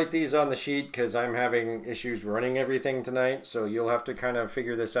not going to write these on the sheet because I'm having issues running everything tonight, so you'll have to kind of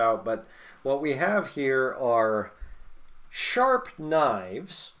figure this out. But what we have here are sharp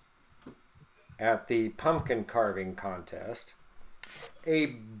knives at the pumpkin carving contest, a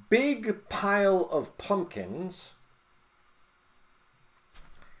big pile of pumpkins,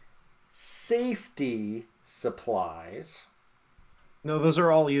 safety supplies. No, those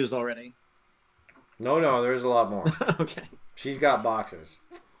are all used already. No, there's a lot more. Okay. She's got boxes.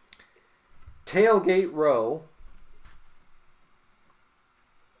 Tailgate row.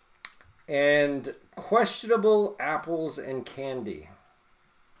 And questionable apples and candy.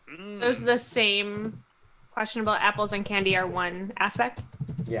 Those are the same. Questionable apples and candy are one aspect.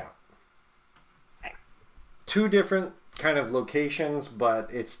 Yeah. Okay. 2 different kind of locations, but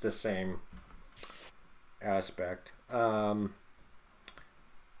it's the same aspect.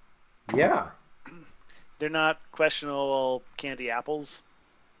 Yeah. They're not questionable candy apples,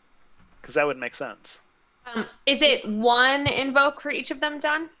 because that would make sense. Is it one invoke for each of them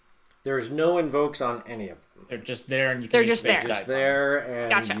done? There's no invokes on any of them. They're just there, and you can They're use just there. fake Just dice. there,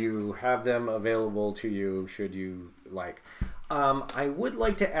 and Gotcha. you have them available to you should you like. I would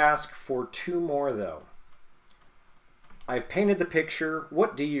like to ask for 2 more, though. I've painted the picture.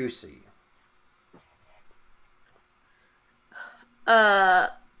 What do you see?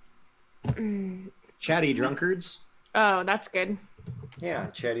 Chatty drunkards. Oh, that's good. Yeah,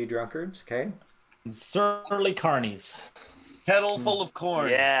 chatty drunkards. Okay. Surly carnies. Kettle full of corn.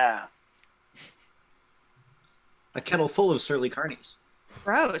 Yeah. A kettle full of surly carnies.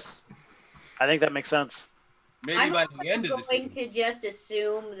 Gross. I think that makes sense. Maybe I'm by the end of the going season. to just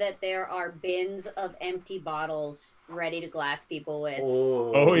assume that there are bins of empty bottles ready to glass people with.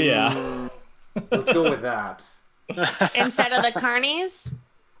 Oh, yeah. Let's go with that. Instead of the carnies?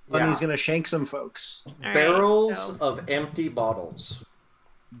 Bunny's Yeah. gonna shank some folks. All right, Barrels so- of empty bottles.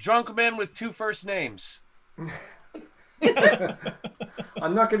 Drunk men with 2 first names.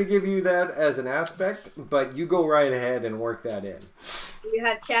 I'm not going to give you that as an aspect, but you go right ahead and work that in. You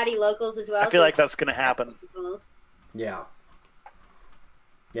have chatty locals as well. I feel like that's going to happen. Yeah.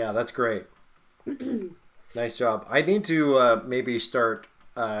 Yeah, that's great. Nice job. I need to maybe start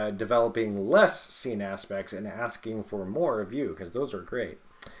developing less scene aspects and asking for more of you, because those are great.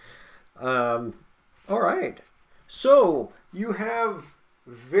 All right. So you have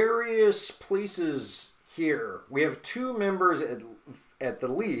various places here. We have 2 members at the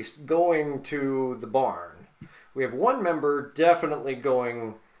least going to the barn. We have 1 member definitely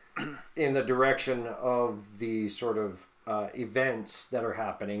going in the direction of the sort of events that are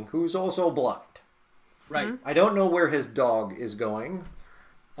happening, who's also blind. Right. I don't know where his dog is going.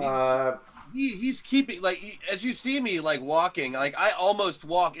 He's keeping, like, as you see me, like, walking, like, I almost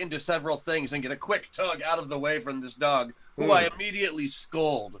walk into several things and get a quick tug out of the way from this dog, who I immediately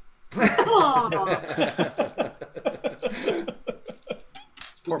scold. The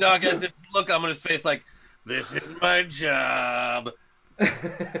dog has this look on his face like, this is my job.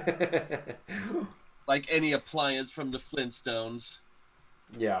 Like any appliance from the Flintstones.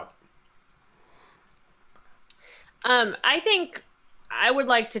 Yeah. I think I would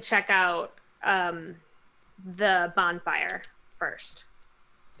like to check out the bonfire first.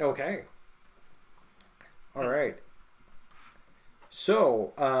 Okay. All right.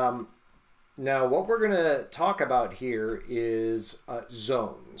 So, now what we're going to talk about here is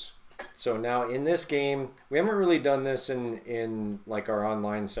zones. So now in this game, we haven't really done this in like our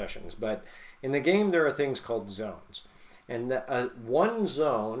online sessions, but in the game there are things called zones. And one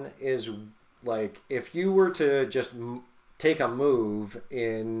zone is like if you were to just take a move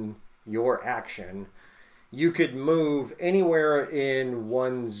in your action, you could move anywhere in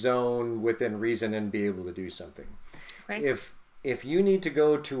one zone within reason and be able to do something. Right. If you need to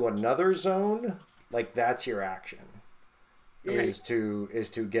go to another zone, like that's your action. Is to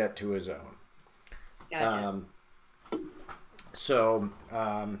get to a zone. Gotcha. So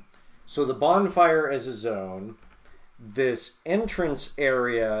the bonfire is a zone. This entrance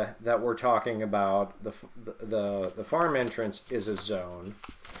area that we're talking about, the farm entrance, is a zone.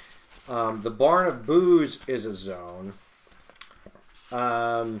 The barn of booze is a zone.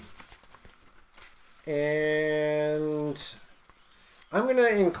 And I'm gonna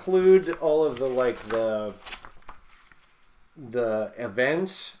include all of the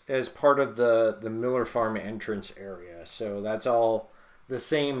events as part of the Miller Farm entrance area. So that's all the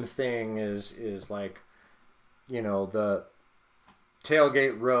same thing is like, you know, the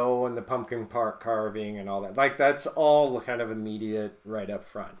tailgate row and the pumpkin park carving and all that. Like that's all kind of immediate right up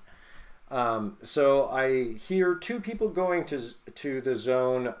front. So I hear 2 people going to the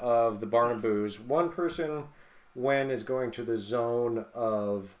zone of the barn of booze. 1 person, Wen, is going to the zone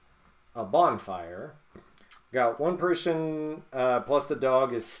of a bonfire. Got 1 person plus the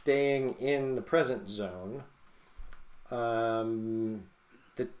dog is staying in the present zone. The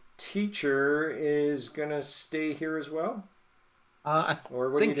teacher is gonna stay here as well. Or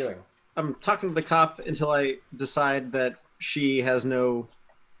what are you doing? I'm talking to the cop until I decide that she has no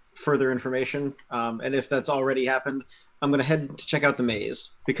further information. And if that's already happened, I'm going to head to check out the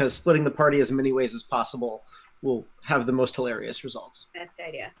maze, because splitting the party as many ways as possible will have the most hilarious results. That's the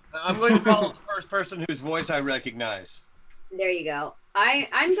idea. I'm going to follow the first person whose voice I recognize. There you go.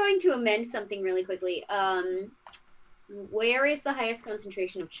 I'm going to amend something really quickly. Where is the highest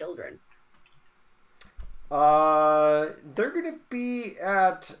concentration of children? They're gonna be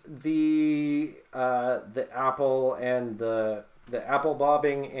at the apple and the apple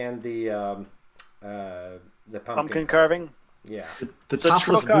bobbing and the pumpkin carving. Yeah. The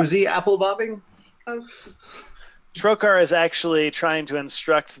topless boozy apple bobbing? Oh. Trokar is actually trying to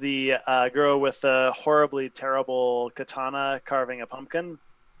instruct the girl with the horribly terrible katana carving a pumpkin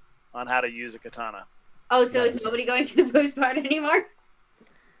on how to use a katana. Oh, so is nobody going to the booze part anymore?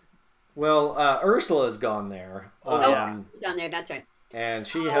 Well, Ursula's gone there. Yeah. Down there, that's right. And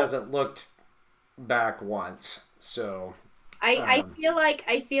she hasn't looked back once. So I feel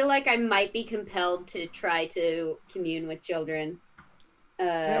like I might be compelled to try to commune with children.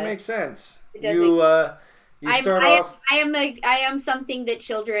 That makes sense. I I am something that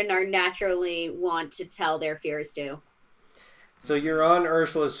children are naturally want to tell their fears to. So you're on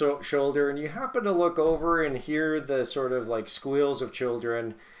Ursula's shoulder, and you happen to look over and hear the sort of like squeals of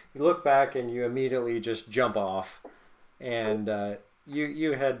children. You look back, and you immediately just jump off, and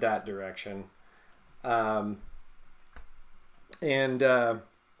you head that direction.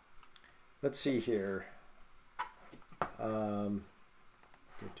 Let's see here.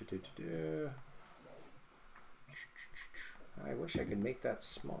 I wish I could make that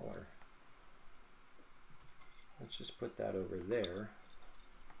smaller. Let's just put that over there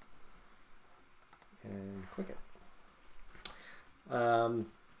and click it. All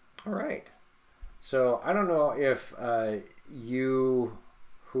right. So I don't know if you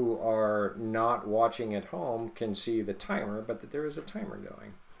who are not watching at home can see the timer, but that there is a timer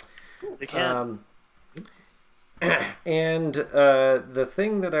going. They can. And the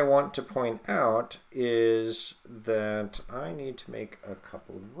thing that I want to point out is that I need to make a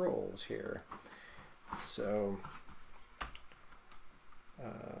couple of rolls here. So,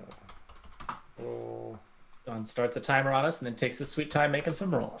 roll. Don starts a timer on us and then takes his sweet time making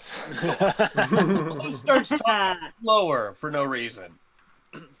some rolls. Starts talking slower for no reason.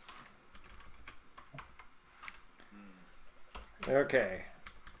 Okay.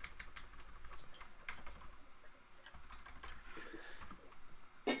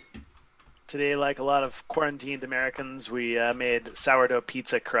 Today, like a lot of quarantined Americans, we made sourdough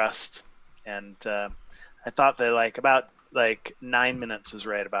pizza crust, and I thought that about 9 minutes was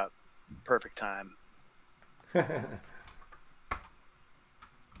right about perfect time.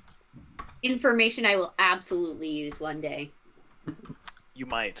 Information I will absolutely use one day. You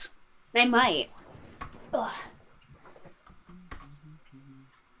might. I might. Ugh.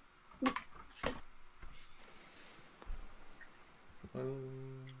 One,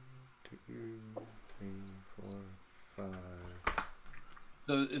 two, three, four, five.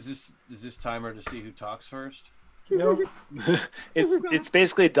 So is this timer to see who talks first? Nope. It's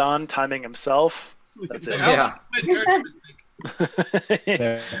basically Don timing himself. That's it. Yeah.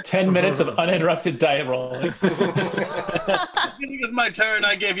 There are 10 minutes of uninterrupted die rolling. It was my turn.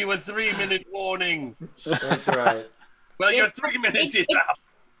 I gave you a 3-minute warning. That's right. Well, your 3 minutes is up.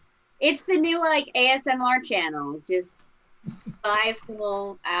 It's the new ASMR channel. Just 5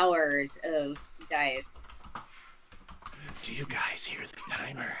 full hours of dice. Do you guys hear the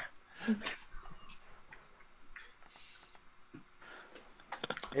timer?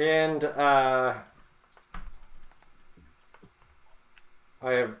 And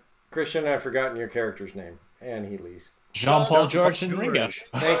Christian, I've forgotten your character's name, and Healy's. Jean-Paul George and Ringo.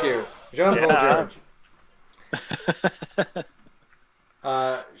 Thank you. Jean-Paul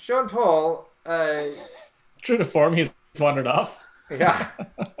George. Jean-Paul, True to form, he's wandered off. yeah.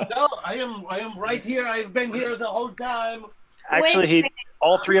 No, I am right here. I've been here the whole time. Actually,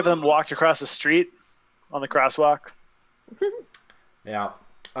 all 3 of them walked across the street on the crosswalk. Yeah.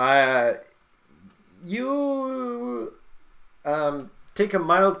 You take a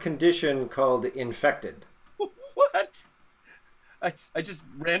mild condition called infected. What? I just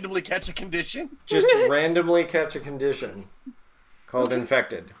randomly catch a condition? Just randomly catch a condition called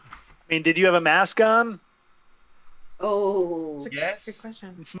infected. I mean, did you have a mask on? Oh. Yes. Good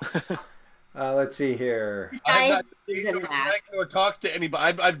question. Let's see here. I've not Is seen a or mask. or talked to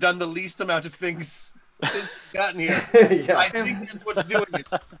anybody. I've done the least amount of things since I've gotten here. Yeah. I think that's what's doing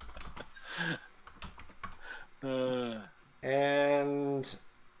it. And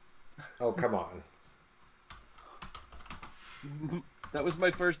oh, come on. That was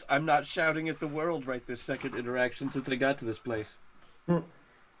my first I'm not shouting at the world right this second interaction since I got to this place.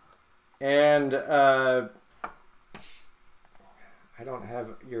 And I don't have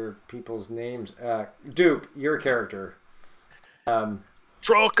your people's names. Dupe, your character.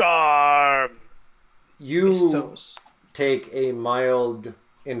 Trokar! You take a mild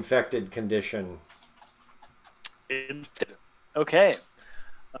infected condition. Okay.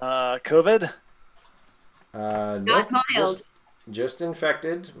 COVID? Not Nope, mild. just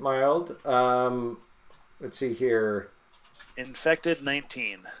infected, mild. Let's see here. Infected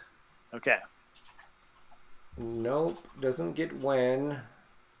 19. Okay. Nope, doesn't get Wen.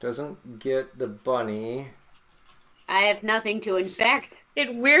 Doesn't get the bunny. I have nothing to infect.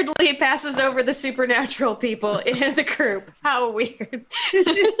 It weirdly passes over the supernatural people in the group. How weird.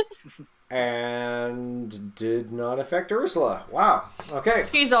 And did not affect Ursula. Wow. Okay.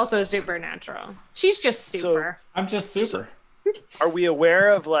 She's also supernatural. She's just super. I'm just super. Are we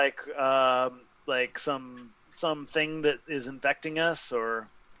aware of something that is infecting us, or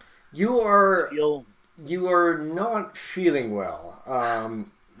You are feel? you are not feeling well.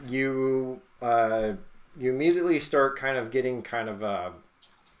 You immediately start kind of getting kind of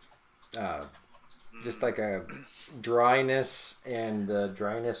just like a dryness and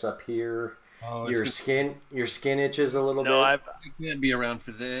dryness up here. Oh, Your skin itches a little No, bit. I can't be around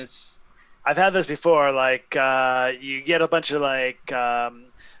for this. I've had this before. You get a bunch of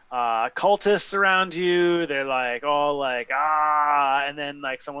cultists around you. They're all and then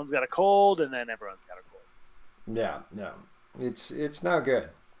someone's got a cold, and then everyone's got a cold. Yeah, no, it's not good.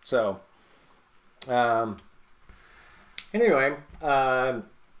 So, anyway,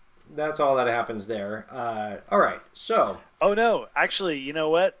 that's all that happens there. All right, so Oh no! Actually, you know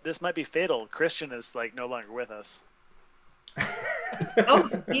what? This might be fatal. Christian is no longer with us. Oh,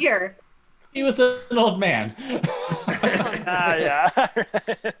 dear. He was an old man. Yeah.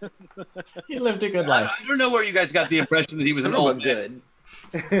 He lived a good life. I don't know where you guys got the impression that he was an Everyone old man. good.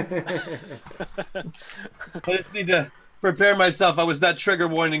 I just need to prepare myself. I was not trigger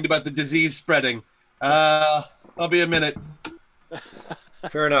warning about the disease spreading. I'll be a minute.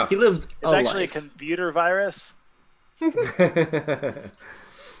 Fair enough. He lived It's a actually a life. computer virus.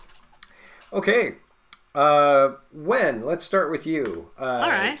 Okay. Wen, let's start with you. All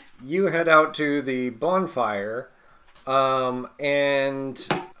right. You head out to the bonfire, and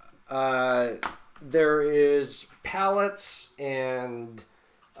there is pallets and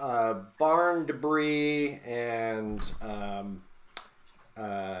barn debris and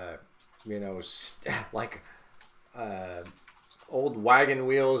like old wagon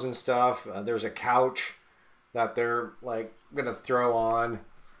wheels and stuff. There's a couch that they're like gonna throw on.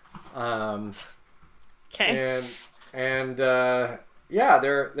 Okay. And yeah,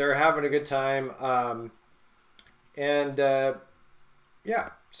 they're having a good time. Yeah.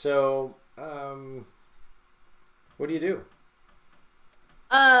 So what do you do?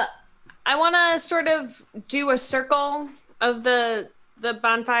 I want to sort of do a circle of the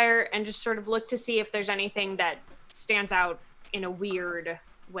bonfire and just sort of look to see if there's anything that stands out in a weird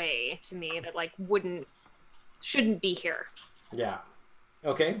way to me that like shouldn't be here. Yeah.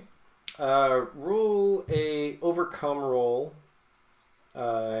 Okay. Roll a overcome roll,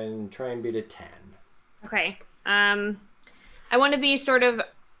 and try and beat a 10. Okay. I want to be sort of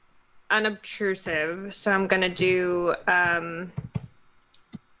unobtrusive, so I'm gonna do it kind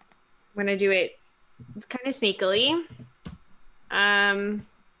of sneakily. And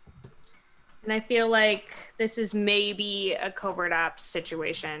I feel like this is maybe a covert ops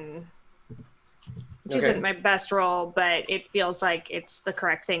situation, which isn't my best role, but it feels like it's the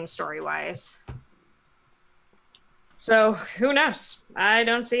correct thing story-wise. So who knows? I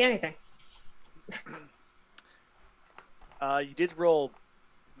don't see anything. You did roll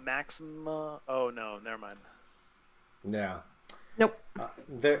Maxima. Oh no, never mind. Yeah. Nope.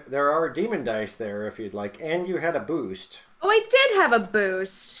 There are demon dice there if you'd like, and you had a boost. Oh, I did have a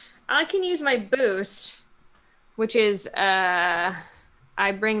boost. I can use my boost, which is I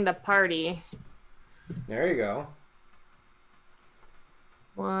bring the party. There you go.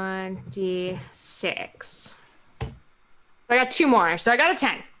 1d6. I got 2 more, so I got a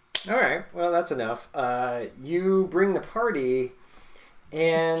 10. All right. Well, that's enough. You bring the party,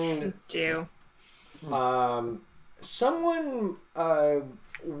 and Do. someone,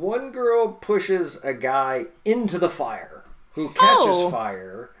 one girl pushes a guy into the fire who catches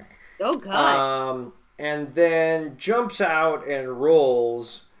fire. Oh, God. And then jumps out and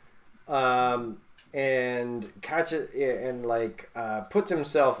rolls, and catches and puts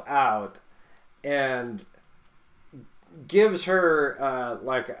himself out and gives her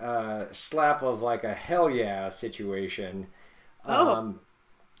like a slap of like a hell yeah situation. And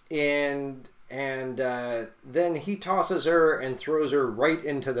then he tosses her and throws her right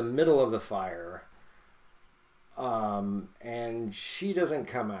into the middle of the fire. And she doesn't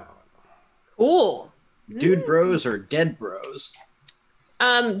come out. Cool. Dude bros or dead bros?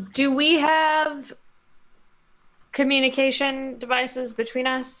 Do we have communication devices between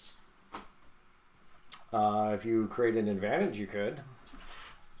us? If you create an advantage, you could.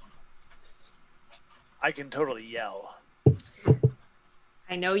 I can totally yell.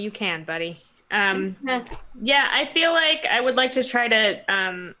 I know you can, buddy. Yeah, I feel like I would like to try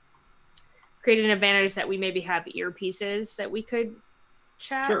to create an advantage that we maybe have earpieces that we could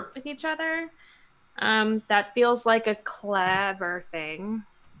chat with each other. That feels like a clever thing.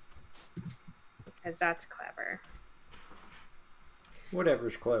 Because that's clever.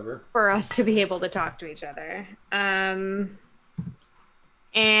 Whatever's clever. For us to be able to talk to each other. And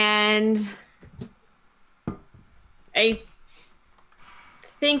I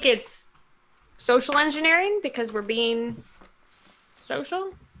think it's social engineering because we're being social.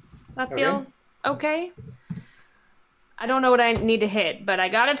 That feel okay? I don't know what I need to hit, but I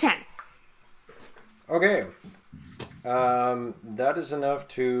got a 10. Okay. That is enough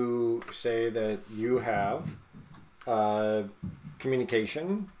to say that you have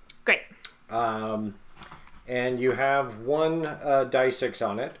communication. Great. And you have 1 die 6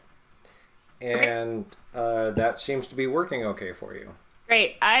 on it. And that seems to be working okay for you.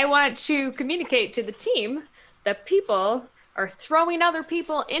 Great. I want to communicate to the team that people are throwing other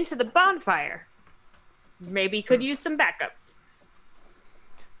people into the bonfire. Maybe could use some backup.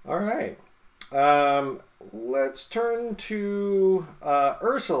 All right. Let's turn to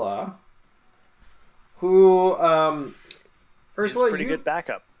Ursula, who Ursula, It's pretty good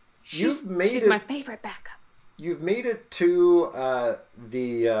backup. She's my favorite backup. you've made it to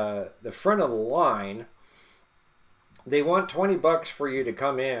the front of the line. They want $20 for you to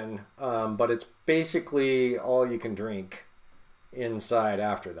come in, but it's basically all you can drink inside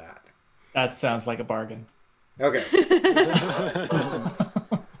after that. That sounds like a bargain. Okay.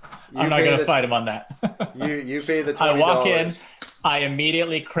 I'm not going to fight him on that. You pay the $20. I walk in. I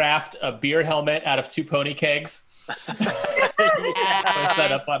immediately craft a beer helmet out of 2 pony kegs. Press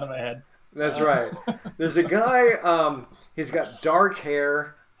that up onto my head. That's right. There's a guy, he's got dark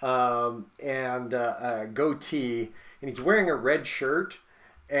hair and a goatee, and he's wearing a red shirt,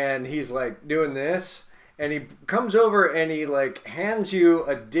 and he's like doing this, and he comes over and he like hands you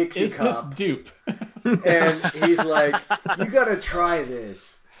a Dixie cup. Is this dupe? And he's like, you gotta try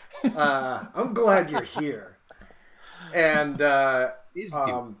this. I'm glad you're here. And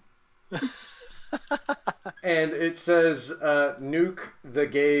and it says nuke the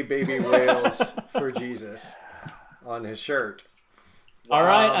gay baby whales for Jesus on his shirt. All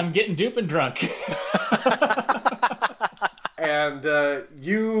right, I'm getting dupe and drunk. And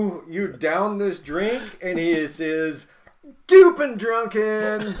you down this drink, and he says, dupe and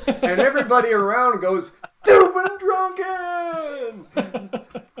drunken, and everybody around goes, dupe and drunken.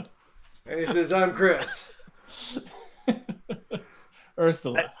 And he says, I'm Chris.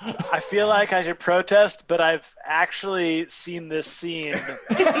 Ursula. I feel like I should protest, but I've actually seen this scene.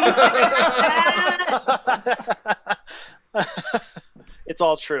 It's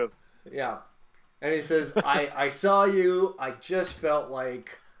all true. Yeah. And he says, I saw you. I just felt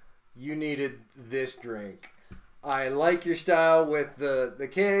like you needed this drink. I like your style with the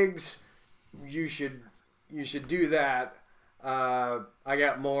kegs. You should do that. I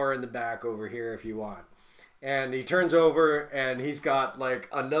got more in the back over here if you want. And he turns over and he's got like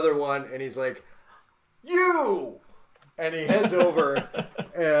another one, and he's like, you! And he heads over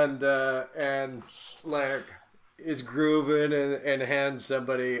and like is grooving and hands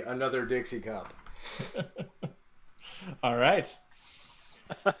somebody another Dixie cup. All right.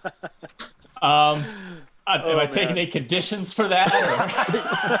 Am I taking any conditions for that?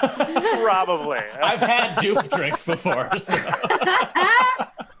 Or? Probably. I've had dupe drinks before. So.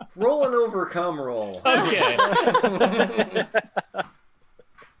 Roll an overcome roll. Okay.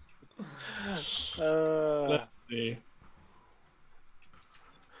 Let's see.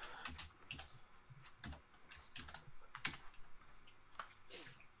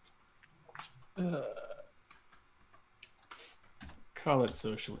 Call it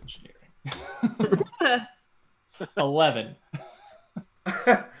social engineering. 11.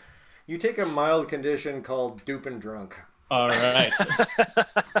 You take a mild condition called dupe and drunk. All right.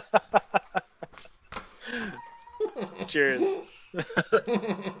 Cheers.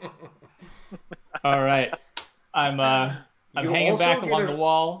 All right. I'm hanging back along the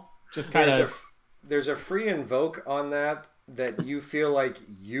wall. Just kind of. There's a free invoke on that you feel like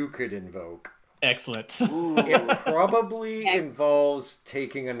you could invoke. Excellent. It probably involves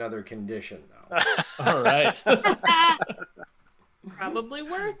taking another condition, though. All right. Probably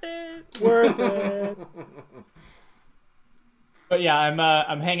worth it. Worth it. But yeah,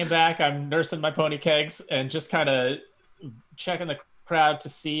 I'm hanging back. I'm nursing my pony kegs and just kind of checking the crowd to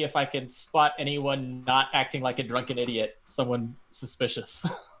see if I can spot anyone not acting like a drunken idiot. Someone suspicious.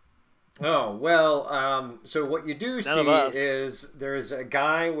 Oh, well, so what you do see is there's a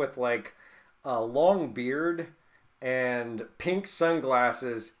guy with like a long beard and pink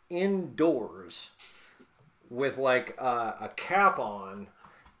sunglasses indoors with like a cap on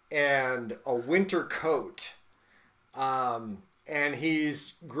and a winter coat. And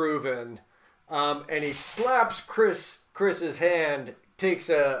he's grooving. And he slaps Chris's hand, takes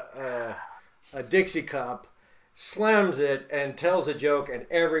a Dixie cup, slams it, and tells a joke, and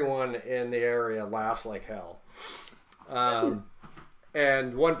everyone in the area laughs like hell.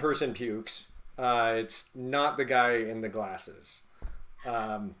 And one person pukes. It's not the guy in the glasses.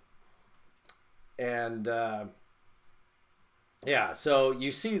 Yeah, so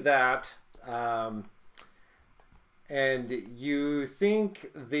you see that. And you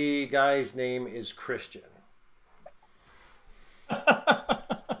think the guy's name is Christian.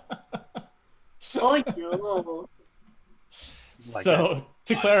 Oh, no. So,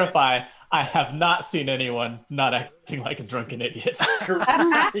 to clarify, I have not seen anyone not acting like a drunken idiot.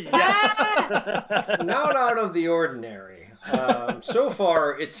 Yes. Not out of the ordinary. So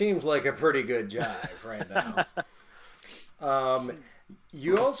far, it seems like a pretty good jive right now.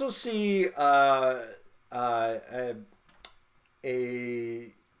 You also see a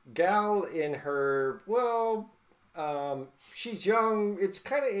gal in her, she's young. It's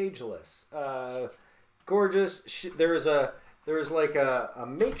kind of ageless. Gorgeous. There's like a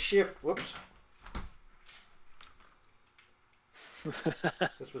makeshift. Whoops.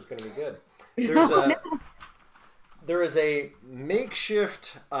 This was going to be good. There is a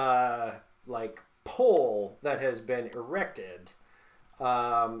makeshift like pole that has been erected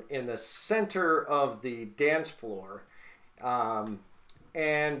in the center of the dance floor,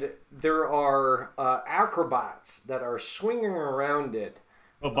 and there are acrobats that are swinging around it.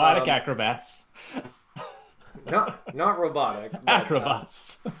 Robotic acrobats. Not robotic. But,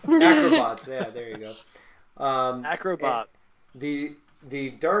 Acrobats. acrobats. Yeah, there you go. Acrobat. The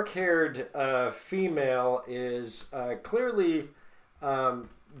dark-haired female is clearly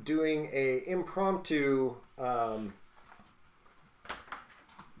doing a impromptu,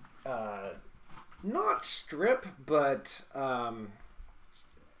 not strip, but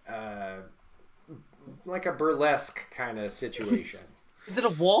like a burlesque kind of situation. Is it a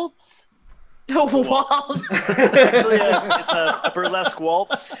waltz? The waltz. Actually, it's a burlesque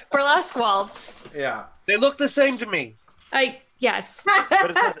waltz, Burlesque waltz. Yeah. They look the same to me. Yes.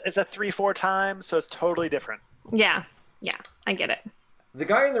 but it's a 3/4 time, so it's totally different. Yeah, I get it. The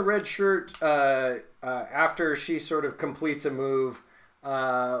guy in the red shirt, after she sort of completes a move,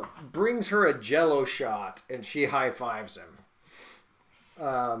 brings her a Jello shot, and she high fives him.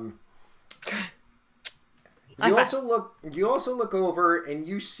 You also look over, and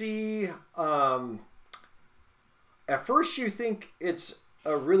you see. At first, you think it's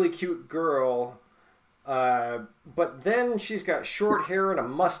a really cute girl, but then she's got short hair and a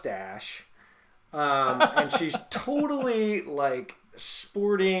mustache, and she's totally like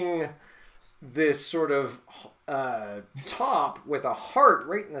sporting this sort of top with a heart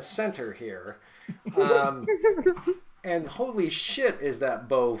right in the center here. And holy shit, is that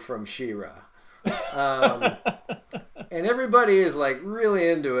bow from She-Ra. And everybody is like really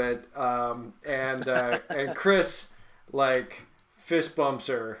into it. And Chris like fist bumps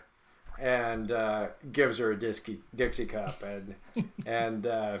her and gives her a Dixie cup. And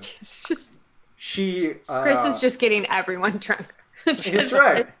It's just she... Chris is just getting everyone drunk. That's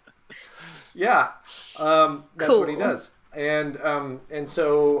right. Yeah. That's Cool. what he does. And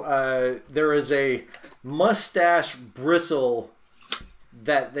so there is a mustache bristle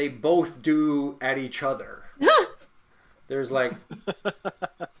that they both do at each other. There's like...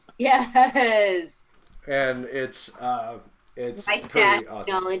 Yes. And it's My pretty stash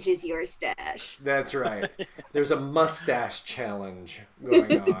awesome. knowledge is your stash. That's right. There's a mustache challenge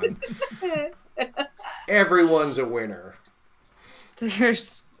going on. Everyone's a winner.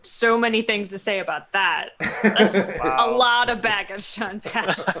 There's so many things to say about that. That's a lot of baggage to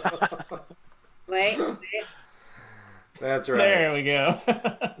unpack. Wait. That's right. There we go.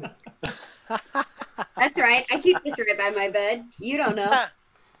 That's right. I keep this right by my bed. You don't know.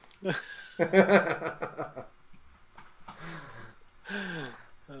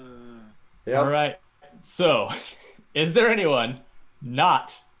 Yep. All right. So, is there anyone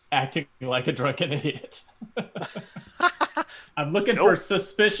not acting like a drunken idiot? I'm looking for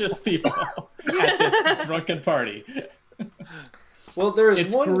suspicious people at this drunken party. Well, there's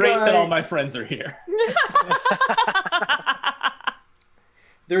It's one great guy... that all my friends are here.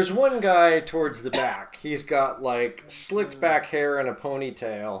 There's one guy towards the back. He's got like slicked back hair and a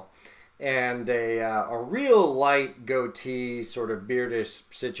ponytail, and a real light goatee, sort of beardish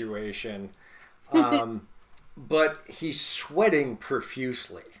situation. But he's sweating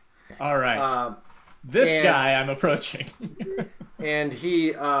profusely. All right. This guy I'm approaching. And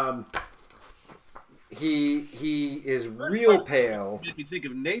he is real pale. Made me think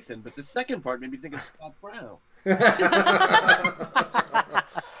of Nathan, but the second part made me think of Scott Brown.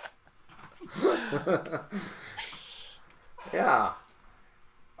 Yeah.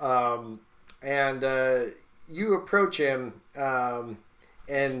 And you approach him, and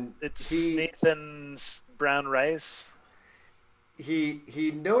It's Nathan's brown rice.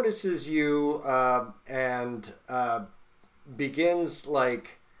 he notices you and begins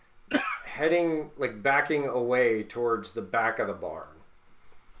like backing away towards the back of the barn.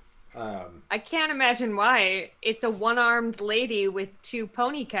 I can't imagine why. It's a one-armed lady with 2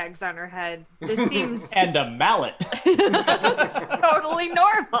 pony kegs on her head. This seems And a mallet. totally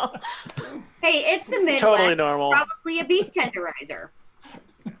normal. Hey, it's the Midwest. Totally normal. Probably a beef tenderizer.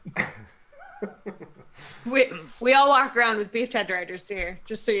 We all walk around with beef tenderizers here,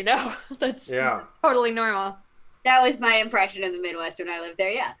 just so you know. That's totally normal. That was my impression of the Midwest when I lived there,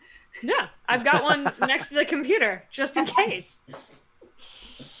 yeah. Yeah, I've got one next to the computer, just in case.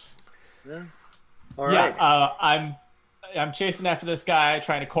 Yeah. All right. Yeah, I'm chasing after this guy,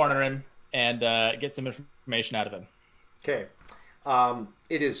 trying to corner him and get some information out of him. Okay.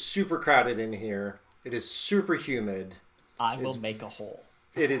 It is super crowded in here. It is super humid. I will make a hole.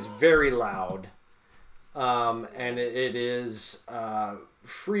 It is very loud. and it is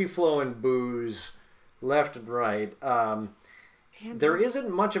free-flowing booze left and right. There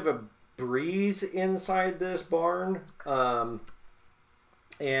isn't much of a breeze inside this barn,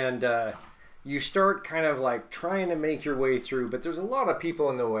 and you start kind of like trying to make your way through, but there's a lot of people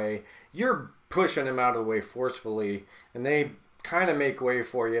in the way. You're pushing them out of the way forcefully, and they kind of make way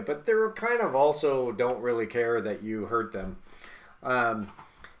for you, but they're kind of also don't really care that you hurt them.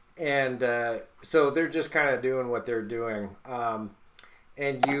 So they're just kind of doing what they're doing.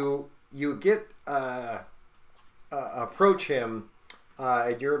 And you get approach him.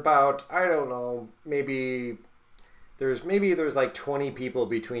 You're about, I don't know, maybe there's like 20 people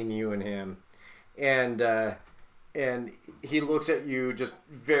between you and him, and he looks at you just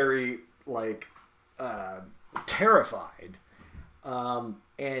very like terrified,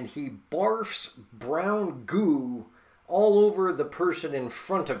 and he barfs brown goo all over the person in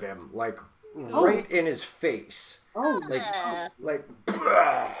front of him, like right in his face. Like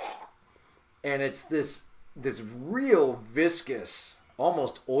and it's this real viscous,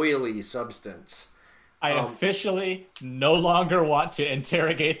 almost oily substance. I officially no longer want to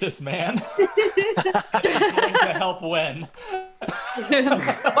interrogate this man. I'm going to help Wen. What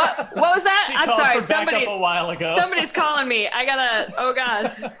was that? She I'm called sorry. for backup a while ago. Somebody's calling me. I gotta. Oh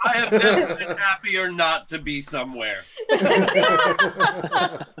God. I have never been happier not to be somewhere.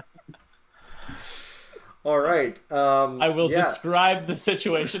 All right. I will describe the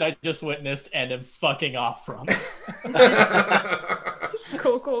situation I just witnessed and am fucking off from.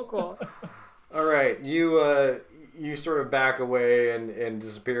 Cool. All right. You sort of back away and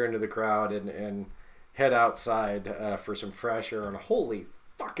disappear into the crowd and head outside for some fresh air. And holy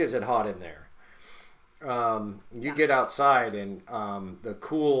fuck, is it hot in there? You get outside and the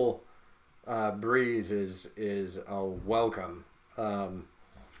cool breeze is welcome.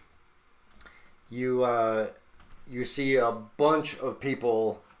 You see a bunch of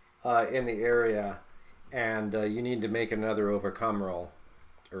people in the area, and you need to make another overcome roll,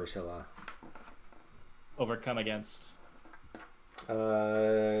 Ursula. Overcome against?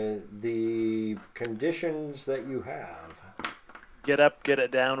 The conditions that you have. Get up, get it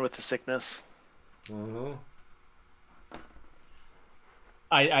down with the sickness. Mm-hmm.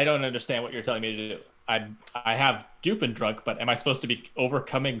 I don't understand what you're telling me to do. I have dupe and drunk, but am I supposed to be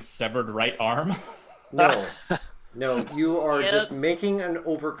overcoming severed right arm? No, you are just making an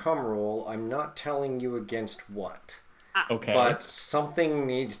overcome roll. I'm not telling you against what. Okay. But something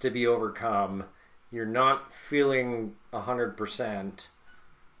needs to be overcome. You're not feeling 100%.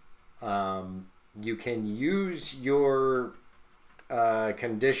 You can use your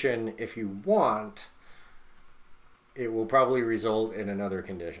condition if you want. It will probably result in another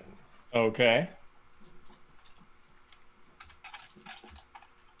condition. Okay.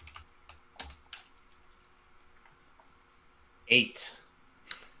 Eight.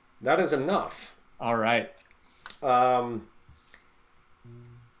 That is enough. All right.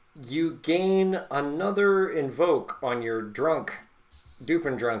 You gain another invoke on your dupe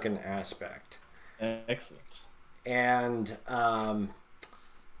and drunken aspect. Excellent. And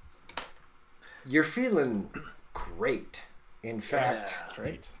you're feeling great. In fact,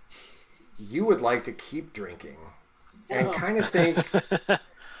 great. You would like to keep drinking and kind of think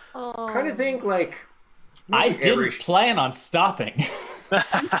like I didn't plan on stopping.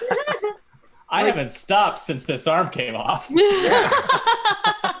 I haven't stopped since this arm came off.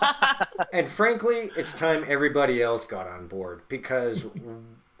 And frankly, it's time everybody else got on board, because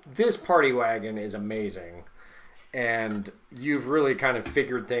this party wagon is amazing, and you've really kind of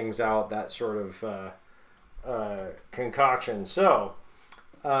figured things out, that sort of concoction. So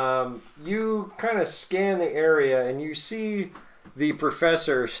you kind of scan the area and you see the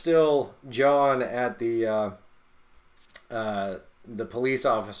professor still jawing at the police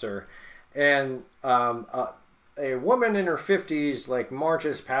officer, and a woman in her 50s like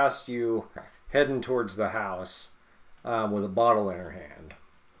marches past you heading towards the house with a bottle in her hand.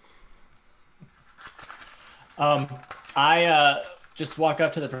 I just walk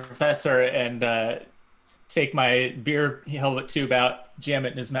up to the professor and take my beer helmet tube out, jam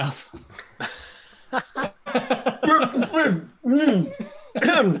it in his mouth.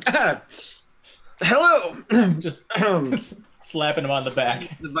 Hello. Just slapping him on the back.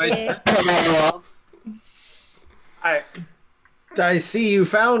 I see you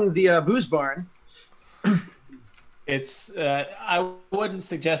found the booze barn. It's I wouldn't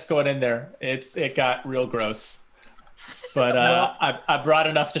suggest going in there. It got real gross, but I brought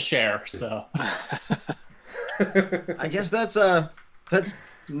enough to share. So I guess that's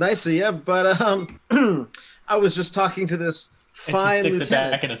nice of you. But I was just talking to this she Fine, sticks Lieutenant.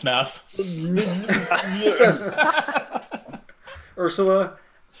 it back in his mouth. Ursula,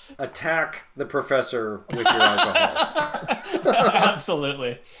 attack the professor with your alcohol.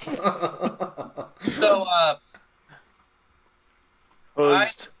 Absolutely. So,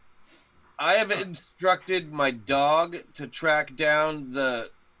 Opposed. I have instructed my dog to track down the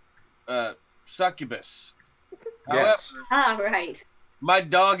succubus. Yes. However, Right. my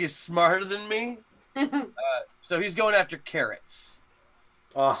dog is smarter than me, so he's going after carrots.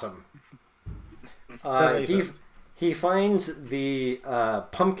 Awesome. That makes sense. He finds the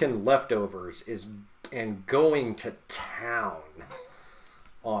pumpkin leftovers and going to town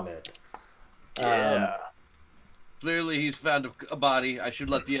on it. Yeah. Clearly, he's found a body. I should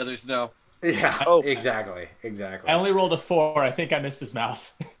let the others know. Yeah. Oh. Exactly. I only rolled a 4. I think I missed his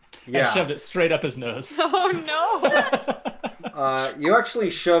mouth. Yeah. I shoved it straight up his nose. Oh no! You actually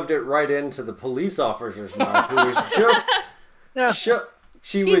shoved it right into the police officer's mouth, who was just.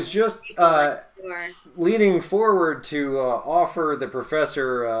 She was just Sure. leaning forward to offer the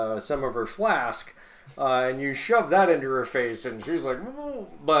professor some of her flask, and you shove that into her face, and she's like, "Ooh,"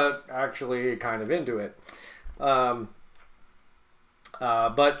 but actually kind of into it. But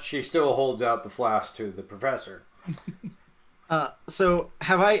she still holds out the flask to the professor. So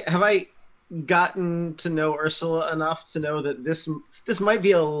have I gotten to know Ursula enough to know that this might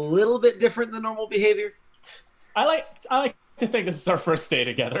be a little bit different than normal behavior? I like to think this is our first day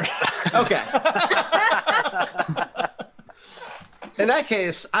together. Okay. In that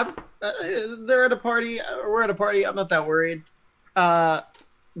case, they're at a party, or we're at a party. I'm not that worried.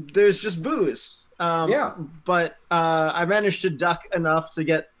 There's just booze. Yeah. But I managed to duck enough to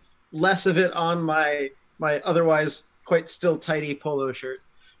get less of it on my otherwise quite still tidy polo shirt.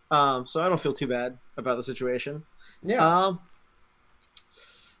 So I don't feel too bad about the situation. Yeah.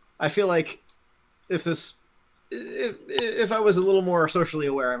 I feel like if I was a little more socially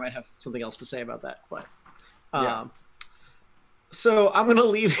aware, I might have something else to say about that. But Yeah. so I'm gonna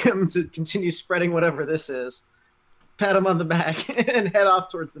leave him to continue spreading whatever this is, pat him on the back, and head off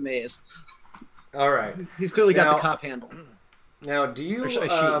towards the maze. All right. He's clearly got Now- the cop handle. Now, do you? Or should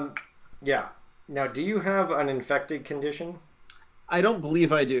I Yeah. Now, do you have an infected condition? I don't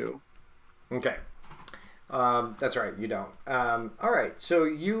believe I do. Okay. That's right, you don't. All right, so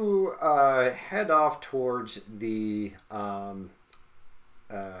you head off towards the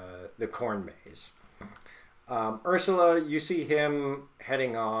corn maze. Ursula, you see him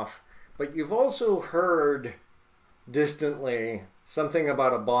heading off, but you've also heard distantly something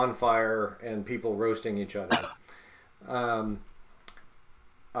about a bonfire and people roasting each other.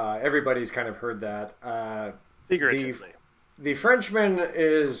 Everybody's kind of heard that. Figuratively. The Frenchman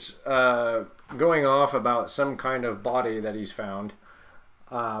is going off about some kind of body that he's found.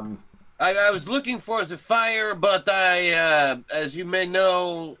 I was looking for the fire, but I, as you may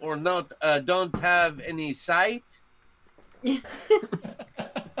know or not, don't have any sight. You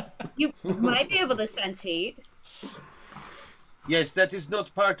might be able to sense heat. Yes, that is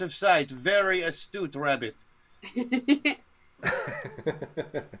not part of sight. Very astute, rabbit.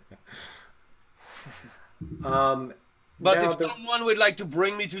 But now if someone would like to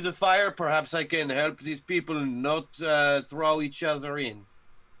bring me to the fire, perhaps I can help these people not throw each other in.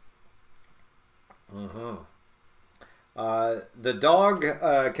 The dog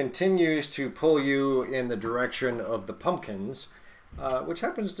continues to pull you in the direction of the pumpkins, which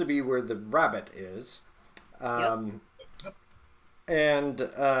happens to be where the rabbit is. And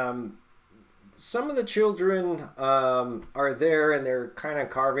some of the children are there, and they're kind of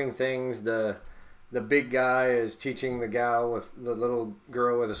carving things. The big guy is teaching the gal with the little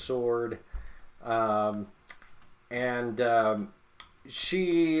girl with a sword, and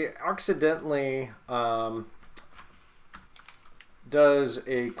she accidentally does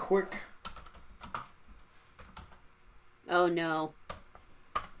a quick. Oh no.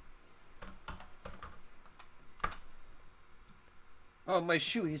 Oh, my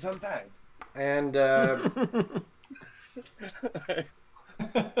shoe, he's untied. And I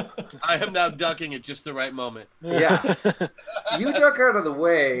am now ducking at just the right moment. yeah, you duck out of the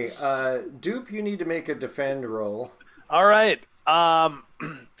way. Dupe, you need to make a defend roll. All right. I'm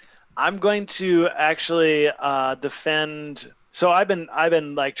going to actually defend. So I've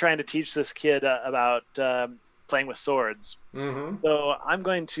been like trying to teach this kid about playing with swords. Mm-hmm. So I'm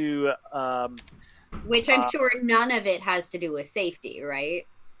going to. Which I'm sure none of it has to do with safety, right?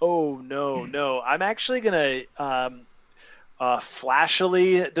 Oh no! I'm actually gonna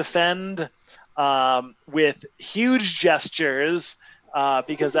flashily defend with huge gestures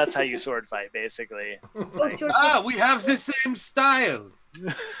because that's how you sword fight, basically. Ah, we have the same style.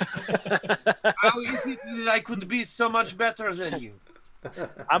 How is it that I could be so much better than you?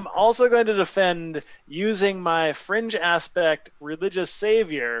 I'm also going to defend using my fringe aspect religious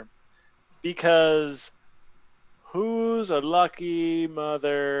savior because who's a lucky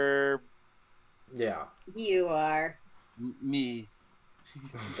mother? Yeah. You are. Me.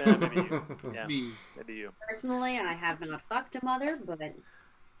 Maybe you. Yeah, Me. maybe you. Personally, I have not fucked a mother, but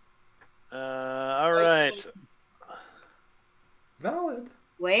All right. Valid.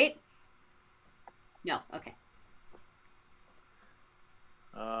 wait. No, okay.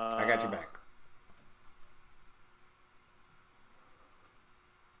 I got you back.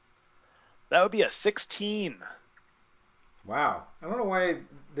 That would be a 16. Wow. I don't know why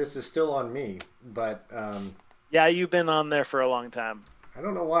this is still on me, but Yeah, you've been on there for a long time. I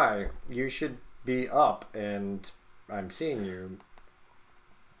don't know why. You should be up, and I'm seeing you.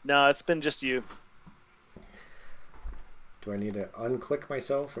 No, it's been just you. Do I need to unclick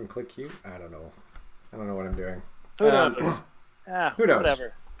myself and click you? I don't know. I don't know what I'm doing. Who knows? Who knows?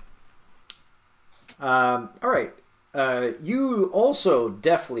 Whatever. All right. You also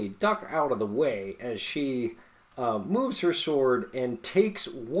deftly duck out of the way as she moves her sword and takes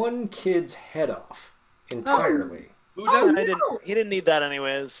one kid's head off entirely. Who does He didn't need that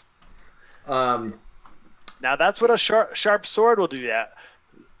anyways. Um, Now that's what a sharp sword will do. That.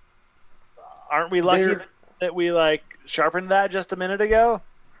 Aren't we lucky There- that we like sharpened that just a minute ago?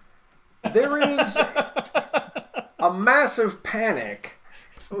 there is a massive panic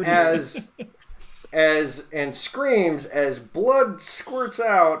as and screams as blood squirts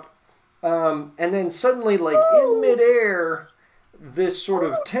out, and then suddenly, like in midair, this sort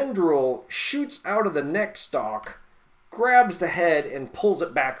of tendril shoots out of the neck stalk, grabs the head, and pulls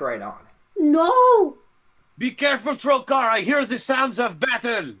it back right on. No! Be careful, Trollcar. I hear the sounds of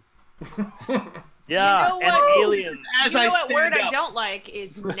battle. Yeah, You know and what? aliens. As You know I what word stand I up. don't like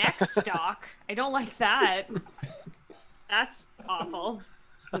is neck stock. I don't like that. That's awful.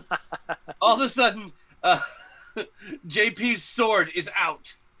 All of a sudden, JP's sword is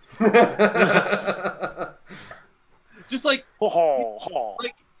out. Just like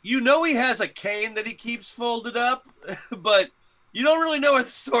you know, he has a cane that he keeps folded up, but you don't really know where the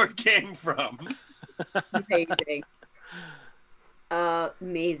sword came from. Amazing.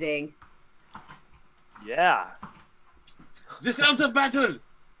 Amazing. Yeah. The sounds of battle.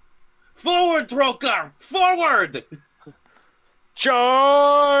 Forward, Trollcar! Forward!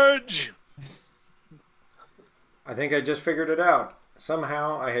 Charge! I think I just figured it out.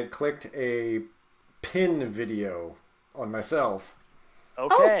 Somehow I had clicked a pin video on myself.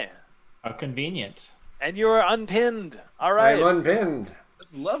 Okay. How convenient. And you are unpinned. All right. I'm unpinned.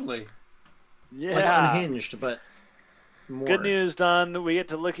 That's lovely. Yeah. Like unhinged, but more. Good news, Don. We get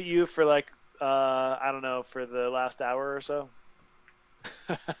to look at you for like, I don't know, for the last hour or so.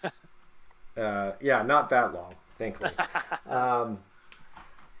 Yeah, not that long, thankfully.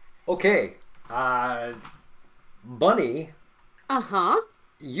 Okay. Bunny, Uh-huh.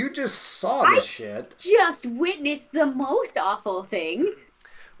 you just saw this shit. Just witnessed the most awful thing.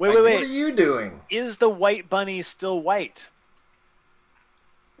 Wait. What are you doing? Is the white bunny still white?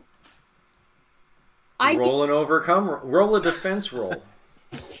 Roll and overcome. Roll a defense roll.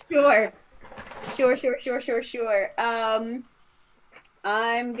 Sure.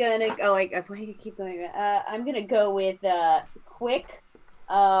 I'm gonna. Oh, why do you keep going? I'm gonna go with quick.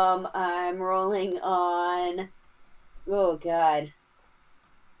 I'm rolling on. Oh God.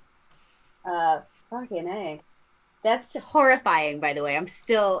 Fucking A. That's horrifying. By the way, I'm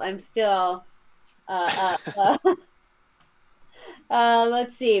still. Let's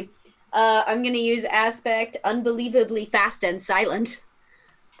see. I'm gonna use aspect unbelievably fast and silent.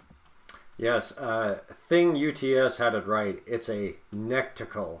 Yes, Thing UTS had it right. It's a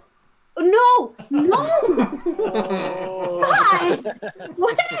Nectacle. No! Oh. God!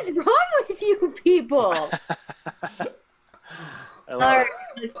 What is wrong with you people? I All love right,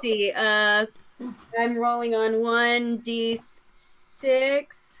 let's see. I'm rolling on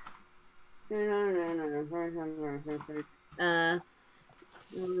 1d6. No.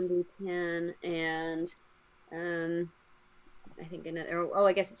 1d10 and I think another. Oh,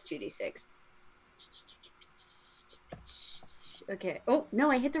 I guess it's 2d6. Okay. Oh no,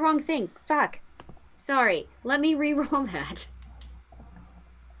 I hit the wrong thing. Fuck. Sorry. Let me re-roll that.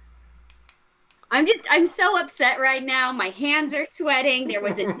 I'm so upset right now. My hands are sweating. There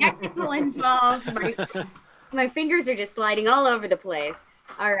was a technical involved. My fingers are just sliding all over the place.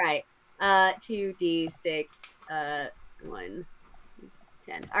 All right. 2d6 1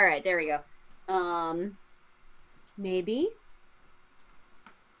 10. All right, there we go. Maybe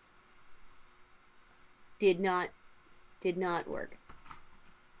did not work.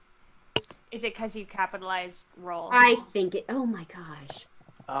 Is it because you capitalized roll? I think it. Oh my gosh!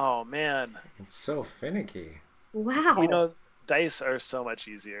 Oh man. It's so finicky. Wow. You know, dice are so much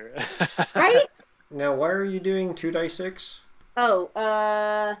easier. Right? Now, why are you doing 2d6? Oh,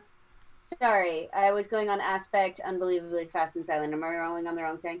 sorry. I was going on aspect unbelievably fast and silent. Am I rolling on the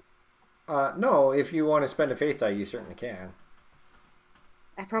wrong thing? No, if you want to spend a faith die, you certainly can.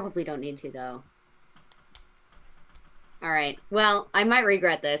 I probably don't need to, though. All right. Well, I might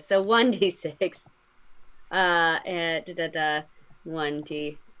regret this. So 1d6.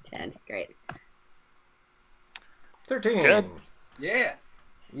 1d10. Great. 13. Good. Yeah.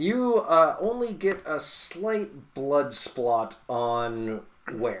 You only get a slight blood spot on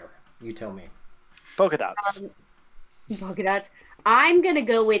where? You tell me. Polka dots. Polka dots. I'm going to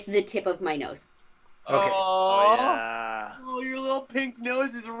go with the tip of my nose. Okay. Oh, Oh, yeah. oh, your little pink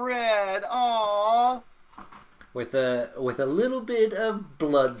nose is red. Aw. With a little bit of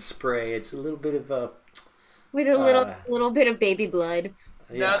blood spray. It's a little bit of a... With a little bit of baby blood.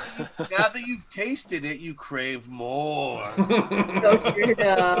 Yeah. Now that you've tasted it, you crave more. So true,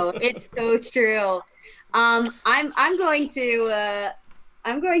 though. It's so true. I'm going to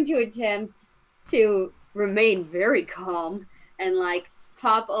attempt to remain very calm and like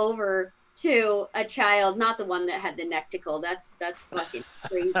hop over to a child, not the one that had the nectacle. That's fucking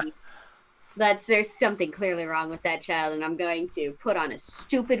crazy. There's something clearly wrong with that child, and I'm going to put on a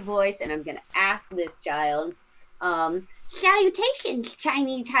stupid voice, and I'm going to ask this child, salutations,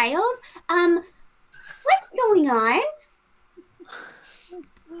 tiny child. What's going on?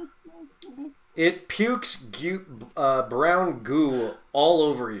 It pukes brown goo all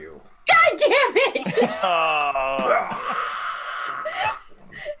over you. God damn it!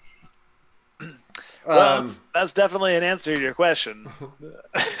 Well, that's definitely an answer to your question.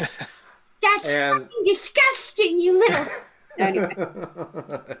 That's And- fucking disgusting, you little... Anyway.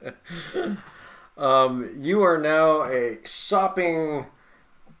 You are now a sopping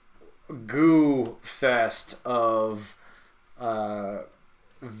goo fest of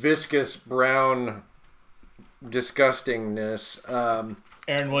viscous brown disgustingness.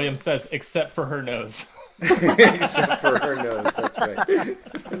 Aaron Williams says, except for her nose. Except for her nose, that's right.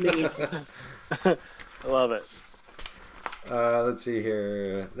 I love it. Let's see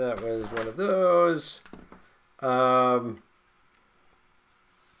here. That was one of those.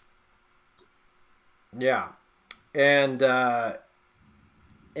 Yeah. And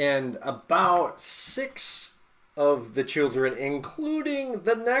about 6 of the children, including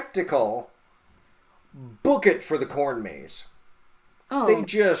the Nectacle, book it for the corn maze. Oh. They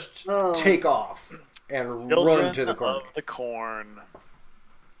just take off and run to the corn. Of the corn.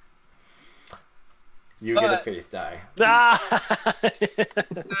 You get a faith die. Ah!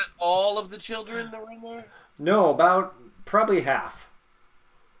 Not all of the children that were in there? No, about probably half.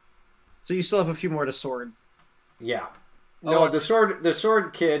 So you still have a few more to sword. Yeah. No, the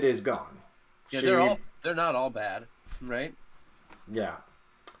sword kid is gone. Yeah, they're not all bad, right? Yeah.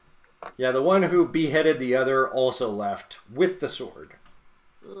 Yeah, the one who beheaded the other also left with the sword.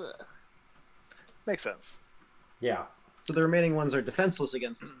 Ugh. Makes sense. Yeah. So the remaining ones are defenseless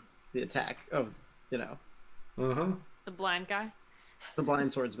against the attack of, Mm-hmm. The blind guy. the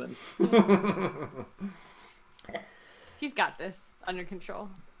blind swordsman. He's got this under control.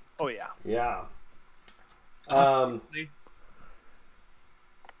 Oh yeah. Yeah.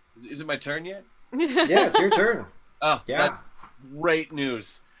 Is it my turn yet? Yeah, it's your turn. Oh, Yeah. that's great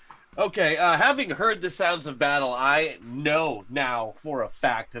news. Okay, having heard the sounds of battle, I know now for a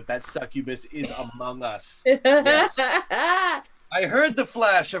fact that succubus is among us. Yes. I heard the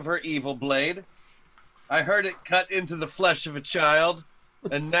flash of her evil blade. I heard it cut into the flesh of a child.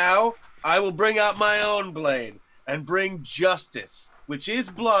 And now I will bring out my own blade and bring justice, which is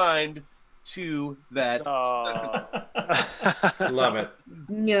blind, to that. Oh. Love it.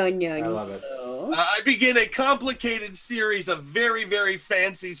 No. I love it. I begin a complicated series of very, very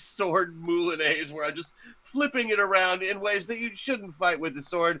fancy sword moulinets where I'm just flipping it around in ways that you shouldn't fight with the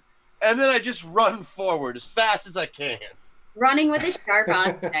sword. And then I just run forward as fast as I can. Running with a sharp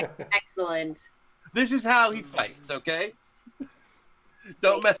object. Excellent. This is how he fights, okay?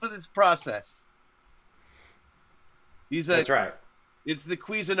 Don't mess with his process. That's right. It's the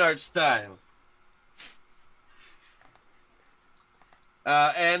Cuisinart style.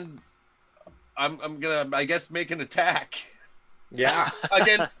 And I'm gonna, I guess, make an attack Yeah.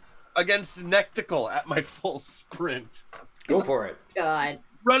 against Nectacle at my full sprint. Go for it. God.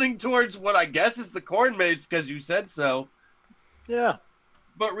 Running towards what I guess is the corn maze because you said so, Yeah.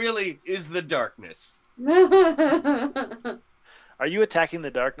 but really is the darkness. Are you attacking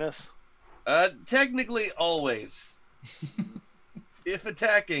the darkness? Technically always. If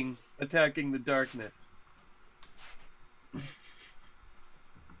attacking, attacking the darkness.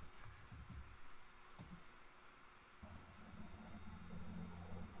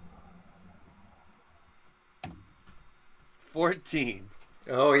 $14.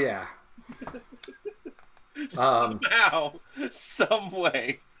 Oh yeah. Somehow, some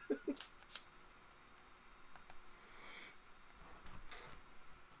way.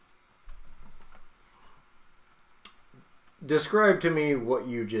 Describe to me what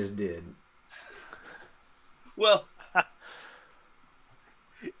you just did. Well,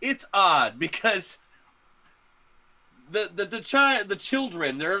 it's odd because the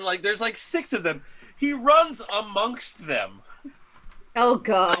children, there's like 6 of them. He runs amongst them. Oh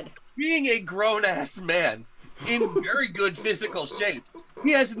God. Being a grown-ass man in very good physical shape,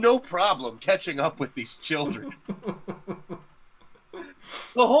 he has no problem catching up with these children.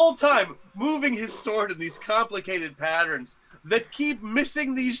 The whole time, moving his sword in these complicated patterns that keep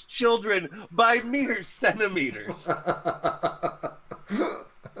missing these children by mere centimeters.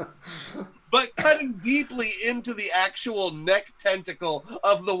 But cutting deeply into the actual neck tentacle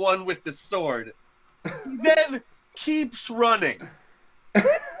of the one with the sword. He then keeps running.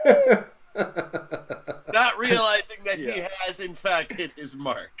 Not realizing that he has, in fact, hit his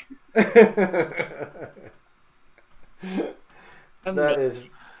mark. That is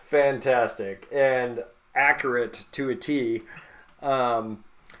fantastic and accurate to a T. The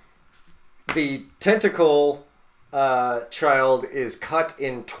tentacle child is cut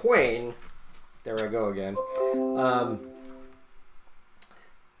in twain. There I go again.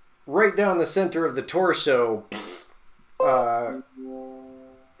 Right down the center of the torso.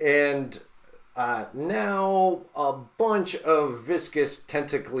 And now a bunch of viscous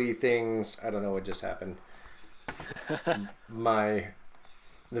tentacly things. I don't know what just happened. The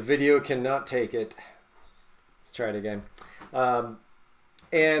video cannot take it. Let's try it again.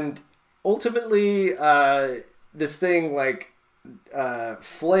 And ultimately, this thing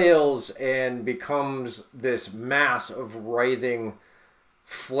flails and becomes this mass of writhing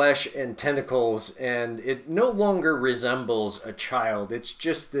flesh and tentacles, and it no longer resembles a child. It's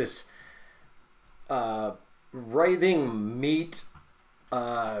just this writhing meat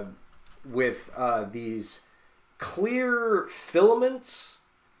with these clear filaments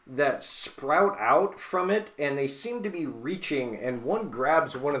that sprout out from it, and they seem to be reaching, and one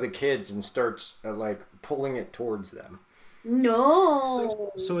grabs one of the kids and starts pulling it towards them.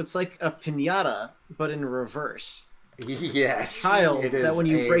 No. So it's like a piñata, but in reverse. Yes. Child that when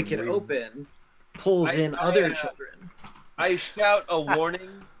you break it open, pulls in other children. I shout a warning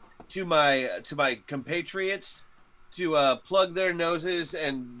to my compatriots to plug their noses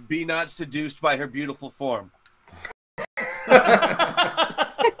and be not seduced by her beautiful form.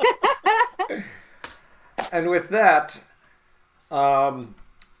 And with that,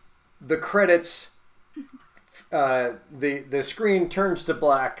 the credits, the screen turns to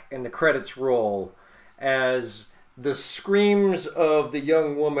black and the credits roll as the screams of the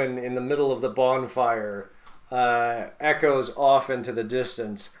young woman in the middle of the bonfire echoes off into the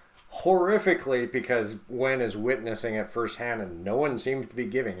distance, horrifically, because Wen is witnessing it firsthand and no one seems to be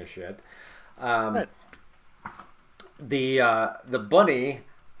giving a shit. The bunny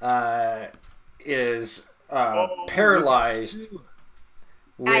is paralyzed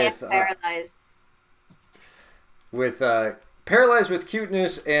with paralyzed with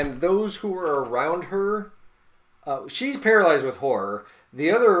cuteness, and those who are around her, she's paralyzed with horror.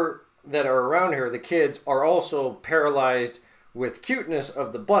 The other that are around her, the kids, are also paralyzed with cuteness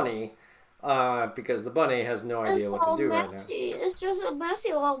of the bunny, because the bunny has no idea what to do right now. It's just a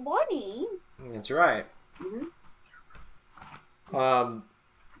messy little bunny. That's right. Mm-hmm.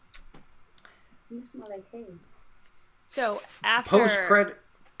 So after Post-credit.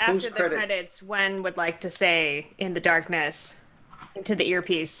 the credits, Wen would like to say in the darkness into the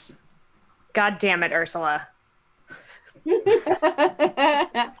earpiece, "God damn it, Ursula."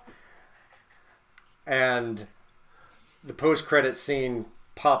 And the post-credit scene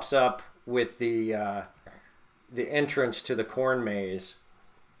pops up with the entrance to the corn maze,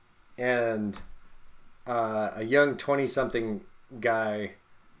 and a young 20-something guy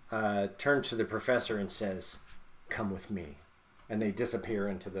turns to the professor and says, "Come with me," and they disappear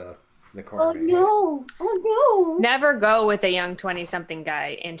into the corn maze. Oh no! Never go with a young 20-something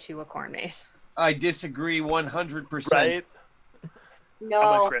guy into a corn maze. I disagree 100%. Right?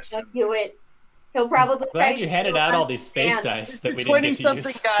 No, don't do it. He'll probably. Glad you handed out all these space dice that we didn't get to 20-something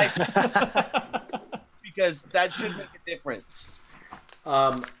use. guys. Because that should make a difference.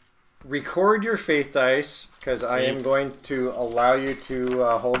 Record your faith dice, because I am going to allow you to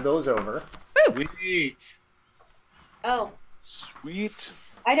hold those over. Sweet. Oh. Sweet.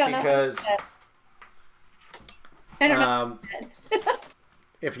 I don't know. Because I don't know.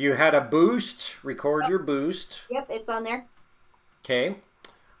 if you had a boost, record your boost. Yep, it's on there. Okay.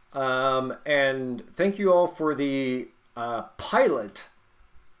 And thank you all for the pilot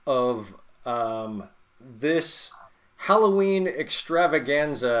of this Halloween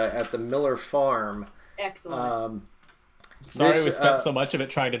extravaganza at the Miller Farm. Excellent. Sorry we spent so much of it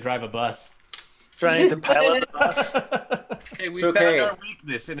trying to drive a bus. Trying to pilot a bus. Hey, we It's found okay. our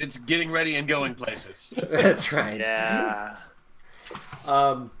weakness, and it's getting ready and going places. That's right. Yeah.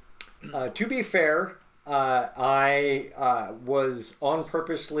 To be fair, I was on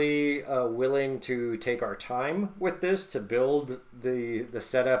purposely willing to take our time with this to build the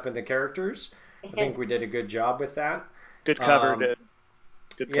setup and the characters. I think we did a good job with that. Good cover, dude.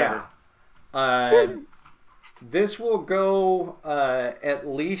 Good cover. Yeah. This will go at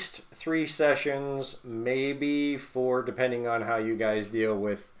least 3 sessions, maybe 4, depending on how you guys deal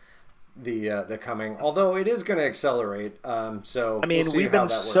with the coming. Although it is going to accelerate. So I mean, we'll see we've how been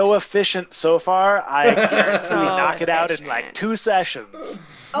that so works. efficient so far. I guarantee we So knock it out in like efficient. 2 sessions.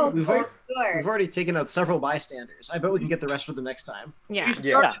 Oh, We've for already- sure. We've already taken out several bystanders. I bet we can get the rest for the next time. Yeah. You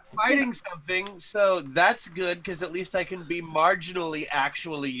started fighting something, so that's good, because at least I can be marginally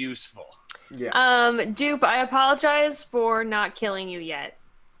actually useful. Yeah. Dupe, I apologize for not killing you yet.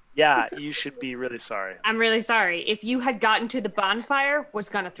 Yeah, you should be really sorry. I'm really sorry. If you had gotten to the bonfire, was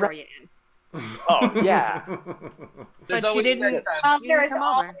gonna throw you in. Oh, yeah. There's But you always didn't- next time. There is Come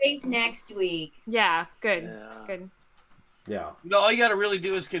over. always next week. Yeah, good. Yeah. Good. Yeah. No, all you gotta really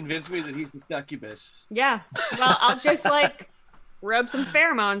do is convince me that he's the succubus. Yeah. Well, I'll just like rub some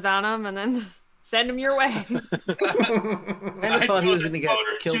pheromones on him and then send him your way. Kind of thought he was going to get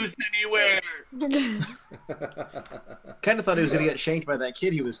killed. Juice anywhere. Kind of thought he was going to get shanked by that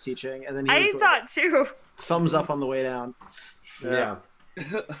kid he was teaching, and then he was I going thought too. to thumbs up on the way down. Yeah.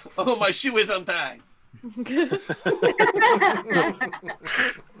 Oh, my shoe is untied.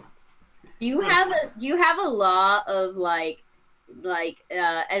 You have a law of like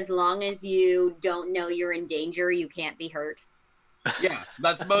as long as you don't know you're in danger, you can't be hurt. Yeah,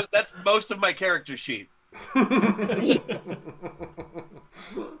 that's most of my character sheet.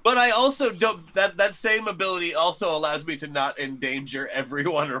 But I also don't. That same ability also allows me to not endanger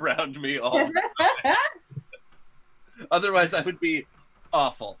everyone around me all the time. Otherwise, I would be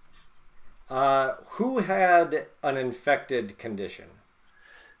awful. Who had an infected condition?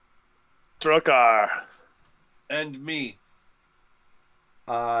 Drukar. And me.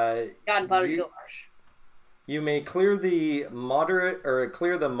 God, You- You may clear the moderate or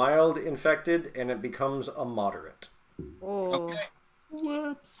clear the mild infected, and it becomes a moderate. Oh, Okay.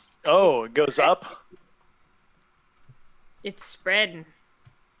 Whoops. Oh, it goes up. it's spreading.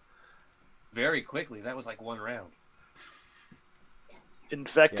 Very quickly. That was like 1 round.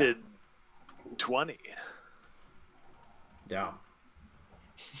 Infected 20. Yeah.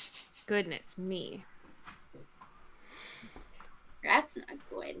 Goodness me. That's not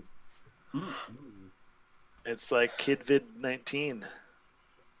good. It's like Kidvid 19.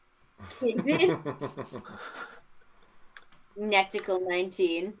 Nectacle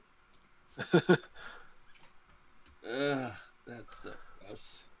 19. That's so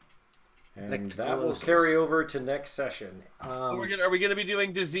gross. And that will carry over to next session. Are we gonna be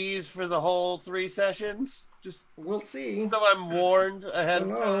doing disease for the whole 3 sessions? Just We'll see. so I'm warned ahead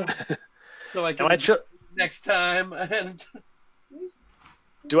of time. So I Am I can next time ahead of time.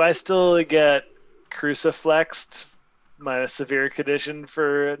 Do I still get cruciflexed, my severe condition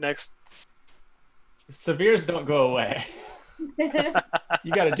for next? Severes don't go away.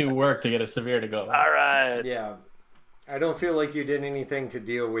 You got to do work to get a severe to go away. All right. Yeah. I don't feel like you did anything to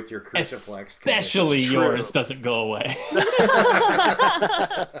deal with your cruciflex. Especially It's true. yours doesn't go away.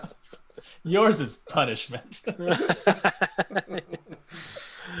 Yours is punishment.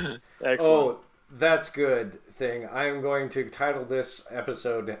 Excellent. Oh, that's good thing. I'm going to title this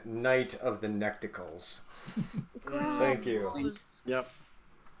episode Night of the Nectacles. Thank you. Yep.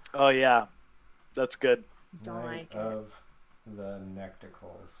 Oh, yeah. That's good. Don't Night like it. of the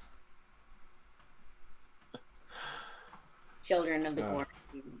Nectacles. Children of the Oh.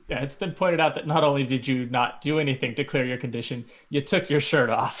 quarantine. Yeah, it's been pointed out that not only did you not do anything to clear your condition, you took your shirt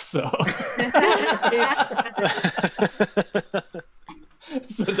off. So,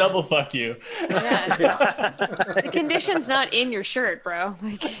 so double fuck you. Yeah. The condition's not in your shirt, bro.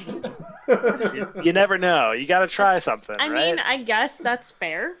 Like, You never know. You got to try something, I right? mean, I guess that's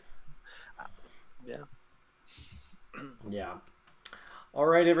fair. Yeah. All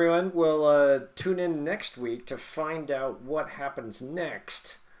right, everyone. We'll tune in next week to find out what happens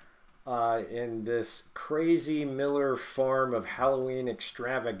next in this crazy Miller Farm of Halloween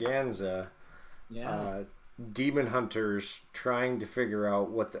Extravaganza. Yeah. Demon hunters trying to figure out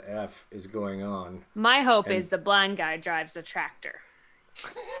what the F is going on. My hope is the blind guy drives the tractor.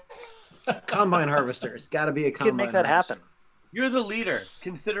 Combine harvesters. Got to be a You combine. can make that harvester. happen. You're the leader.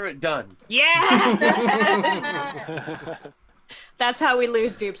 Consider it done. Yeah! That's how we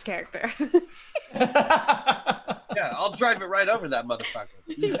lose Dupe's character. Yeah, I'll drive it right over that motherfucker.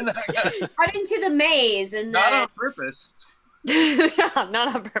 Right into the maze and Not then on purpose.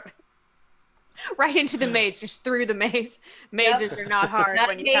 Not on purpose. Right into the maze, just through the maze. Mazes are not hard not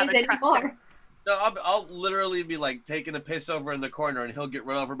when you have a maze tractor. anymore. No, I'll literally be like taking a piss over in the corner, and he'll get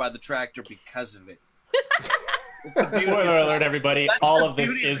run over by the tractor because of it. Spoiler alert, everybody. That's All the of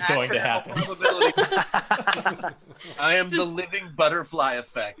this beauty is of going to accidental happen. probability. I am the living butterfly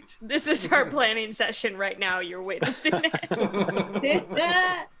effect. This is our planning session right now. You're witnessing it.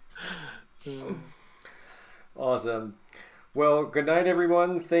 Awesome. Well, good night,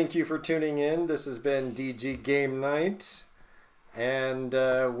 everyone. Thank you for tuning in. This has been DG Game Night. And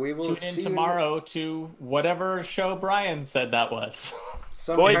we will Tune in see tomorrow to whatever show Brian said that was.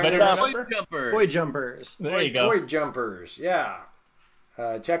 Void kind of- stuff. Void jumpers. Boy jumpers. There you go. Void Jumpers, yeah.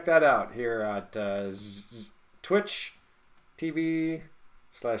 Check that out here at Twitch TV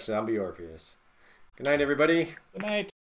 /Zombie Orpheus. Good night, everybody. Good night.